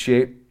can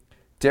appreciate,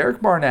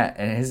 Derek Barnett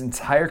in his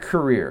entire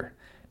career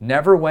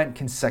never went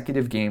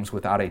consecutive games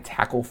without a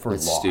tackle for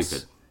loss. That's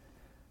stupid.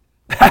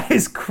 That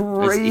is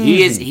crazy.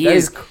 He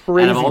is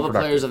crazy. Out of all the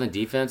players on the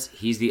defense,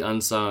 he's the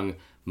unsung,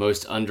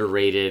 most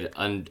underrated,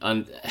 I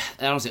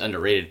don't say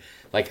underrated,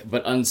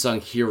 but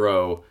unsung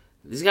hero.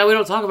 This is a guy we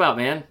don't talk about,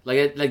 man.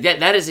 Like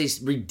that is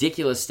a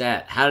ridiculous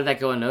stat. How did that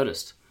go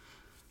unnoticed?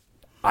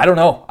 I don't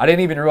know. I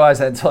didn't even realize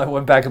that until I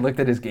went back and looked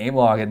at his game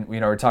log. And,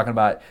 we're talking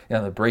about,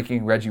 the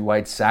breaking Reggie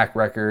White's sack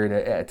record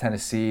at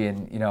Tennessee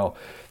and,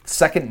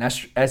 second in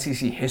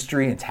SEC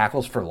history in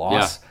tackles for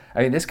loss. Yeah.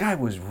 I mean, this guy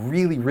was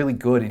really, really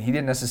good, and he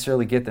didn't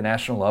necessarily get the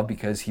national love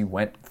because he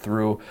went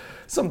through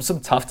some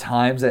tough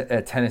times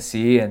at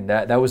Tennessee, and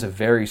that was a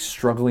very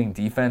struggling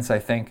defense, I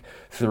think,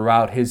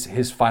 throughout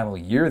his final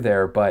year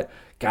there. But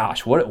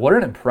gosh, what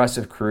an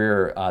impressive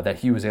career that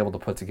he was able to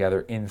put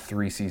together in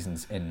 3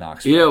 seasons in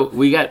Knoxville.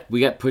 We got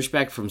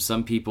pushback from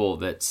some people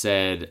that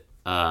said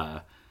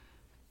like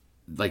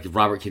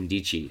Robert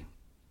Kindici,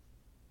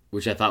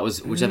 which I thought was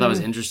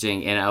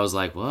interesting, and I was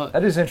like, well,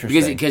 that is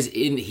interesting because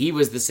he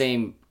was the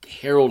same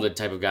heralded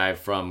type of guy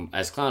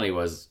as Clowney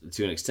was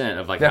to an extent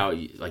of how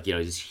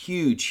this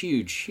huge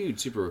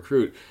super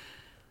recruit.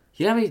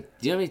 Do you know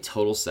how many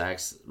total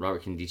sacks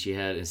Robert Kindici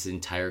had in his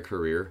entire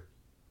career?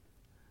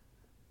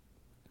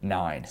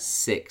 9.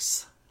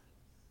 6.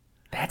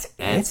 That's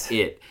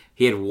it.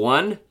 He had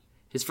 1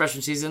 his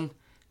freshman season,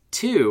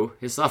 2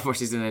 his sophomore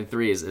season, and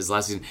 3 his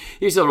last season.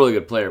 He was still a really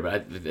good player,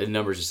 but the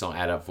numbers just don't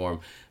add up for him.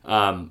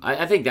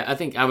 I think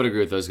I would agree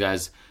with those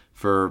guys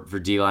for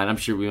D-line. I'm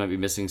sure we might be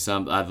missing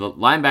some. The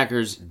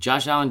linebackers: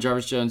 Josh Allen,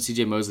 Jarvis Jones,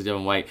 C.J. Mosley,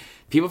 Devin White.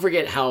 People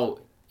forget how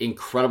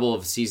incredible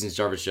of seasons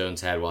Jarvis Jones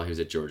had while he was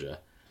at Georgia.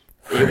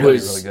 It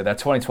was really good. That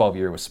 2012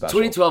 year was special.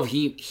 2012,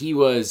 he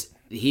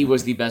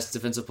was the best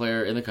defensive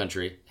player in the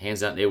country, hands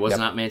down. It was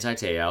not Manti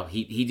Te'o.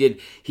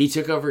 He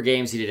took over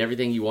games. He did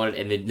everything you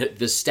wanted, and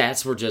the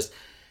stats were just.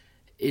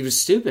 It was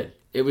stupid.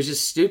 It was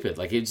just stupid.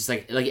 Like it just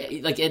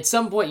like at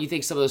some point you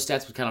think some of those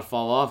stats would kind of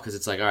fall off because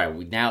it's like, all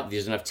right, now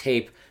there's enough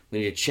tape. We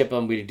need to chip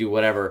them. We need to do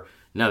whatever.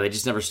 No, they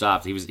just never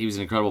stopped. He was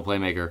an incredible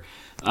playmaker.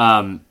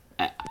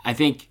 I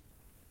think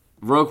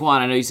Roquan.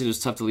 I know you said it was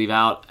tough to leave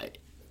out.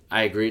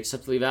 I agree, it's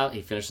tough to leave out.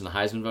 He finished in the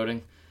Heisman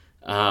voting,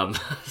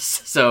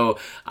 so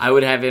I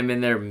would have him in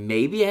there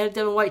maybe ahead of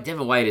Devin White.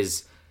 Devin White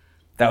is.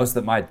 That was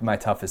my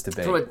toughest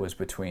debate was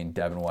between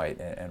Devin White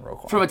and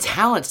Roquan. From a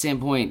talent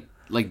standpoint,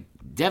 like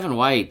Devin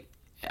White,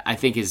 I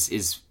think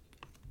is.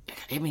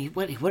 I mean,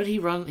 what did he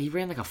run? He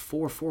ran like a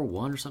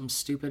 4.41 or something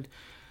stupid.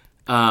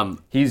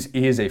 He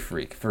is a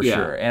freak for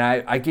sure,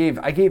 and I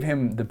gave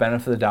him the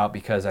benefit of the doubt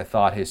because I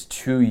thought his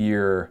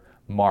 2-year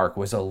mark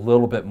was a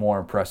little bit more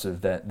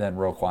impressive than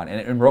Roquan.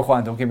 And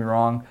Roquan, don't get me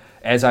wrong,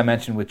 as I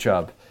mentioned with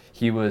Chubb,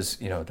 he was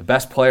the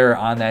best player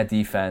on that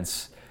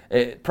defense.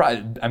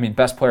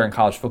 Best player in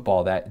college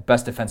football,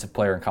 best defensive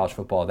player in college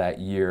football that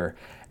year,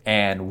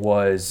 and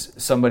was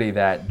somebody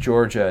that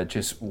Georgia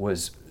just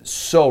was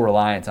so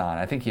reliant on.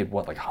 I think he had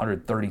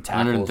 130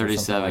 tackles or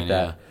something like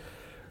that.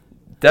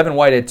 Devin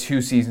White had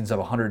 2 seasons of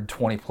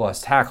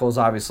 120-plus tackles,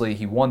 obviously.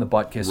 He won the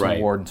Butkus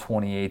Award in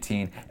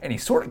 2018, and he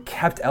sort of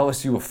kept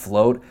LSU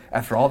afloat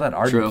after all that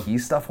Arden Key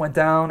stuff went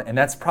down, and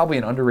that's probably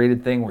an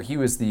underrated thing where he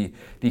was the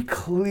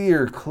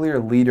clear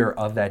leader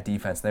of that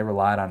defense. They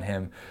relied on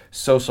him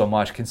so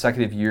much,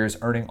 consecutive years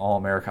earning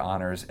All-America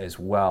honors as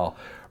well.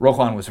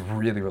 Roquan was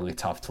really, really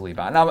tough to leave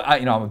out.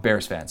 And I'm a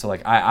Bears fan, so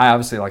I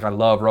obviously I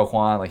love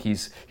Roquan.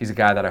 He's a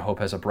guy that I hope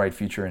has a bright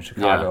future in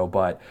Chicago. Yeah.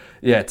 But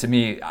to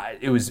me,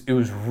 it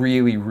was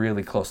really,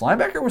 really close.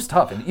 Linebacker was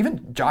tough, and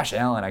even Josh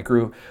Allen.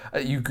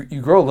 You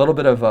grow a little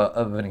bit of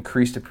an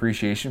increased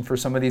appreciation for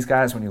some of these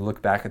guys when you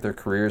look back at their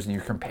careers and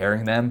you're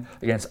comparing them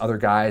against other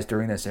guys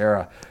during this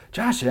era.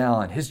 Josh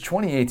Allen, his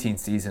 2018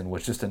 season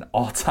was just an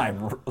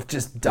all-time,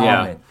 just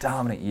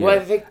dominant year.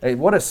 Well,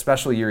 what a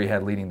special year he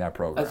had leading that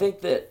program. I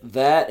think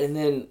that, and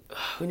then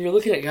when you're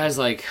looking at guys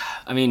like,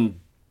 I don't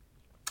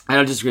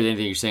disagree with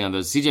anything you're saying on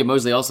those. C.J.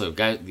 Mosley also,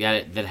 guy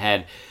that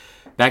had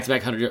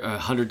back-to-back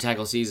 100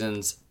 tackle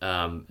seasons,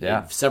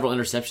 several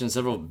interceptions,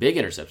 several big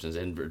interceptions,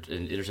 and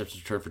interceptions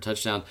returned for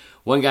touchdown.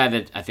 One guy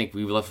that I think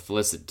we left off the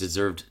list that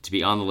deserved to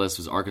be on the list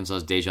was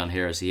Arkansas's Dejon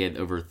Harris. He had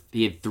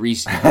 3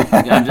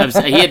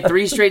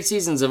 straight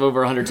seasons of over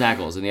 100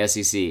 tackles in the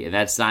SEC, and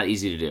that's not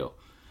easy to do.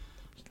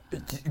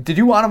 Did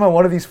you want him on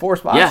one of these 4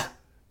 spots? Yeah.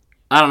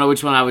 I don't know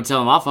which one I would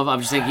tell him off of. I'm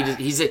just saying I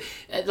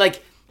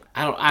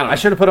don't know. I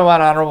should have put him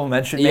on honorable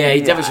mention. Yeah, he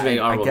definitely should make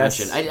honorable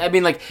mention.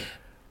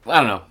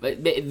 I don't know.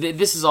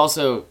 This is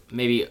also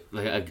maybe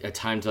a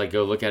time to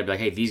go look at it. And be like,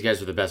 hey, these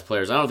guys are the best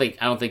players. I don't think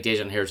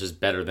Dejon Harris is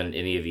better than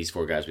any of these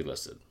 4 guys we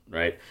listed,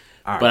 right?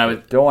 But I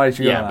would don't want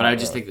to. Yeah, but I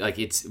just think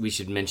we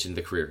should mention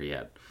the career he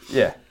had.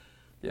 Yeah,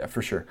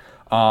 for sure.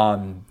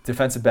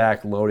 Defensive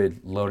back,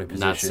 loaded position.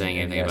 Not saying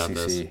anything in the about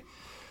SEC. this.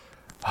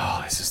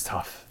 Oh, this is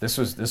tough. This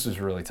was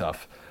really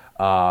tough.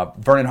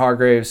 Vernon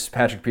Hargreaves,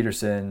 Patrick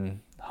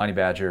Peterson, Honey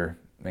Badger,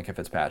 Minkah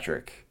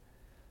Fitzpatrick.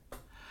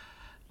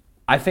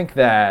 I think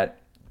that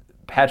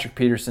Patrick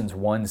Peterson's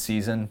 1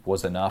 season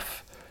was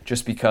enough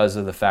just because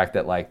of the fact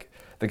that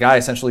the guy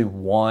essentially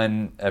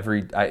won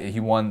he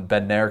won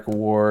Bednarik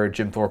Award,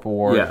 Jim Thorpe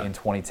Award in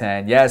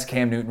 2010. Yes,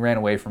 Cam Newton ran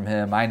away from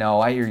him. I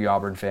know. I hear you,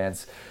 Auburn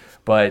fans.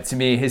 But to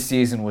me, his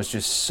season was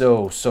just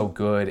so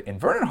good. And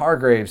Vernon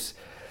Hargreaves,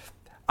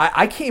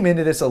 I came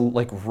into this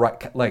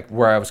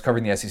where I was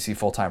covering the SEC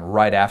full time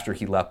right after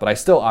he left, but I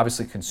still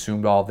obviously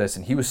consumed all of this,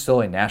 and he was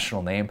still a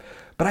national name.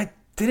 But I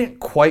didn't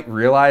quite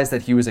realize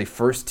that he was a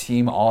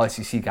first-team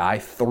All-SEC guy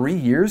 3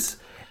 years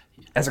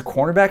as a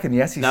cornerback in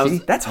the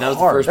SEC. That's hard. That was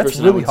the first That's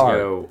person really I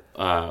hard. went to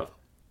go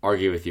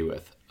argue with you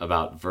with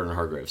about Vernon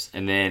Hargreaves.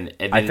 And then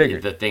I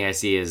figured. the thing I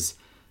see is,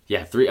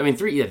 three.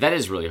 Yeah, that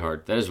is really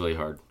hard. That is really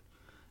hard.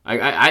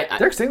 I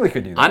Derek Stingley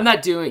could do that. I'm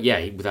not doing,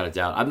 without a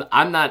doubt.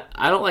 I'm not,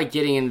 I don't like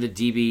getting into the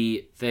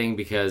DB thing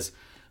because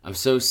I'm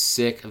so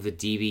sick of the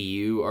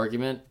DBU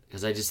argument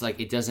because I just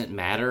it doesn't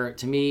matter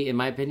to me, in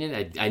my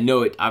opinion. I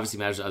know it obviously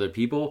matters to other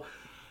people.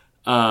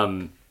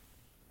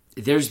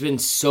 There's been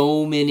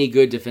so many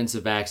good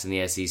defensive backs in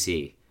the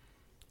SEC.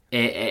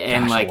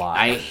 And Gosh, a lot.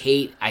 I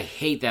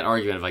hate that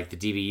argument of the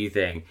DBU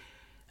thing.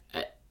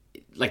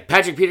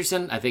 Patrick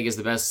Peterson, I think is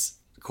the best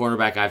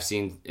cornerback I've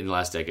seen in the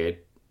last decade.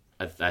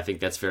 I think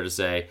that's fair to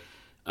say.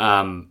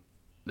 Vernon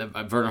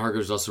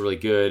Hargreaves is also really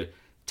good.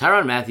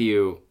 Tyrann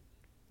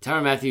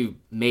Mathieu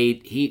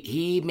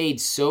made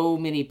so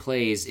many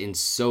plays in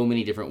so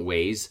many different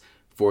ways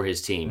for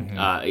his team.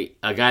 Mm-hmm.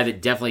 A guy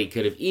that definitely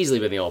could have easily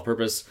been the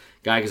all-purpose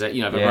guy because I've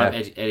brought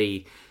up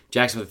Eddie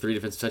Jackson with 3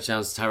 defensive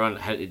touchdowns. Tyrann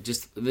had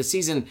just the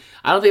season.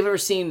 I don't think I've ever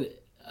seen.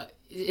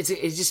 It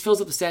just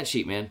fills up the stat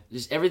sheet, man.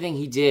 Just everything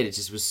he did, it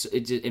just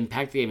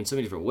impacted the game in so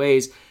many different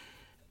ways.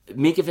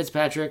 Minkah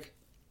Fitzpatrick,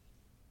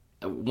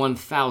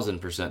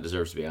 1,000%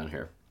 deserves to be on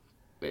here.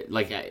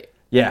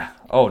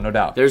 Oh, no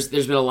doubt. There's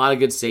been a lot of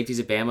good safeties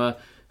at Bama.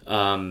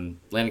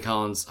 Landon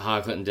Collins,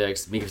 Clinton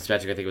Dix, Minkah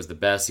Fitzpatrick, I think was the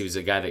best. He was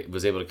a guy that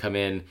was able to come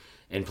in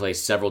and play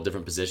several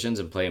different positions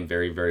and play them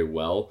very, very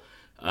well.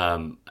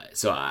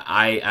 So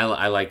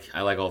I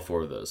like all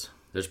 4 of those.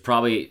 There's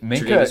probably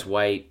Tre'Davious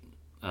White.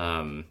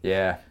 A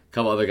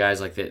couple other guys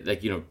like that.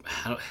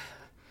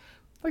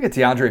 Like a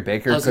DeAndre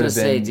Baker. I was going to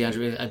say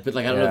DeAndre, but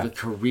I don't know the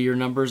career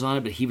numbers on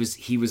it. But he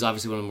was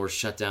obviously one of the more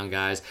shut down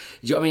guys.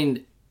 I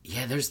mean,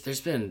 there's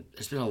been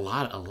a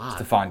lot.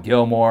 Stephon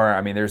Gilmore.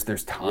 I mean, there's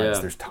tons.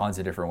 There's tons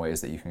of different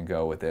ways that you can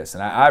go with this,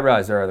 and I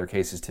realize there are other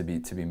cases to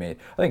be made.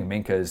 I think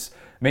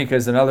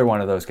Minkah's another one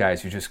of those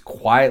guys who just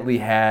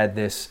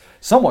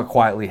somewhat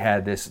quietly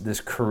had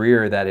this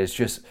career that is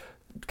just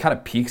kind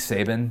of peak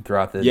Saban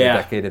throughout the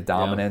decade of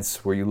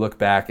dominance, where you look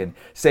back and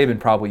Saban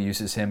probably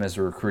uses him as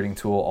a recruiting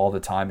tool all the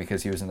time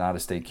because he was an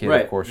out-of-state kid,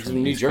 of course,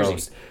 from the East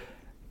Coast.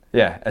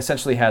 Yeah,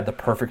 essentially had the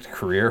perfect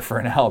career for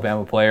an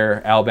Alabama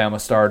player. Alabama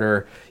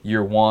starter,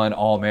 year 1,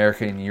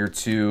 All-American, year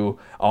 2,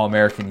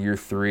 All-American, year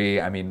 3.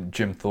 I mean,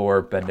 Jim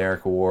Thorpe,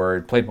 Bednarik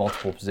Award, played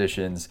multiple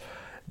positions.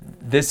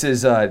 This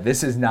is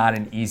not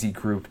an easy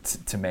group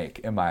to make,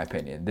 in my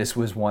opinion. This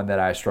was one that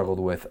I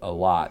struggled with a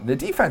lot. The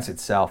defense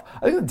itself,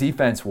 I think the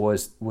defense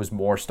was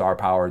more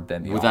star-powered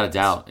than the without offense. a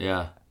doubt,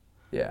 yeah.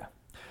 Yeah.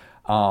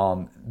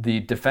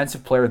 The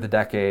defensive player of the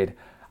decade,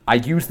 I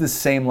used the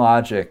same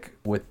logic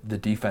with the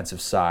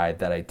defensive side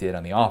that I did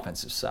on the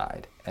offensive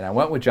side. And I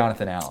went with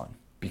Jonathan Allen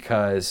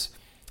because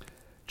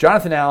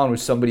Jonathan Allen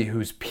was somebody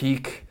whose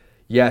peak,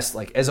 yes,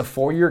 as a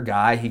 4-year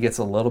guy, he gets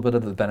a little bit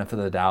of the benefit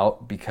of the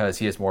doubt because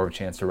he has more of a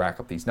chance to rack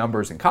up these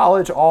numbers in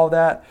college, all of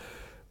that.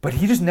 But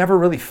he just never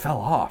really fell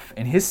off.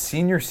 And his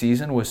senior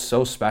season was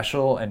so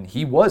special. And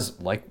he was,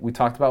 like we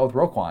talked about with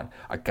Roquan,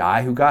 a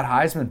guy who got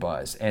Heisman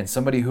buzz and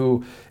somebody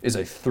who is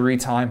a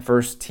 3-time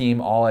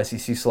first-team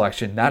All-SEC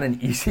selection. Not an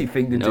easy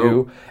thing to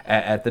do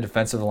at the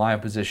defensive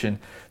line position.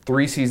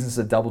 3 seasons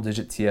of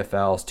double-digit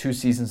TFLs, 2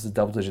 seasons of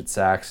double-digit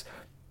sacks.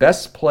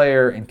 Best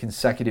player in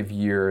consecutive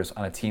years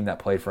on a team that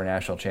played for a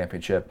national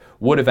championship.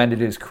 Would have ended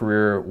his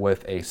career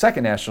with a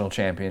second national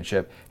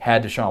championship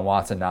had Deshaun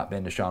Watson not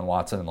been Deshaun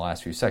Watson in the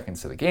last few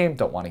seconds of the game.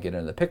 Don't want to get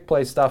into the pick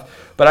play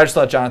stuff. But I just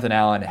thought Jonathan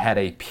Allen had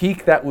a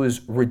peak that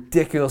was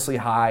ridiculously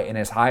high and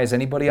as high as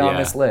anybody on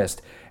this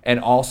list, and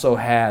also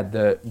had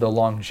the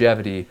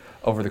longevity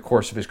over the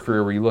course of his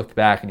career where you looked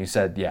back and you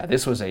said,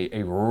 this was a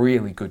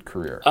really good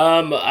career.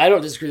 I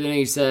don't disagree with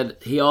anything you said.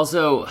 He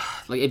also,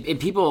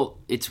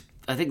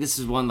 I think this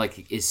is one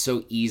is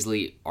so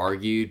easily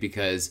argued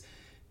because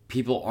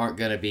people aren't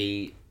going to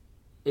be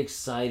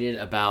excited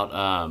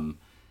about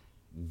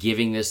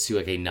giving this to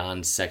a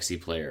non-sexy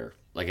player.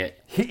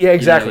 Exactly. You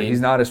know what I mean?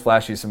 He's not as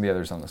flashy as some of the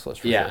others on this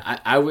list. For sure.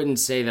 I wouldn't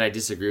say that I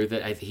disagree with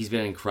it. He's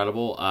been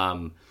incredible.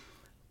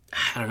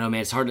 I don't know,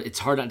 man. It's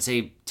hard not to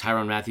say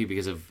Tyrann Mathieu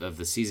because of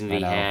the season that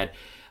he had.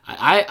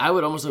 I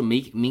would almost throw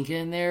Minkah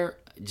in there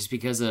just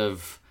because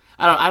of.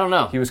 I don't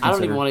know.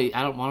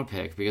 I don't want to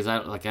pick because I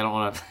don't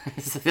want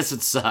to. This one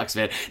sucks,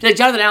 man.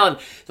 Jonathan Allen,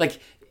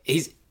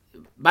 he's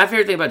my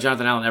favorite thing about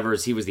Jonathan Allen ever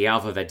is he was the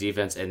alpha of that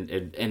defense,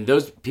 and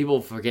those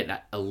people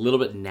forget a little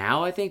bit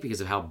now, I think, because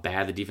of how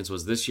bad the defense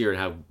was this year and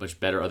how much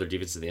better other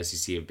defenses in the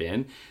SEC have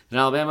been than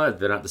Alabama.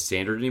 They're not the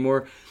standard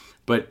anymore.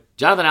 But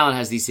Jonathan Allen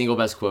has the single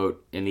best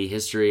quote in the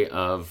history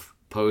of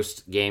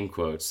post-game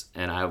quotes,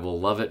 and I will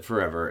love it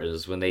forever. It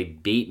is when they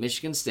beat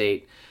Michigan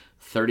State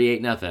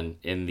 38-0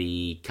 in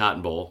the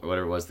Cotton Bowl or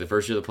whatever it was, the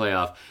first year of the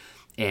playoff,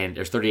 and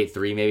there's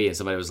 38-3 maybe, and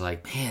somebody was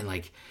like,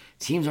 man,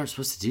 teams aren't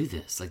supposed to do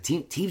this.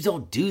 Teams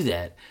don't do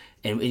that.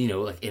 And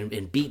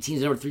beat teams,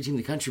 the number 3 team in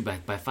the country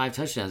by 5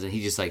 touchdowns. And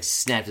he just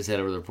snapped his head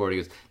over the report. He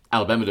goes,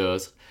 Alabama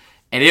does.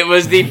 and it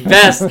was the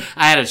best.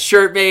 I had a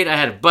shirt made, I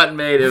had a button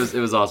made. It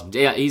was awesome.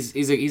 Yeah,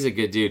 he's a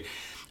good dude.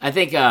 I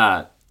think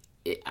I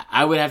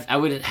would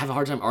have a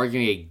hard time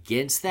arguing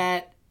against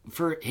that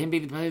for him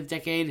being the player of the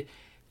decade.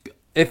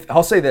 If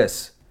I'll say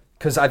this,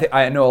 because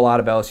I know a lot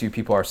of LSU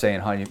people are saying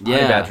Honey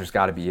Badger's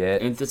got to be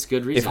it. And that's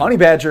good reason. If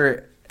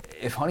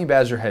Honey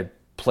Badger had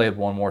played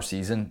one more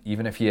season,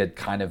 even if he had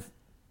kind of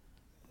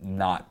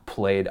not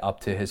played up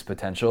to his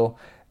potential,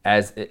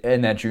 as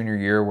in that junior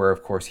year where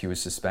of course he was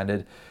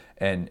suspended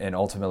and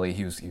ultimately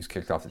he was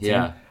kicked off the team.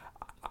 Yeah.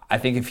 I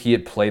think if he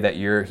had played that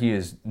year, he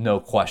is no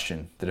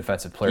question the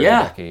defensive player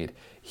of the decade.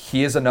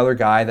 He is another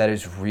guy that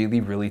is really,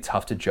 really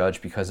tough to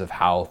judge because of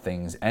how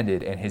things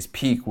ended, and his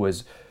peak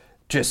was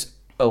just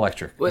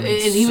electric. Well, and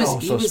he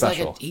was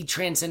special. like he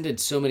transcended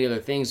so many other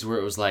things where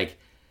it was like,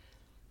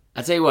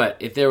 I'll tell you what,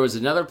 if there was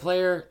another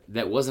player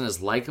that wasn't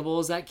as likable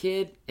as that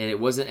kid, and it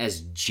wasn't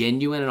as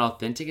genuine and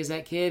authentic as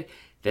that kid,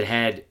 that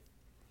had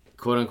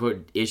quote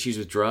unquote issues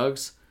with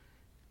drugs,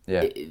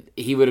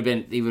 he would have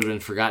been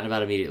forgotten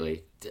about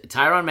immediately.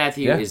 Tyrann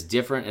Mathieu is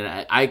different,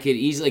 and I could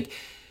easily.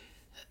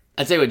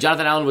 I'd say what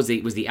Jonathan Allen was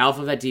the alpha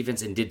of that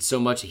defense and did so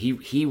much.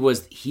 He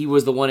was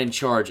the one in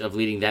charge of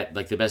leading that,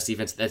 like, the best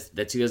defense.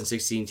 That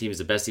 2016 team is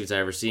the best defense I've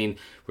ever seen.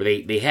 Where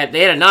they had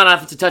a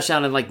non-offensive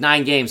touchdown in like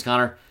 9 games.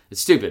 Connor,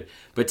 it's stupid.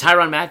 But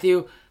Tyrann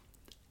Mathieu,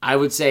 I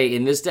would say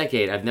in this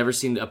decade, I've never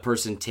seen a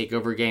person take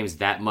over games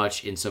that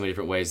much in so many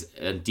different ways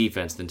in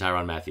defense than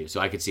Tyrann Mathieu. So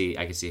I could see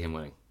him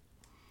winning.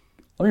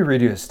 Let me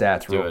read you his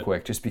stats real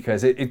quick, just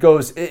because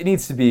it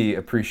needs to be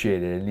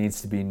appreciated. It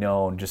needs to be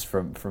known just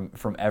from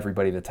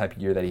everybody, the type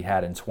of year that he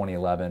had in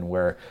 2011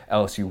 where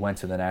LSU went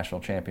to the national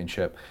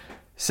championship.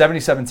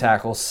 77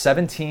 tackles,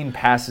 17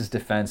 passes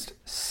defensed,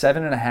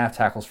 7.5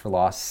 tackles for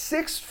loss,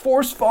 6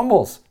 forced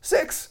fumbles,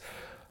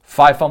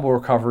 5 fumble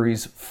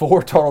recoveries,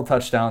 4 total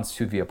touchdowns,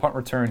 2 via punt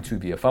return, 2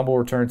 via fumble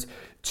returns,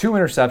 2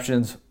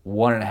 interceptions,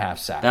 1.5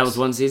 sacks. That was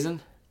one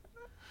season?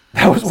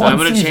 That was one season. So I'm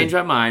going to change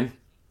my mind.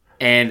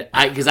 And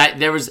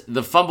there was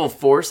the fumble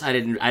force. I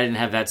didn't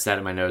have that stat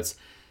in my notes.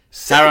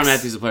 Tyrann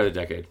Mathieu's the player of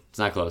the decade. It's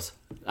not close.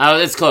 Oh,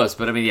 it's close,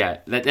 but I mean, yeah,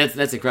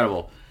 that's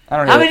incredible.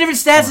 How many different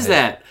stats is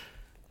that?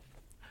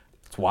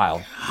 It's wild.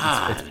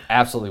 It's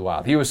absolutely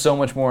wild. He was so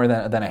much more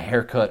than a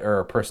haircut or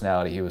a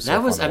personality. He was so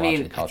fun to watch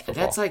in college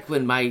football. That's like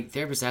when my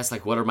therapist asks,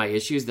 like, what are my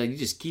issues? Then you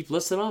just keep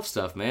listing off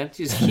stuff, man.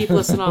 You just keep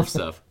listing off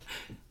stuff.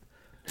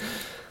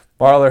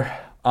 Marler,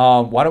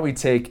 why don't we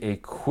take a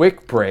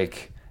quick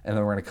break? And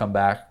then we're going to come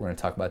back. We're going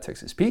to talk about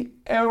Texas Pete.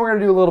 And we're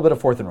going to do a little bit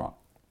of fourth and wrong.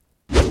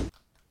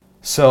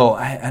 So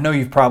I know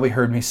you've probably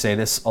heard me say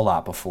this a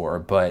lot before,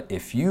 but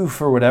if you,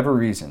 for whatever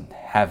reason,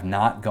 have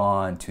not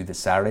gone to the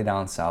Saturday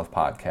Down South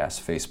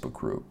podcast Facebook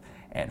group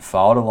and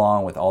followed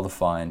along with all the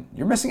fun,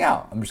 you're missing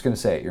out. I'm just going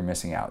to say it. You're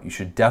missing out. You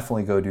should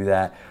definitely go do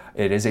that.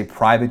 It is a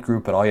private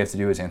group, but all you have to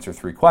do is answer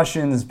 3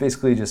 questions.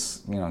 Basically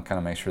just, kind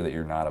of make sure that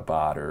you're not a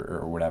bot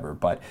or whatever.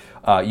 But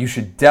you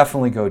should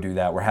definitely go do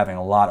that. We're having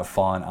a lot of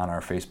fun on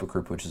our Facebook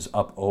group, which is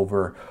up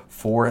over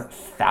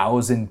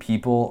 4,000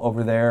 people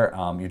over there.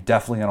 You're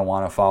definitely going to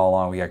want to follow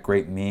along. We got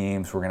great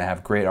memes. We're going to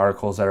have great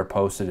articles that are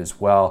posted as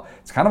well.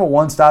 It's kind of a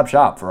one-stop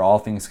shop for all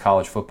things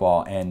college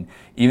football. And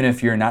even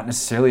if you're not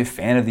necessarily a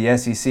fan of the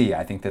SEC,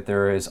 I think that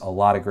there is a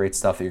lot of great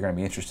stuff that you're going to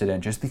be interested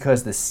in. Just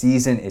because the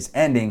season is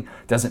ending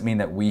doesn't mean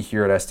that we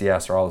here at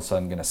SDS are all of a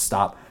sudden going to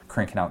stop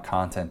cranking out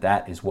content.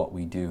 That is what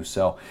we do.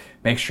 So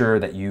make sure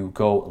that you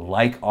go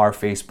like our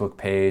Facebook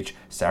page,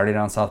 Saturday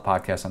Down South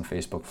Podcast on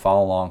Facebook.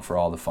 Follow along for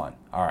all the fun.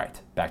 All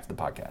right, back to the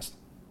podcast.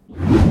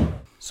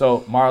 So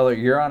Marler,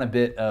 you're on a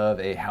bit of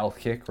a health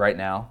kick right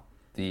now.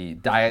 The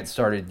diet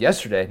started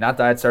yesterday. Not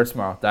diet starts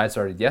tomorrow. Diet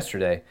started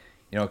yesterday.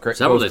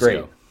 Several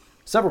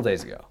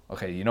days ago.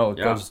 Okay, it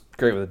goes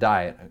great with a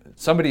diet.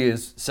 Somebody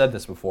has said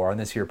this before on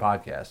this here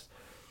podcast.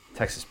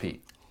 Texas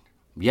Pete.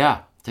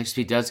 Yeah, Texas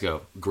Pete does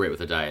go great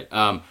with a diet.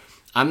 I'm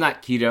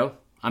not keto.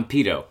 I'm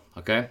pedo.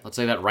 Okay, let's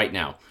say that right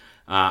now.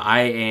 I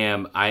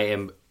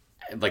am.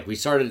 Like, we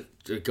started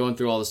going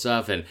through all the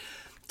stuff, and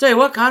tell you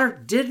what, Connor,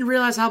 didn't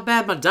realize how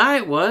bad my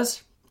diet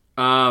was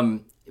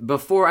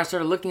before I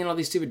started looking at all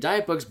these stupid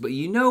diet books. But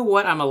you know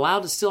what I'm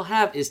allowed to still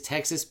have is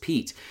Texas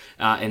Pete,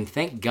 and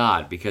thank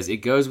God, because it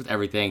goes with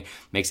everything,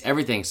 makes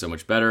everything so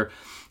much better.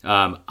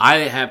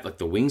 I have, like,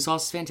 the wing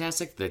sauce is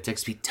fantastic. The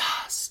Texas Pete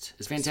dust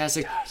is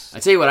fantastic. I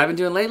tell you what I've been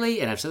doing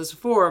lately, and I've said this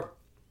before,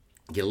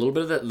 get a little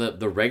bit of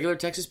the regular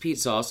Texas Pete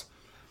sauce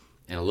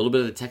and a little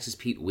bit of the Texas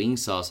Pete wing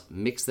sauce.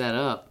 Mix that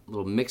up, a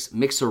little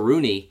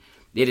mixaroonie.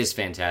 It is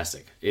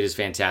fantastic. It is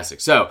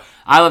fantastic. So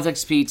I love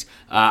Texas Pete.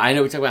 I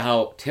know we talk about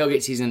how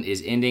tailgate season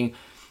is ending,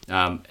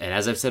 and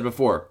as I've said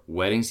before,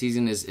 wedding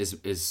season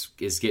is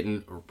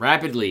getting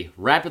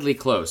rapidly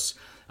close.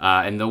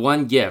 And the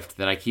one gift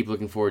that I keep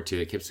looking forward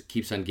to, it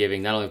keeps on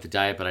giving, not only with the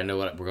diet, but I know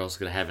what we're also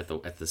going to have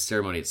at the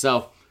ceremony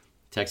itself.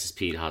 Texas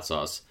Pete hot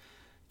sauce.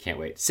 Can't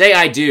wait. Say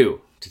I do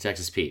to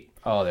Texas Pete.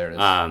 Oh, there it is.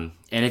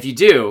 And if you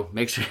do,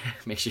 make sure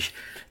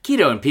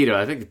keto and pedo.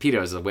 I think the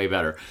pedo is way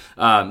better.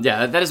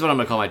 Yeah, that is what I'm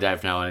going to call my diet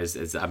from now on.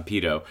 Is I'm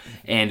pedo.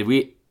 And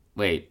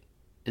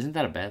isn't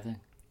that a bad thing?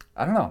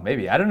 I don't know.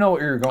 Maybe I don't know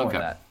what you're going with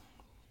that.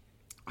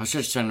 I was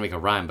just trying to make a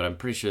rhyme, but I'm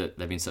pretty sure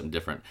that means something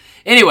different.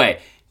 Anyway,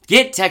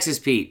 get Texas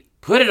Pete.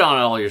 Put it on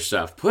all your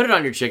stuff. Put it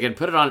on your chicken.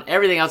 Put it on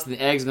everything else in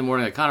the eggs in the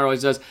morning like Connor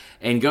always does.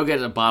 And go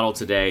get a bottle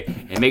today.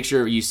 And make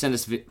sure you send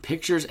us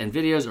pictures and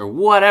videos or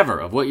whatever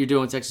of what you're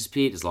doing with Texas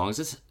Pete, as long as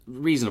it's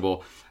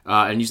reasonable.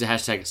 And use the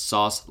hashtag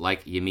sauce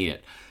like you mean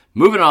it.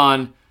 Moving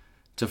on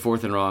to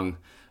Fourth and Wrong.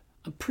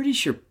 I'm pretty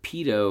sure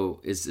pedo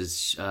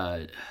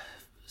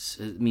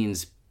it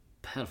means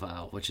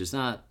pedophile, which is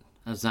not...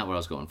 That's not what I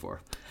was going for.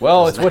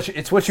 Well,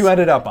 it's what you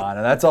ended up on,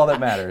 and that's all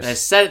that matters. I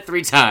said it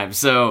 3 times,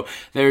 so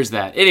there's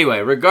that. Anyway,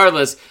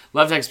 regardless,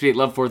 love Texas Pete,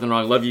 love Fourth and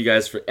Wrong, love you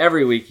guys for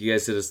every week. You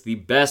guys send us the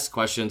best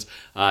questions,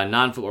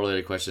 non-football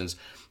related questions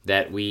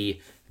that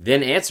we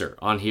then answer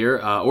on here,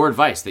 or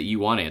advice that you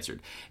want answered.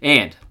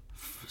 And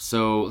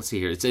so let's see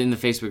here. It's in the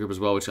Facebook group as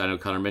well, which I know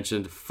Connor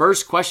mentioned.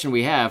 First question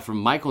we have from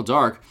Michael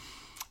Dark.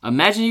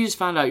 Imagine you just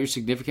found out your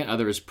significant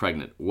other is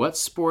pregnant. What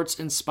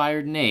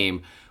sports-inspired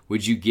name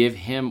would you give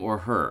him or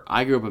her?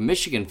 I grew up a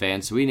Michigan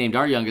fan, so we named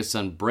our youngest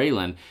son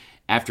Braylon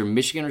after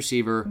Michigan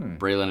receiver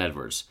Braylon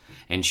Edwards.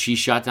 And she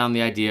shot down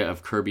the idea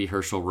of Kirby,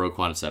 Herschel,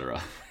 Roquan,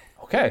 etc.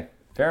 Okay,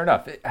 fair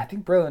enough. I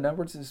think Braylon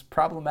Edwards is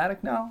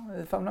problematic now,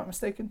 if I'm not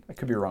mistaken. I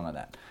could be wrong on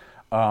that.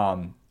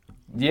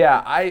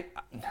 Yeah,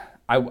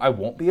 I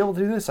won't be able to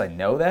do this. I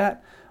know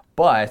that.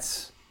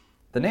 But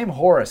the name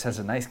Horace has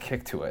a nice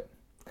kick to it.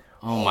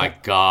 Oh my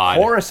God.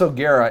 Horace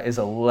O'Gara is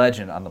a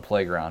legend on the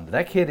playground.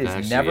 That kid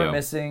is never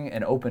missing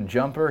an open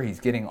jumper. He's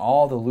getting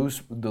all the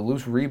loose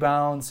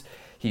rebounds.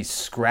 He's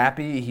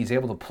scrappy. He's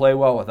able to play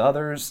well with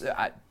others.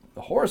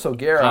 Horace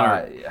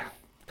O'Gara,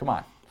 come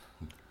on.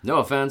 No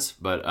offense,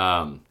 but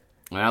I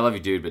love you,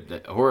 dude,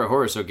 but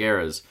Horace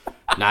O'Gara is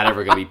not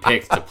ever going to be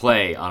picked to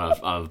play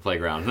on the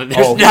playground.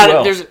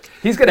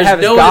 He's going to have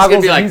his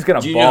goggles and he's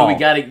going to ball. You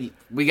know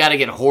we got to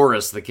get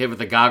Horace, the kid with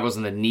the goggles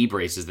and the knee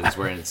braces that he's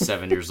wearing at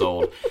 7 years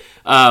old.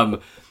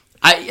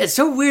 It's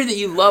so weird that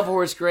you love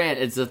Horace Grant.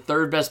 It's the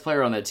third best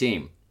player on that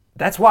team.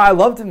 That's why I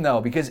loved him,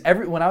 though, because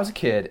when I was a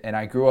kid and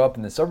I grew up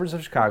in the suburbs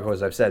of Chicago,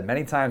 as I've said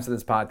many times in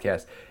this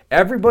podcast,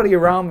 everybody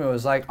around me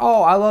was like,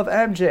 oh, I love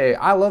MJ.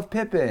 I love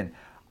Pippen.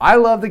 I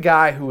love the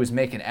guy who was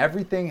making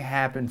everything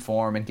happen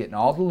for him and getting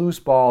all the loose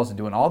balls and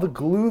doing all the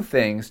glue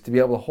things to be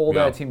able to hold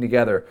that team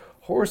together.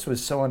 Horace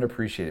was so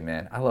underappreciated,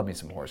 man. I love me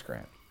some Horace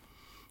Grant.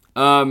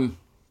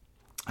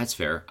 That's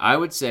fair. I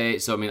would say,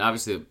 so I mean,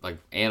 obviously, like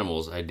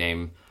animals, I'd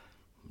name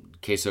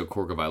Queso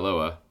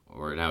Corcovailoa,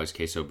 or now he's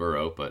Queso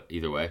Burrow, but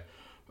either way.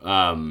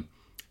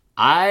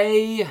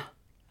 Mickey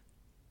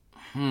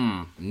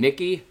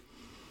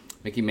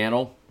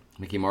Mantle,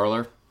 Mickey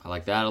Marler. I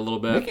like that a little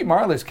bit. Mickey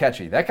Marler's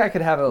catchy. That guy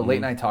could have a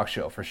late-night talk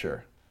show for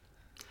sure.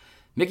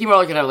 Mickey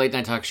Marler could have a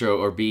late-night talk show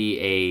or be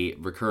a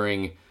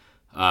recurring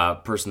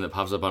person that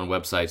pops up on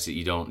websites that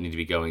you don't need to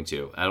be going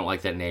to. I don't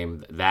like that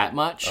name that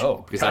much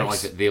because I don't like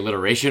the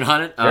alliteration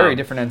on it. Very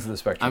different ends of the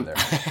spectrum there.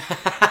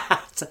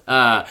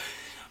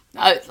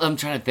 I'm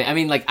trying to think. I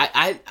mean, like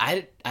I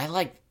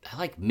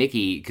like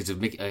Mickey because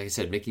of Mickey. Like I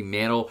said, Mickey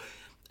Mantle.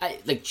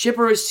 Like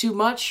Chipper is too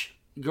much.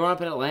 Growing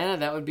up in Atlanta,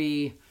 that'd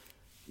be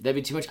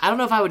too much. I don't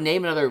know if I would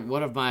name another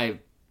one of my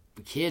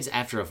kids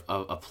after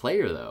a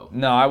player though.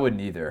 No, I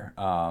wouldn't either.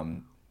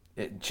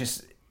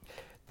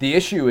 The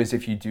issue is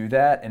if you do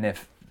that, and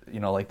if,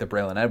 like the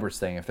Braylon Edwards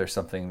thing, if there's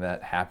something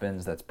that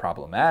happens that's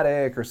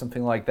problematic or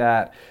something like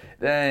that,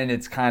 then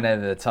it's kind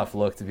of a tough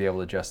look to be able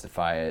to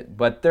justify it.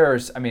 But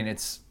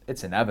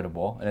it's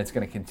inevitable, and it's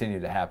going to continue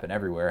to happen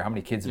everywhere. How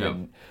many kids have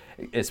been,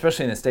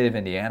 especially in the state of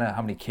Indiana,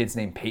 how many kids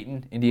named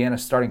Peyton,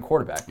 Indiana's starting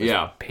quarterback?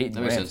 Peyton that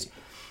makes Ramsey. sense.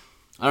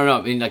 I don't know.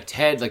 I mean, like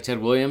Ted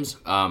Williams,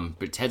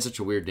 but Ted's such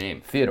a weird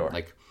name. Theodore.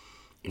 Like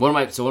one of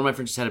my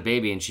friends just had a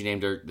baby, and she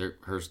named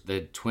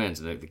the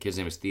twins, and the kid's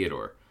name is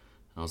Theodore.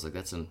 I was like,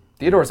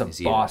 Theodore's a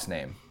boss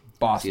name.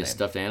 Is he a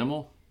stuffed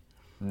animal?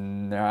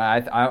 No,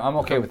 I'm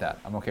okay with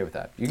that.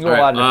 You can go a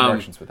lot of different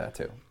directions with that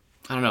too.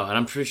 I don't know, and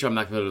I'm pretty sure I'm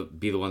not going to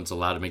be the one that's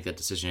allowed to make that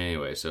decision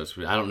anyway. So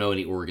I don't know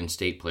any Oregon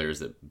State players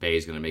that Bay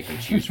is going to make them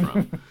choose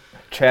from.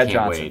 Chad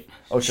Johnson.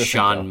 Wait.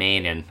 Sean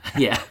Mannion.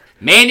 Yeah,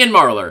 Mannion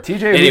Marler.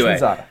 TJ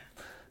Houshmandzadeh.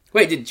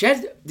 Wait, did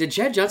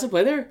Chad Johnson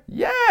play there?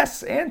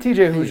 Yes, and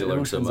TJ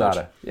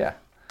Houshmandzadeh. Yeah.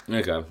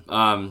 Okay.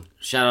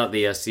 Shout out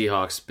the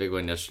Seahawks. Big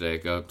win yesterday.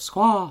 Go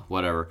Squaw.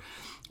 Whatever.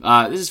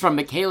 This is from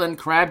Michaelan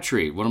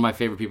Crabtree, one of my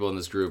favorite people in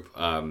this group.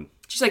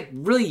 She's like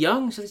really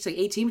young. She's like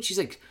 18, but she's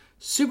like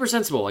super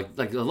sensible,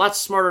 like a lot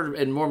smarter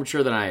and more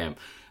mature than I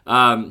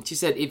am. She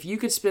said, if you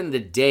could spend the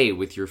day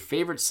with your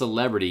favorite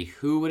celebrity,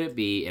 who would it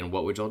be and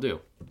what would y'all do?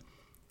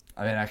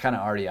 I mean, I kind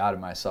of already outed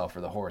myself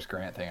for the Horace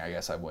Grant thing. I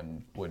guess I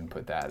wouldn't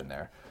put that in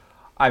there.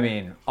 I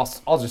mean, I'll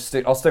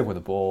stick with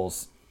the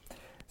Bulls.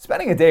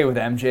 Spending a day with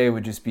MJ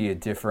would just be a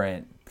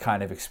different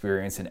kind of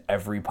experience in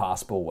every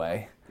possible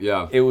way.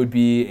 Yeah. It would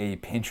be a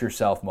pinch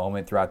yourself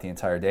moment throughout the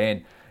entire day.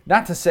 And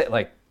not to say,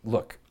 like,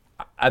 look,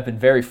 I've been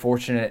very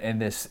fortunate in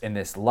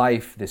this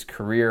life, this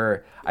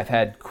career. I've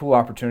had cool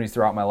opportunities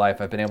throughout my life.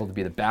 I've been able to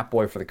be the bat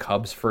boy for the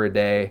Cubs for a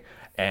day.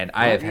 And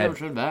I have had... never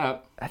said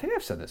that. I think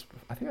I've said this.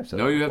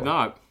 No, you have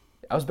not.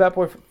 I was bat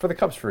boy for the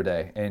Cubs for a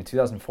day in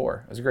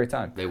 2004. It was a great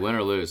time. They win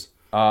or lose?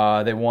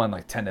 They won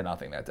like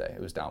 10-0 that day.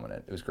 It was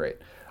dominant. It was great.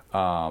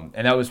 And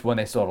that was when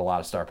they still had a lot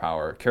of star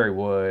power. Kerry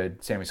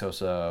Wood, Sammy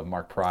Sosa,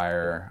 Mark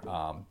Pryor,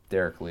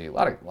 Derek Lee, a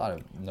lot of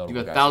notable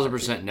You guys.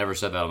 1,000% never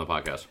said that on the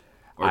podcast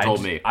or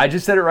told me. I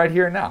just said it right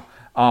here and now.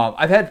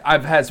 I've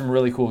had some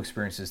really cool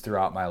experiences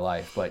throughout my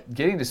life, but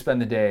getting to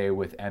spend the day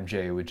with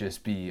MJ would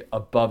just be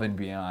above and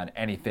beyond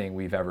anything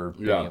we've ever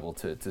been able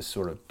to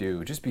sort of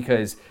do. Just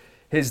because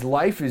his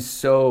life is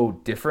so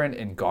different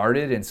and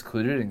guarded and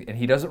secluded, and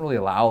he doesn't really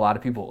allow a lot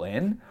of people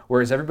in.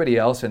 Whereas everybody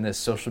else in this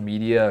social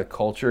media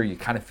culture, you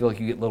kind of feel like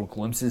you get little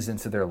glimpses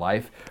into their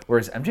life.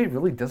 Whereas MJ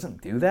really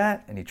doesn't do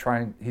that, and he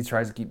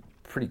tries to keep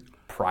pretty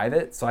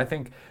private. So I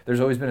think there's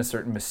always been a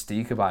certain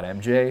mystique about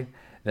MJ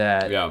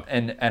that,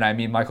 and I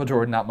mean Michael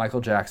Jordan, not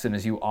Michael Jackson,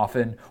 as you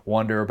often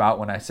wonder about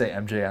when I say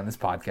MJ on this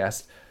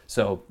podcast.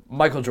 So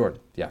Michael Jordan,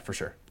 yeah, for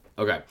sure.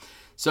 Okay,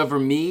 so for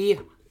me,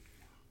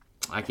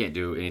 I can't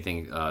do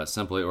anything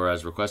simply or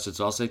as requested,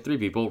 so I'll say 3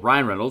 people.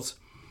 Ryan Reynolds.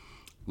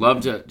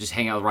 Love to just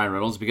hang out with Ryan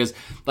Reynolds because,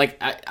 like,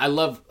 I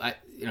love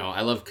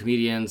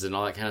comedians and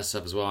all that kind of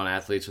stuff as well, and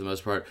athletes for the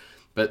most part.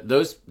 But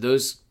those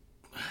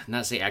not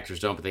to say actors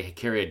don't, but they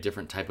carry a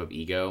different type of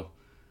ego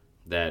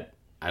that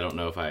I don't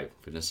know if I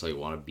would necessarily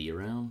want to be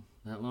around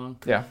that long.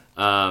 Yeah.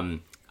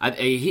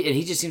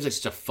 He just seems like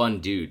such a fun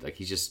dude. Like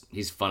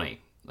he's funny.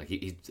 Like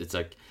it's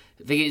like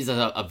I think he's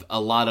a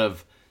lot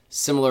of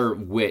similar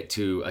wit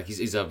to, like,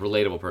 he's a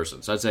relatable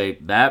person. So I'd say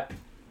that.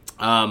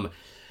 And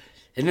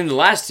then the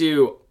last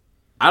 2,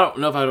 I don't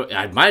know if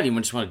I might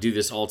even just want to do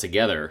this all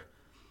together,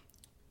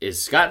 is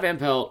Scott Van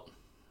Pelt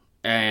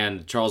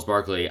and Charles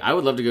Barkley. I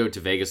would love to go to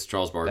Vegas with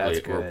Charles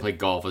Barkley or play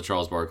golf with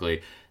Charles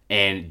Barkley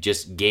and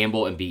just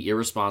gamble and be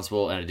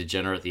irresponsible and a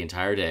degenerate the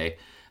entire day.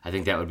 I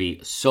think that would be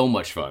so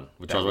much fun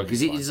with Charles Barkley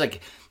because he's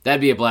like, that'd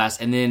be a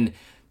blast. And then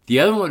the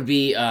other one would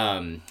be,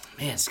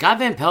 Scott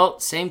Van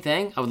Pelt, same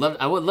thing. I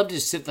would love to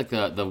just sit like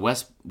the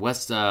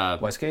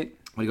Westgate.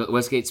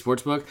 Westgate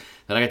Sportsbook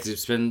that I got to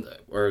spend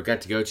or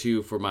got to go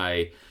to for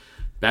my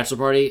bachelor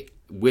party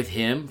with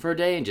him for a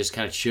day and just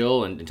kind of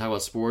chill and talk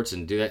about sports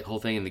and do that whole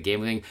thing and the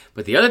gambling thing.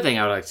 But the other thing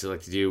I would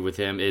like to do with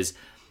him is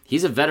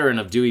he's a veteran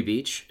of Dewey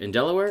Beach in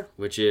Delaware,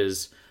 which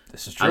is,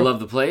 this is true. I love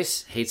the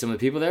place. Hate some of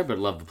the people there, but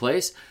love the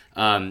place.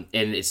 And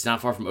it's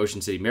not far from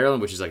Ocean City,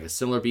 Maryland, which is like a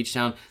similar beach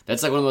town.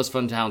 That's like one of the most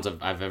fun towns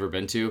I've ever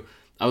been to.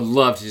 I would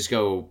love to just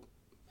go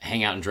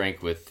hang out and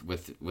drink with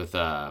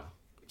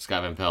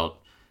Scott Van Pelt.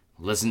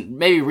 Listen,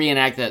 maybe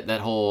reenact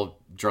that whole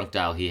drunk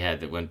dial he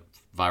had that went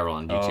viral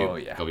on YouTube. Oh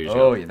yeah. A couple years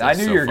ago. I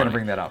knew you were going to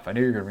bring that up.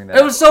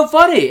 It was so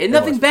funny, and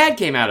nothing bad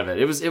came out of it.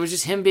 It was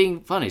just him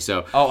being funny.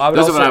 So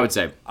those are what I would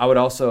say. I would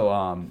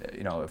also,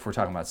 if we're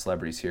talking about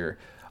celebrities here,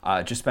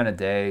 just spend a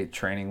day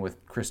training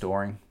with Chris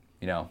Doering.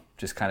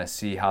 Just kind of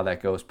see how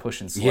that goes,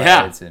 pushing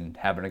sleds and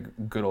having a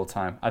good old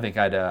time. I think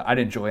I'd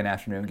enjoy an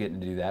afternoon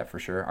getting to do that for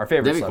sure. Our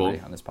favorite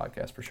celebrity on this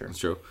podcast for sure. That's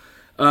true.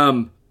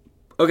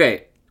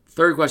 Okay.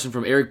 Third question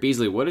from Eric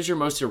Beasley. What is your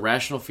most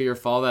irrational fear?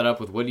 Follow that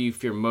up with what do you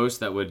fear most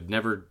that would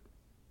never...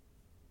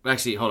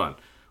 Actually, hold on.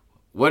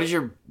 What is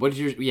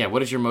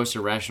your most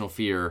irrational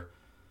fear?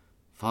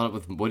 Follow up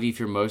with what do you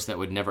fear most that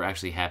would never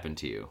actually happen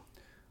to you?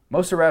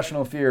 Most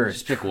irrational fear is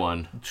just pick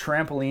one.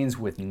 Trampolines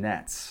with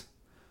nets.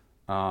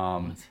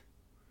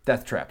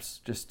 Death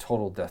traps. Just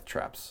total death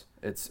traps.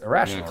 It's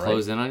irrational, right?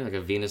 Close in on you like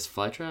a Venus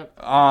flytrap?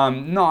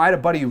 No, I had a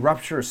buddy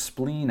rupture a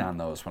spleen on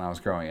those when I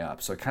was growing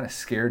up, so it kind of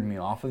scared me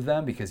off of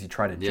them because he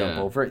tried to jump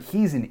over it.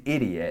 He's an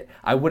idiot.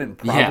 I wouldn't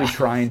probably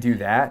try and do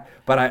that,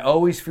 but I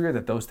always fear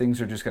that those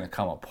things are just going to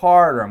come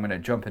apart or I'm going to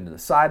jump into the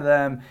side of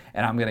them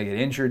and I'm going to get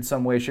injured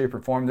some way, shape, or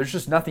form. There's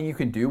just nothing you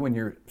can do when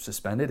you're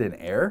suspended in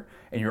air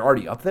and you're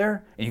already up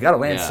there and you got to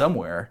land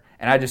somewhere.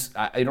 And I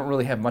don't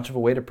really have much of a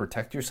way to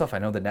protect yourself. I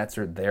know the nets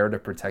are there to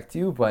protect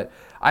you, but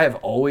I have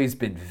always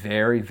been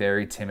very,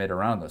 very timid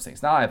around those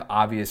things. Now I have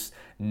obvious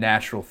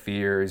natural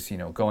fears,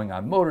 going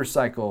on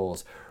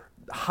motorcycles.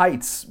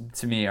 Heights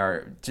to me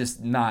are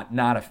just not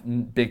a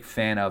big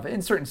fan of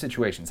in certain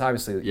situations.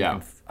 Obviously,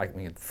 I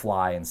can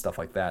fly and stuff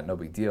like that, no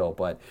big deal.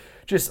 But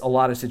just a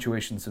lot of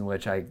situations in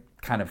which I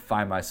kind of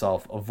find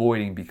myself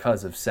avoiding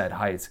because of said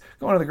heights.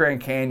 Going to the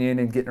Grand Canyon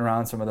and getting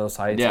around some of those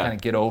heights, kind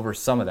of get over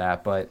some of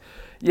that. But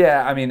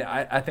yeah, I mean,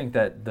 I think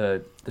that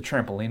the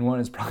trampoline one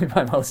is probably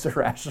my most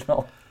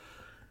irrational.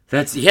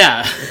 That's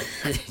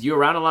You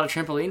around a lot of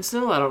trampolines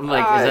still? I don't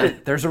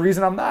like. There's a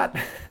reason I'm not.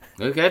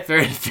 Okay,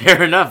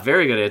 fair enough.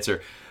 Very good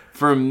answer.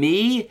 For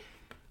me,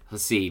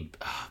 let's see,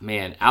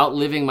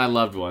 outliving my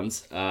loved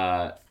ones.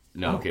 Gosh.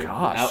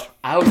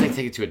 I always like to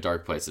take it to a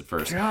dark place at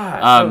first.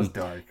 God, that was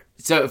dark.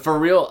 So for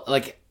real,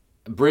 like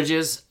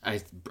bridges,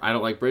 I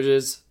don't like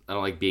bridges. I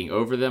don't like being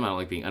over them. I don't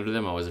like being under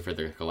them. I'm always afraid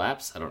they're going to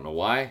collapse. I don't know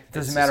why. It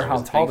doesn't matter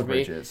how tall the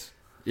bridge is.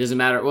 It doesn't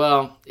matter.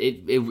 Well,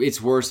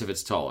 it's worse if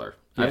it's taller.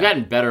 Yeah. I've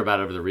gotten better about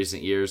it over the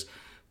recent years.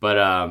 But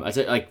I'd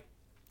say, like,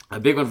 a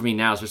big one for me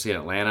now, especially in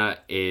Atlanta,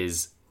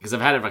 is... Because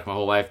I've had it like my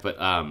whole life, but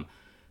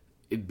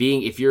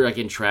if you're like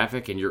in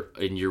traffic and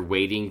you're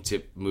waiting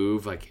to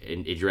move, like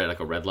and you're at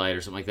like a red light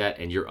or something like that,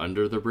 and you're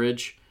under the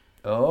bridge.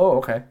 Oh,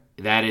 okay.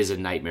 That is a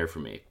nightmare for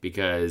me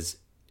because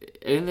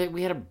and then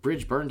we had a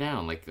bridge burned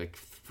down like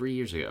 3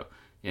 years ago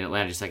in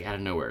Atlanta, just like out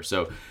of nowhere.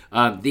 So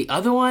the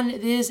other one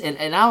is,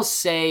 and I'll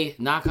say,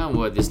 knock on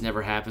wood, this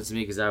never happens to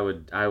me because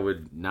I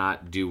would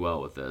not do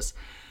well with this.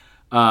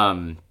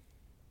 I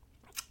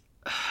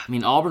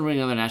mean, Auburn winning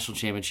another national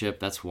championship,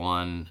 that's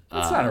one.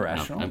 That's not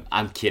irrational. No,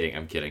 I'm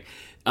kidding.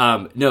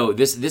 No,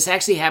 this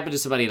actually happened to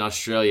somebody in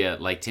Australia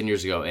like 10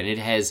 years ago, and it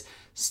has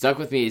stuck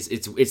with me.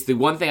 It's the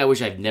one thing I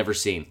wish I've never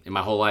seen in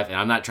my whole life, and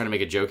I'm not trying to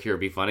make a joke here or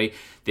be funny.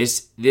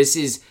 This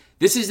is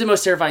the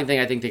most terrifying thing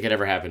I think that could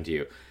ever happen to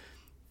you.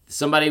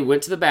 Somebody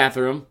went to the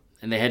bathroom,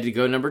 and they had to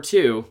go number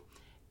 2,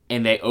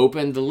 and they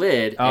opened the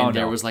lid, and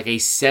there was like a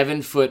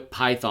 7-foot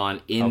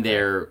python in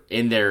their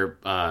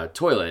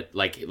toilet,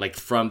 like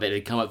from that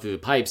had come up through the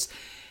pipes,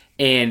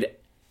 and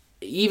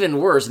even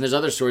worse. And there's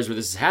other stories where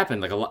this has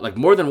happened, like a lot, like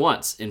more than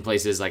once in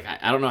places. Like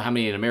I don't know how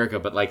many in America,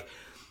 but like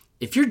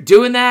if you're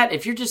doing that,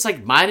 if you're just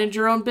like minding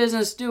your own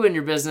business, doing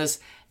your business,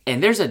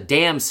 and there's a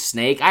damn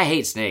snake, I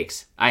hate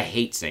snakes.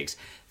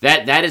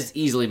 That is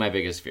easily my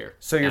biggest fear.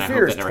 So your and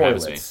fear is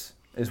toilets.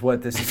 Is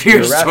what this is. Fear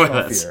is irrational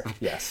toilets. Fear.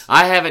 Yes.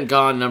 I haven't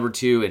gone number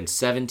 2 in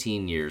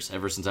 17 years.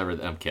 Ever since I read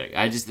that. I'm kidding.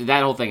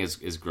 That whole thing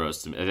is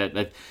gross to me.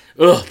 That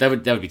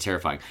would be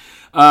terrifying.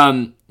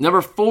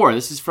 Number 4.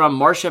 This is from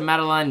Marcia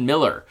Madeline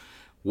Miller.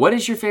 What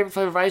is your favorite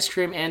flavor of ice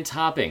cream and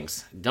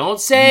toppings?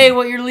 Don't say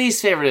what your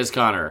least favorite is,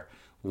 Connor.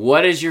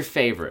 What is your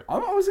favorite? I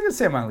was going to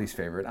say my least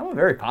favorite. I'm a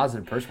very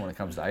positive person when it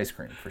comes to ice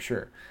cream, for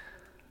sure.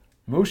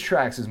 Moose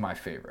Tracks is my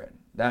favorite.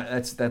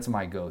 That's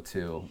my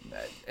go-to.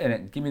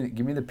 And give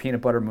me the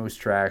peanut butter Moose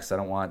Tracks. I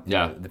don't want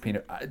the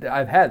peanut.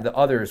 I've had the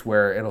others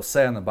where it'll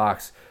say on the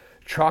box,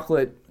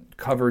 chocolate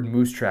covered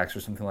Moose Tracks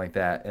or something like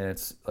that, and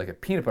it's like a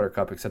peanut butter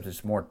cup except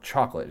it's more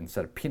chocolate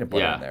instead of peanut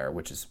butter in there,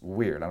 which is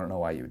weird. I don't know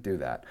why you would do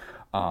that.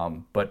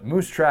 But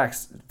Moose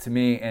Tracks to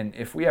me, and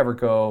if we ever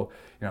go,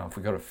 if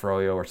we go to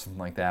Froyo or something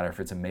like that, or if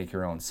it's a make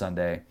your own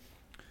sundae,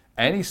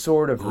 any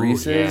sort of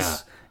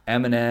Reese's,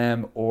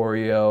 M&M,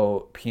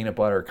 Oreo, peanut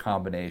butter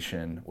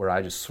combination where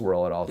I just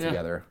swirl it all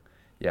together.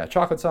 Yeah,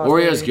 chocolate sauce.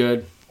 Oreo's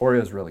good.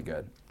 Oreo's really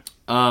good.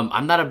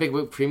 I'm not a big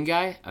whipped cream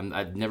guy.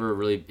 I've never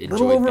really enjoyed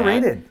a little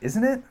overrated,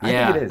 isn't it?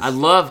 Yeah, I think it is. I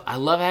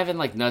love having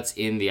like nuts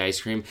in the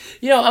ice cream.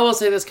 I will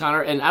say this,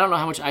 Connor, and I don't know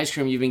how much ice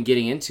cream you've been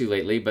getting into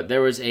lately, but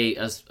there was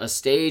a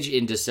stage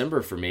in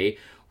December for me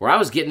where I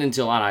was getting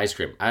into a lot of ice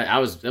cream. That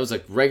was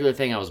a regular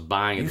thing I was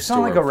buying at the store.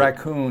 You sound like a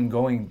raccoon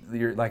going.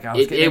 You're like I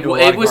was getting into a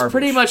lot It of was garbage.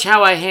 pretty much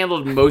how I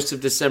handled most of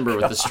December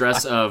with the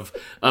stress of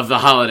the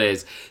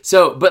holidays.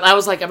 So, but I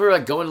was like, I remember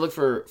like going to look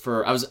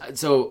for. I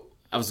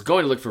was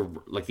going to look for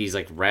like these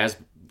like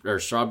raspberry or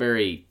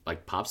strawberry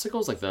like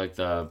popsicles, like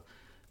the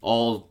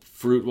all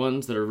fruit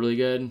ones that are really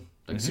good,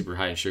 like super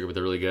high in sugar, but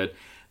they're really good.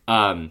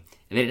 And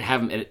they didn't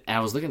have them. And I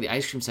was looking at the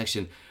ice cream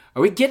section.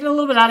 Are we getting a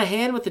little bit out of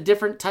hand with the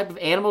different type of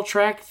animal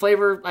track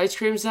flavor ice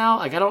creams now?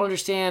 Like I don't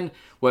understand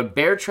what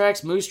bear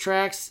tracks, moose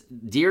tracks,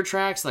 deer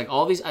tracks, like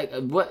all these.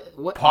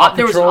 What? Paw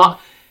Patrol?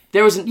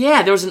 There was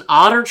an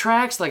otter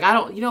tracks. Like I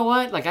don't. You know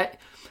what? Like why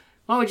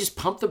don't we just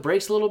pump the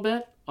brakes a little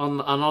bit on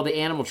all the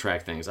animal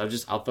track things?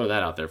 I'll throw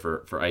that out there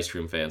for ice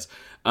cream fans.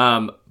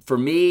 For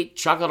me,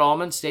 chocolate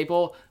almond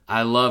staple.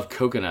 I love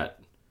coconut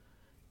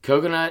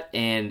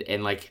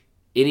and like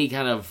any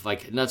kind of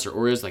like nuts or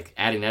Oreos. Like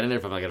adding that in there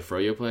if I'm like at a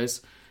Froyo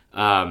place.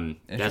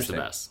 That's the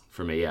best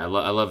for me. Yeah, I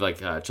love like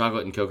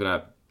chocolate and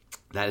coconut.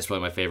 That is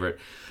probably my favorite.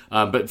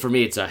 But for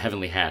me, it's a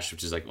Heavenly Hash,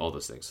 which is like all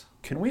those things.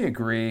 Can we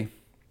agree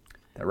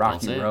that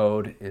Rocky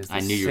Road is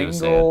the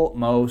single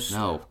most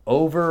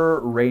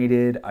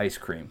overrated ice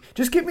cream?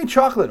 Just give me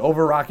chocolate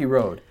over Rocky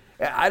Road.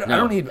 I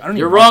don't need.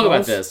 You're wrong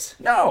about this.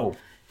 No.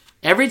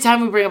 Every time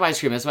we bring up ice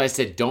cream, that's why I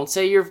said don't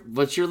say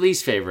what's your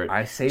least favorite.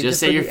 I say just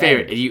say your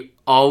favorite. And you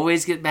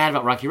always get mad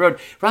about Rocky Road.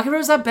 Rocky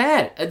Road's not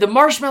bad. The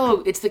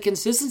marshmallow, it's the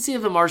consistency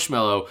of the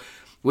marshmallow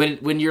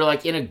when you're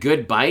like in a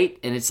good bite,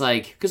 and it's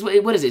like, because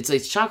what is it? It's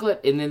like chocolate,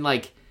 and then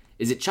like,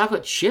 is it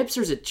chocolate chips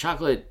or is it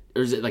chocolate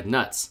or is it like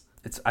nuts?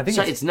 I think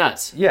it's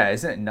nuts. Yeah,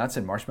 isn't it nuts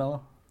and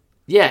marshmallow?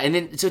 Yeah, and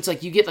then so it's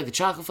like you get like the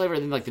chocolate flavor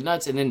and then like the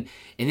nuts, and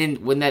then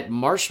when that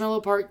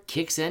marshmallow part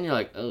kicks in, you're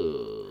like,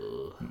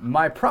 oh.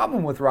 My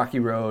problem with Rocky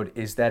Road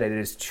is that it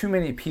is too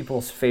many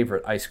people's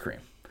favorite ice cream.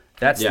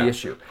 That's the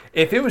issue.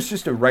 If it was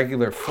just a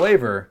regular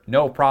flavor,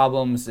 no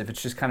problems. If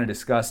it's just kind of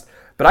discussed,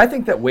 but I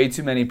think that way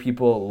too many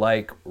people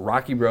like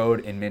Rocky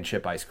Road and mint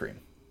chip ice cream.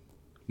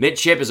 Mint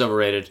chip is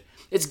overrated.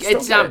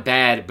 It's not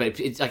bad, but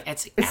it's like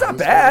it's not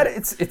bad.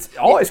 It's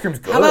all ice cream's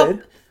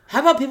good. How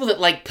about people that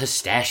like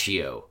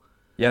pistachio?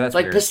 Yeah, that's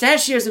like weird.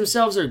 Pistachios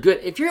themselves are good.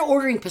 If you're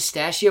ordering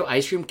pistachio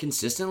ice cream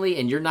consistently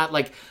and you're not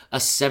like a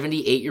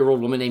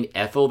 78-year-old woman named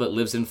Ethel that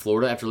lives in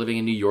Florida after living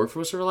in New York for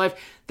most of her life,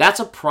 that's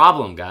a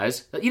problem,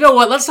 guys. You know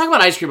what? Let's talk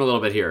about ice cream a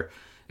little bit here.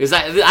 Because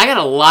I got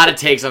a lot of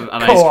takes on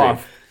ice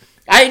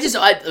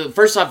cream.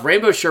 First off,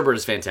 rainbow sherbet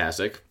is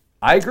fantastic.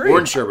 I agree.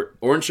 Orange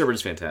sherbet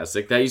is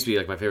fantastic. That used to be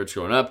like my favorites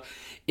growing up.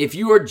 If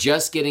you are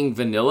just getting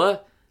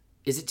vanilla,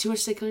 is it too much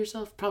to say kill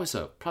yourself? Probably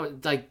so. Probably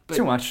like but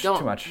too much.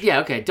 Too much. Yeah,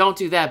 okay. Don't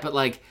do that. But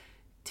like,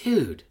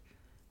 dude,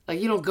 Like,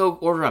 you don't go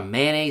order a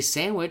mayonnaise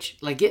sandwich.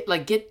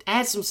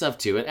 Add some stuff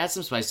to it. Add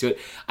some spice to it.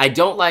 I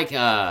don't like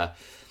some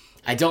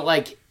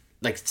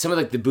of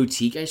like the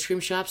boutique ice cream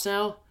shops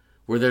now,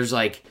 where there's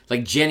like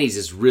Jenny's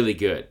is really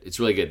good. It's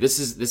really good. This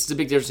is a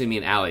big difference between me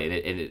and Allie,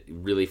 and it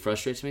really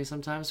frustrates me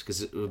sometimes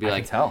because it would be I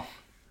like, can tell.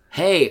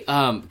 hey,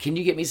 can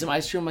you get me some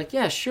ice cream? I'm like,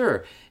 yeah,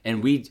 sure.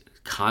 And we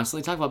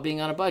constantly talk about being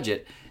on a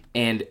budget,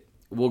 and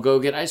we'll go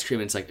get ice cream.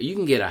 And it's like, you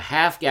can get a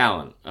half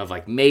gallon of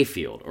like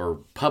Mayfield or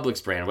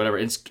Publix brand, whatever.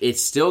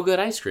 It's still good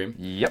ice cream.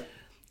 Yep.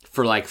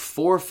 For like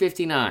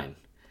 $4.59.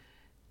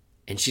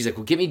 And she's like,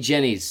 well, give me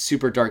Jenny's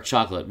super dark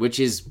chocolate, which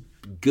is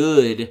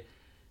good,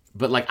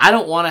 but like, I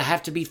don't want to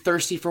have to be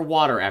thirsty for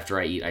water after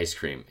I eat ice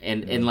cream.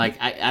 And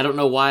like, I don't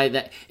know why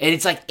that, and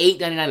it's like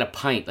 $8.99 a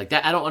pint. Like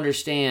that, I don't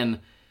understand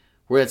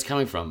where that's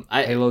coming from.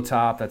 Halo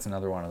Top, that's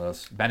another one of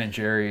those. Ben and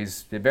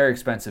Jerry's, they're very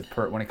expensive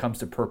when it comes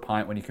to per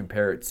pint when you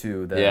compare it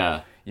to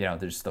the,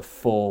 there's the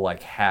full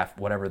like half,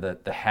 whatever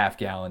the half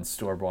gallon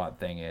store bought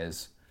thing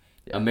is.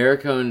 Yeah.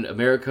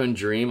 American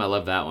Dream, I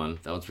love that one.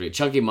 That one's pretty good.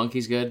 Chunky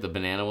Monkey's good, the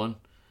banana one.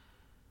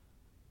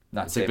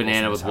 It's like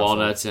banana with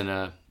walnuts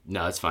and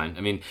no, it's fine.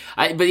 I mean,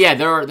 but yeah,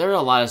 there are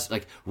a lot of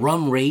like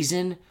rum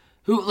raisin.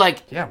 Who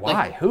like? Yeah, why?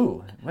 Like,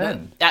 who?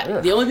 When?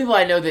 The only people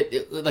I know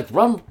that like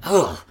rum.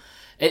 Ugh.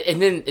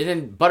 And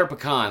then butter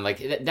pecan,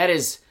 like that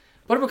is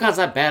butter pecan's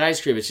not bad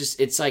ice cream.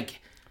 It's like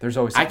there's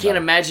always. I can't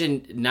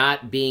imagine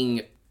not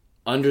being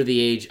under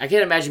the age. I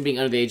can't imagine being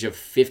under the age of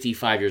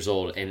 55 years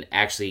old and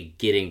actually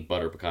getting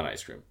butter pecan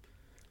ice cream.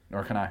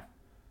 Nor can I.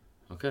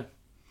 Okay.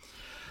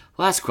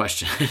 Last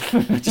question.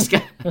 I just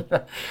got.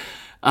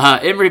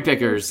 Emery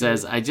Pickers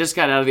says, I just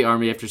got out of the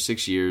Army after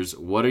 6 years.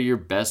 What are your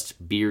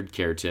best beard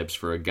care tips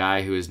for a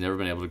guy who has never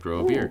been able to grow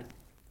a beard?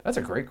 That's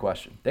a great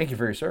question. Thank you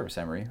for your service,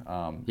 Emery.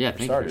 Thank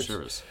you for your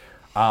service.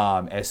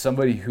 As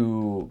somebody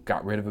who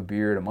got rid of a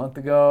beard a month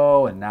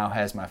ago and now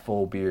has my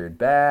full beard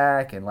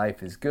back and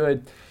life is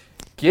good,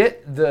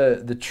 get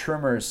the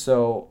trimmers.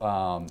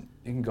 So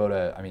you can go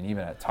to, even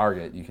at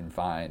Target, you can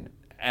find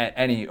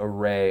any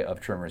array of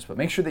trimmers, but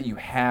make sure that you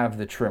have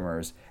the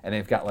trimmers and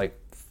they've got like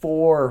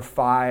 4 or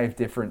 5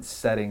 different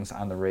settings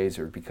on the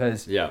razor,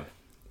 because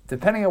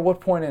depending on what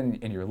point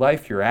in your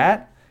life you're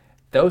at,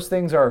 those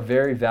things are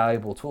very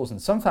valuable tools.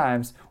 And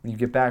sometimes when you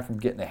get back from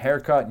getting a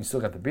haircut and you still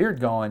got the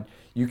beard going,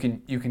 you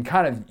can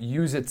kind of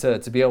use it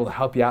to be able to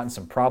help you out in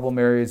some problem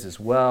areas as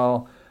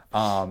well.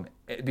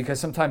 Because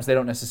sometimes they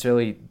don't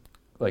necessarily,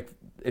 like,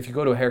 if you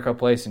go to a haircut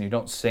place and you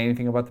don't say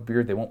anything about the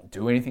beard, they won't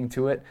do anything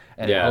to it.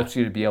 And it helps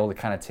you to be able to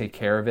kind of take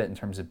care of it in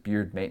terms of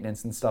beard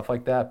maintenance and stuff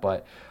like that.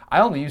 But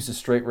I only use a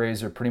straight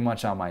razor pretty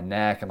much on my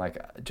neck and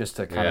like just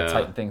to kind of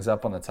tighten things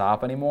up on the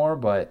top anymore.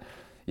 But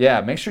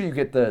yeah, make sure you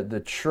get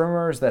the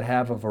trimmers that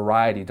have a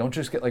variety. Don't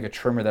just get like a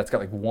trimmer that's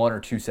got like 1 or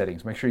 2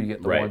 settings. Make sure you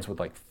get the ones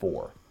with like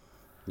 4.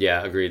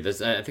 Yeah, agreed.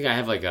 I think I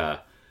have like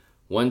a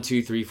 1,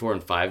 2, 3, 4,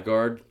 and 5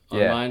 guard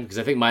on mine, because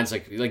I think mine's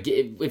like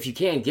if you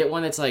can get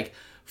one that's like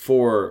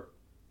for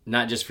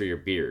not just for your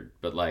beard,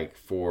 but like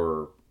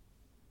for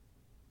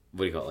what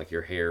do you call it, like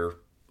your hair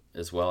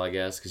as well, I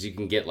guess, because you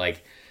can get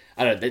like,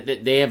 I don't know,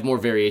 they have more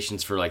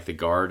variations for like the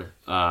guard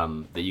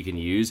that you can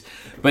use.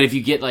 But if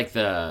you get like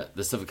the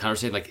stuff with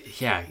conversation, like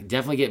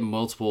definitely get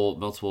multiple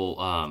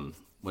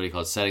what do you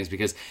call it, settings,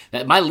 because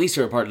my least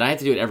favorite part, and I have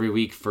to do it every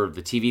week for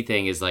the TV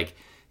thing, is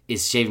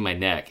shaving my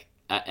neck.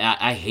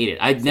 I hate it.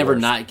 I'd never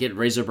not get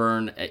razor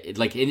burn.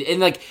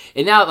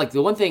 And now like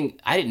the one thing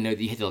I didn't know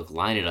that you had to like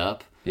line it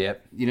up.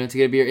 Yep. To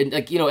get a beard. And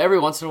like, every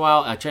once in a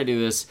while I try to do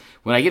this.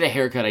 When I get a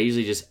haircut, I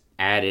usually just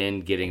add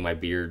in getting my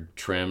beard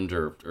trimmed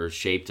or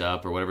shaped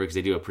up or whatever, because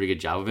they do a pretty good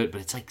job of it, but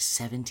it's like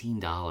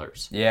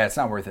 $17. Yeah, it's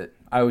not worth it.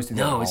 I always do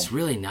that. No, it's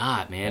really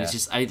not, man. Yeah. It's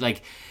just I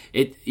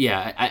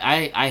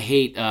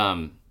hate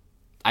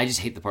I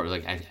just hate the part where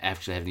like I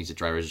actually have to use a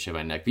dry razor to shave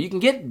my neck. But you can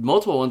get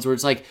multiple ones where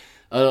it's like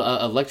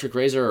a electric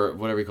razor or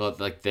whatever you call it,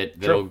 like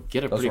that'll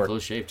get a pretty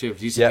close shave too.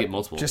 If you get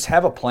multiple, just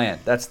have a plan.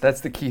 That's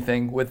the key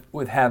thing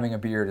with having a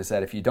beard, is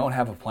that if you don't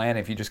have a plan,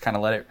 if you just kind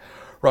of let it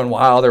run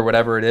wild or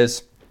whatever it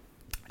is,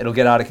 it'll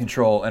get out of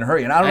control and hurt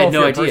you. And I don't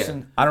know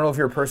if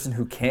you're a person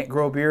who can't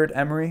grow a beard,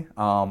 Emery,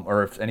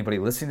 or if anybody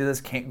listening to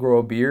this can't grow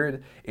a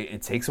beard.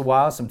 It takes a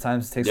while.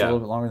 Sometimes it takes a little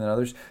bit longer than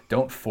others.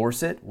 Don't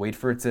force it. Wait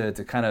for it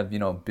to kind of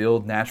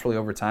build naturally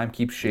over time.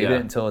 Keep shaving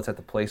it until it's at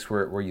the place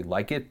where you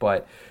like it.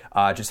 But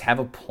just have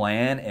a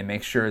plan and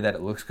make sure that it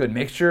looks good.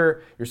 Make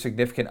sure your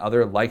significant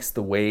other likes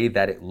the way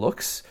that it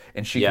looks,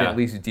 and she can at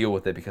least deal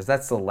with it, because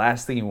that's the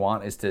last thing you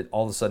want, is to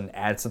all of a sudden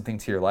add something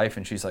to your life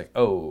and she's like,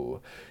 oh,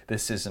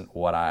 this isn't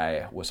what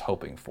I was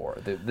hoping for.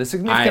 The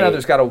significant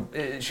other's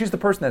she's the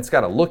person that's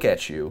got to look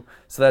at you.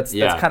 So that's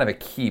kind of a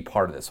key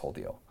part of this whole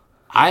deal.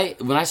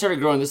 When I started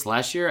growing this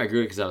last year, I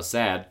grew it because I was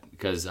sad,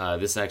 because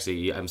this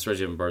actually, I'm sorry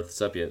you haven't brought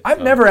this up yet.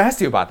 I've never asked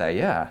you about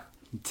that,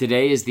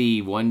 Today is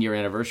the 1-year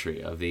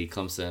anniversary of the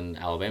Clemson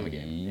Alabama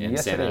game in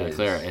Santa Ana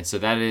Clara. And so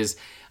that is,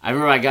 I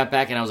remember I got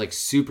back and I was like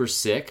super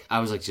sick. I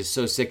was like just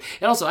so sick.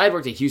 And also I had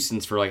worked at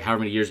Houston's for like however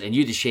many years, and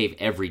you had to shave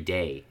every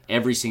day,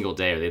 every single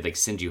day, or they'd like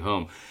send you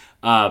home.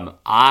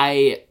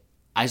 I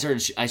I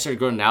started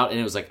growing it out, and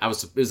it was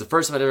the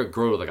first time I'd ever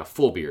grown like a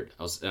full beard.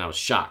 I was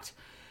shocked.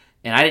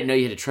 And I didn't know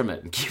you had to trim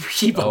it and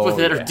keep up with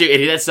it or do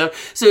any of that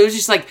stuff. So it was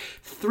just like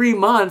 3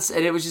 months,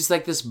 and it was just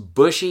like this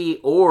bushy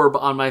orb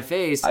on my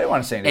face. I didn't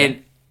want to say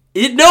anything.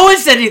 And no one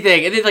said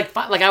anything. And then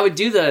like I would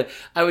do the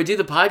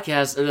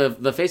podcast or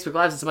the Facebook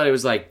Lives, and somebody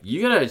was like,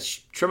 "You gotta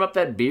trim up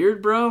that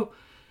beard, bro."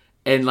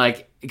 And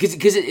like,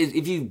 because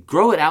if you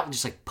grow it out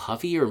just like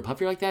puffier and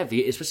puffier like that,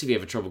 especially if you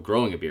have trouble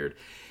growing a beard,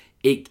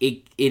 it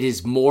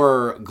is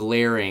more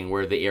glaring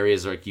where the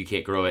areas like you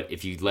can't grow it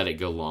if you let it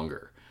go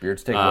longer.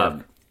 Beards take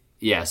work.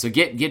 Yeah, so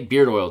get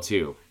beard oil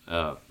too.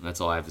 That's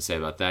all I have to say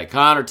about that.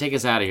 Connor, take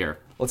us out of here.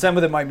 Let's end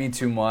with It Might Mean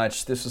Too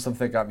Much. This was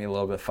something that got me a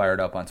little bit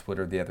fired up on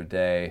Twitter the other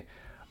day.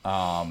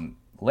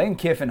 Lane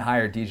Kiffin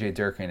hired DJ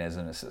Durkin as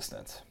an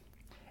assistant.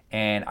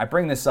 And I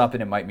bring this up,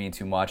 and it might mean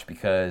too much,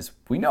 because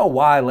we know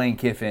why Lane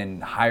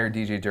Kiffin hired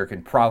DJ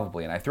Durkin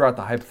probably. And I threw out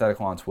the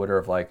hypothetical on Twitter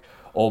of like,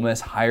 Ole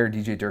Miss hired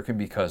DJ Durkin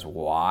because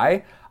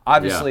why?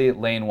 Obviously,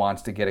 Lane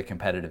wants to get a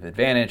competitive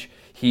advantage.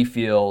 He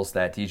feels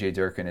that DJ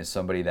Durkin is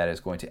somebody that is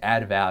going to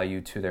add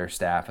value to their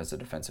staff as a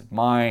defensive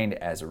mind,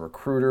 as a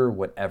recruiter,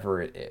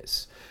 whatever it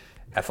is.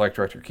 Athletic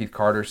Director Keith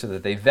Carter said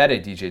that they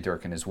vetted DJ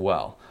Durkin as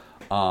well.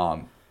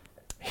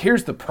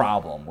 Here's the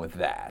problem with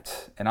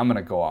that, and I'm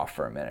going to go off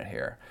for a minute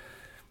here.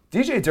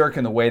 DJ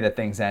Durkin, the way that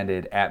things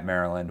ended at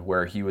Maryland,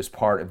 where he was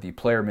part of the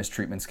player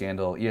mistreatment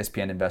scandal,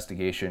 ESPN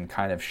investigation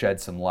kind of shed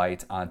some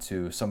light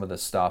onto some of the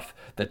stuff,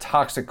 the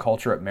toxic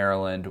culture at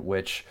Maryland,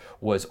 which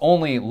was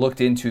only looked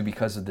into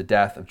because of the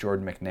death of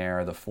Jordan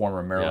McNair, the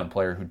former Maryland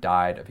player who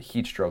died of a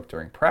heat stroke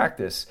during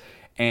practice.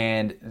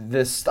 And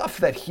the stuff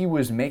that he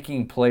was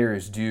making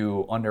players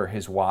do under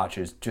his watch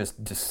is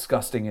just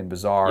disgusting and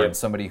bizarre, and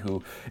somebody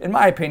who, in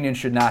my opinion,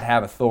 should not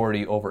have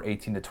authority over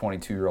 18 to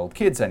 22-year-old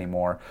kids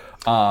anymore.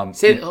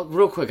 Say it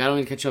real quick. I don't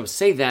need to catch up.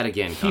 Say that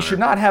again, Connor. He should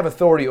not have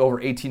authority over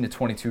 18 to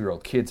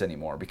 22-year-old kids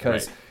anymore,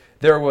 because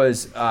there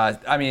was,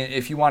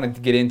 if you wanted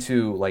to get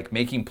into like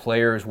making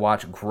players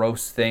watch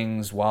gross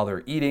things while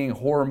they're eating,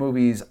 horror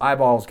movies,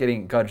 eyeballs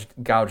getting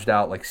gouged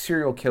out, like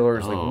serial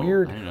killers, like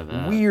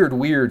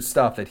weird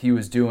stuff that he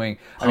was doing.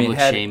 Public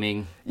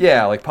shaming.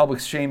 Yeah, like public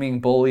shaming,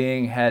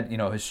 bullying. Had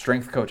his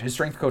strength coach. His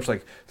strength coach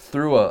like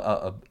threw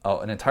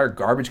an entire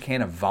garbage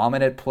can of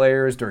vomit at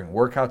players during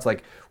workouts.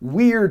 Like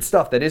weird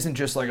stuff that isn't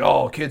just like,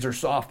 oh, kids are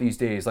soft these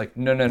days. Like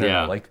no.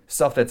 Like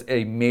stuff that's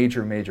a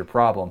major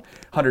problem.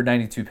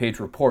 192-page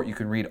report. You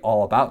can read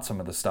all about some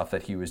of the stuff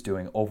that he was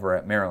doing over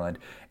at Maryland.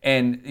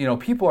 And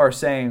people are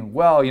saying,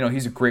 well,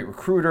 he's a great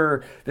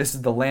recruiter. This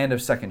is the land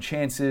of second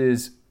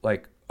chances.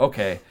 Like,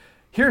 okay,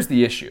 here's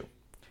the issue.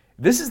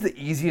 This is the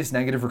easiest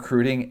negative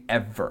recruiting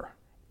ever.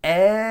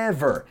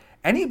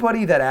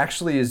 Anybody that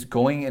actually is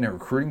going in a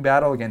recruiting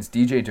battle against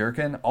DJ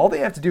Durkin, all they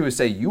have to do is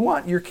say, you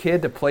want your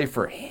kid to play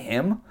for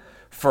him?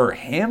 For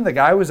him? The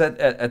guy was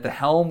at the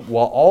helm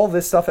while all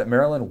this stuff at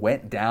Maryland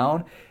went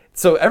down.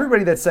 So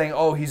everybody that's saying,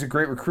 oh, he's a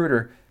great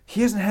recruiter,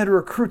 he hasn't had to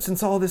recruit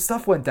since all this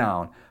stuff went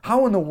down.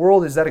 How in the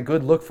world is that a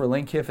good look for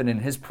Lane Kiffin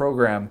and his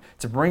program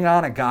to bring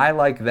on a guy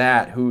like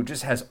that who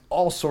just has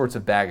all sorts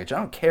of baggage? I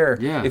don't care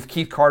if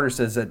Keith Carter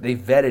says that they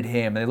vetted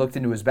him and they looked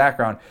into his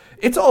background.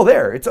 It's all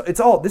there. It's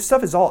all, this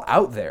stuff is all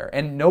out there,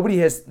 and nobody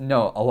has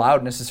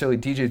allowed necessarily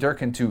DJ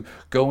Durkin to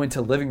go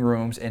into living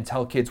rooms and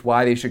tell kids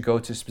why they should go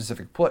to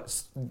specific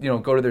place,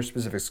 go to their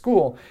specific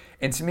school.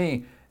 And to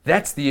me,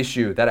 that's the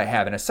issue that I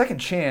have. And a second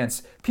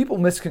chance, people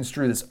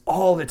misconstrue this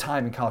all the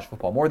time in college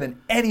football, more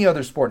than any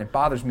other sport, and it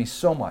bothers me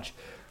so much.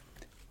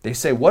 They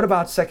say, what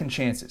about second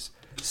chances?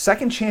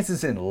 Second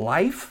chances in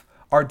life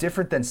are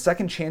different than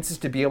second chances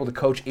to be able to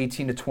coach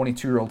 18 to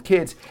 22-year-old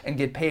kids and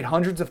get paid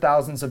hundreds of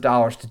thousands of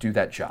dollars to do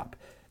that job.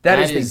 That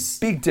is a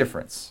big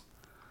difference.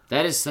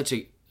 That is such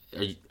a...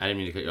 I didn't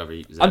mean to cut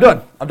you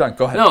off. I'm done.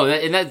 Go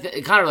ahead.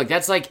 No, Connor, like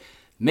that's like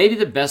maybe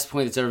the best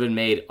point that's ever been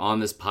made on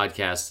this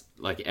podcast,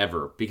 like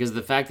ever, because of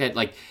the fact that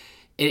like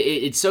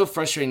it's so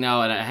frustrating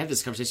now. And I had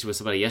this conversation with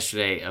somebody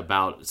yesterday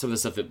about some of the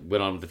stuff that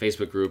went on with the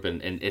Facebook group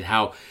and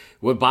how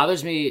what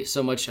bothers me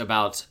so much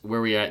about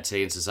where we are at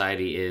today in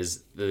society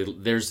is the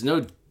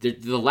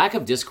lack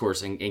of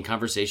discourse and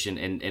conversation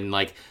and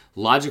like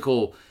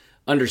logical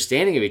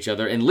understanding of each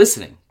other and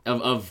listening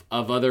of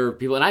other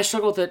people. And I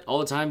struggle with it all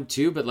the time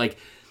too, but like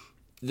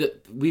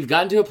we've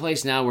gotten to a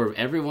place now where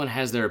everyone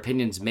has their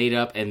opinions made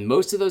up, and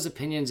most of those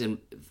opinions, in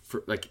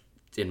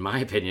my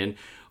opinion,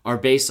 are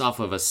based off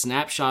of a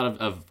snapshot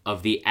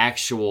of the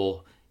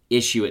actual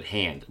issue at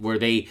hand, where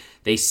they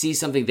see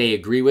something they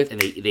agree with and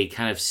they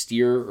kind of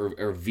steer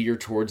or veer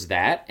towards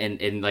that,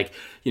 and like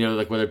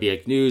like whether it be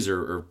like news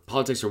or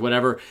politics or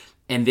whatever,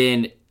 and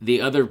then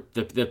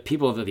the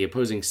people of the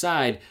opposing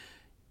side,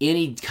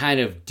 any kind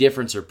of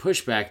difference or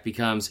pushback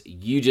becomes,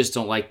 you just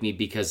don't like me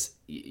because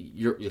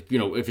you're,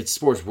 if it's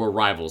sports, we're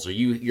rivals, or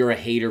you're a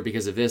hater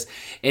because of this.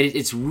 And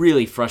it's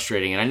really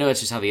frustrating. And I know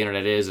that's just how the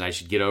internet is, and I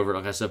should get over it,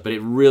 all that kind of stuff, but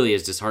it really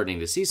is disheartening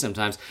to see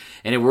sometimes.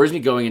 And it worries me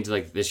going into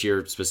like this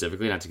year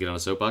specifically, not to get on a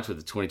soapbox, with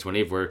the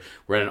 2020, where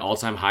we're at an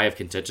all-time high of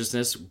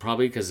contentiousness,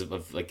 probably because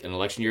of like an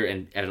election year,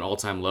 and at an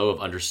all-time low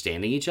of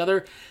understanding each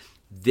other.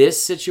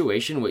 This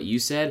situation, what you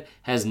said,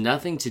 has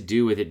nothing to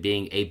do with it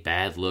being a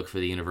bad look for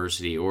the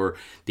university or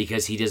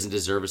because he doesn't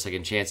deserve a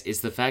second chance.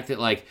 It's the fact that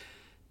like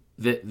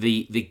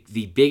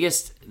the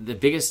biggest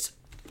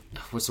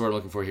what's the word I'm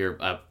looking for here?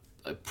 A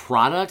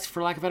product,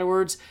 for lack of better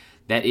words,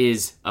 that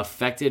is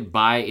affected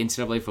by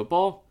NCAA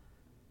football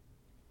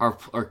are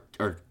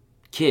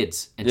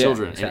kids and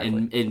children exactly.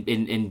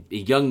 and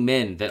young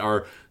men that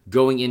are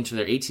going into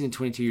their 18 and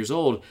 22 years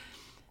old,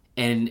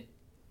 and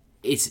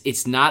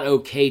it's not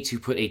okay to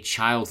put a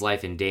child's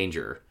life in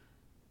danger.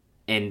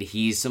 And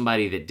he's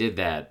somebody that did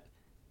that,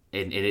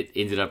 and it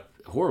ended up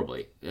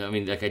horribly. I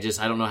mean, like I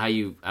don't know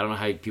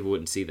how people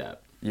wouldn't see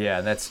that.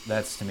 Yeah,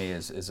 that's to me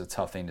is a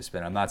tough thing to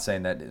spin. I'm not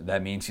saying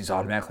that means he's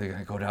automatically going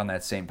to go down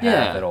that same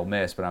path at Ole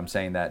Miss, but I'm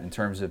saying that in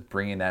terms of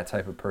bringing that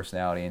type of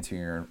personality into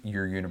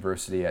your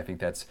university, I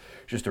think that's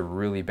just a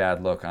really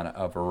bad look on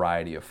a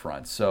variety of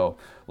fronts. So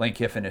Lane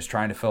Kiffin is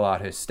trying to fill out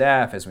his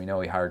staff. As we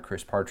know, he hired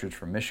Chris Partridge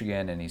from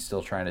Michigan, and he's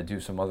still trying to do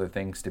some other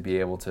things to be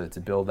able to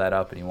build that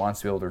up, and he wants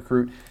to be able to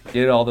recruit,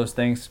 get all those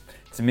things.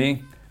 To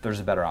me,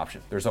 there's a better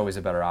option. There's always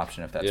a better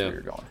option if that's where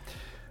you're going.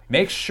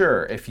 Make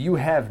sure, if you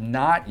have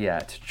not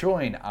yet,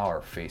 join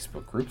our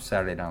Facebook group,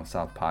 Saturday Down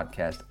South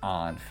Podcast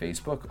on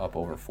Facebook, up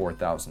over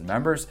 4,000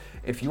 members.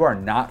 If you are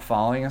not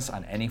following us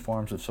on any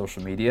forms of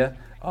social media,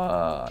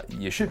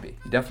 you should be.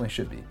 You definitely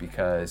should be,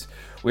 because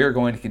we are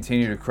going to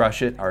continue to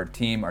crush it. Our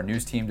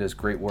news team does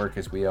great work,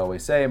 as we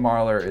always say.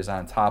 Marler is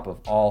on top of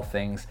all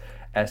things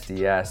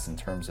SDS in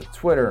terms of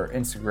Twitter,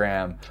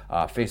 Instagram,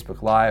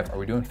 Facebook Live. Are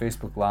we doing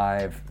Facebook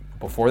Live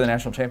before the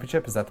National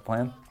Championship? Is that the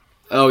plan?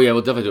 Oh, yeah,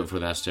 we'll definitely do it for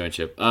the National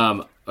Championship.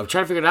 I'm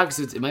trying to figure it out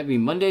because it might be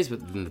Mondays,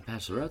 but then the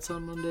Bachelorette's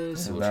on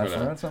Mondays. So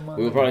Bachelorette's on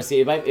Mondays. We'll probably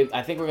see.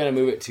 I think we're going to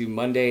move it to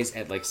Mondays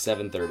at like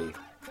 7:30.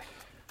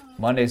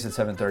 Mondays at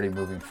 7:30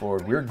 moving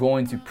forward. We're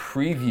going to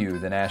preview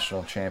the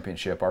National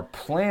Championship. Our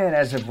plan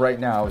as of right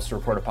now is to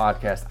record a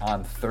podcast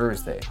on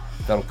Thursday.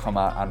 That'll come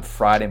out on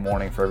Friday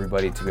morning for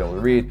everybody to be able to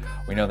read.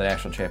 We know the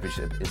National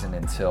Championship isn't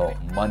until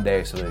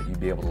Monday, so that you'd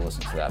be able to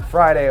listen to that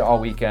Friday, all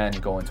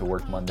weekend, go into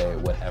work Monday,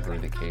 whatever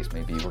the case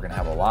may be. We're going to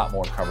have a lot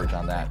more coverage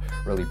on that,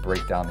 really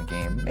break down the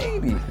game,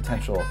 maybe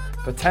potential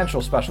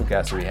special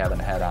guests that we haven't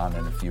had on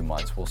in a few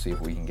months. We'll see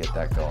if we can get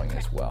that going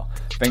as well.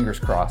 Fingers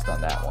crossed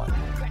on that one.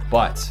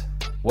 But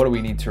what do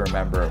we need to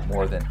remember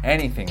more than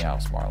anything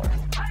else, Marlon?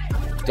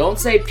 Don't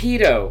say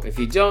pedo if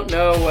you don't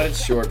know what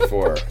it's short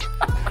for.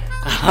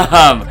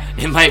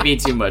 It might be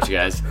too much,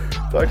 guys.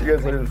 Talk to you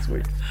guys later this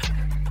week.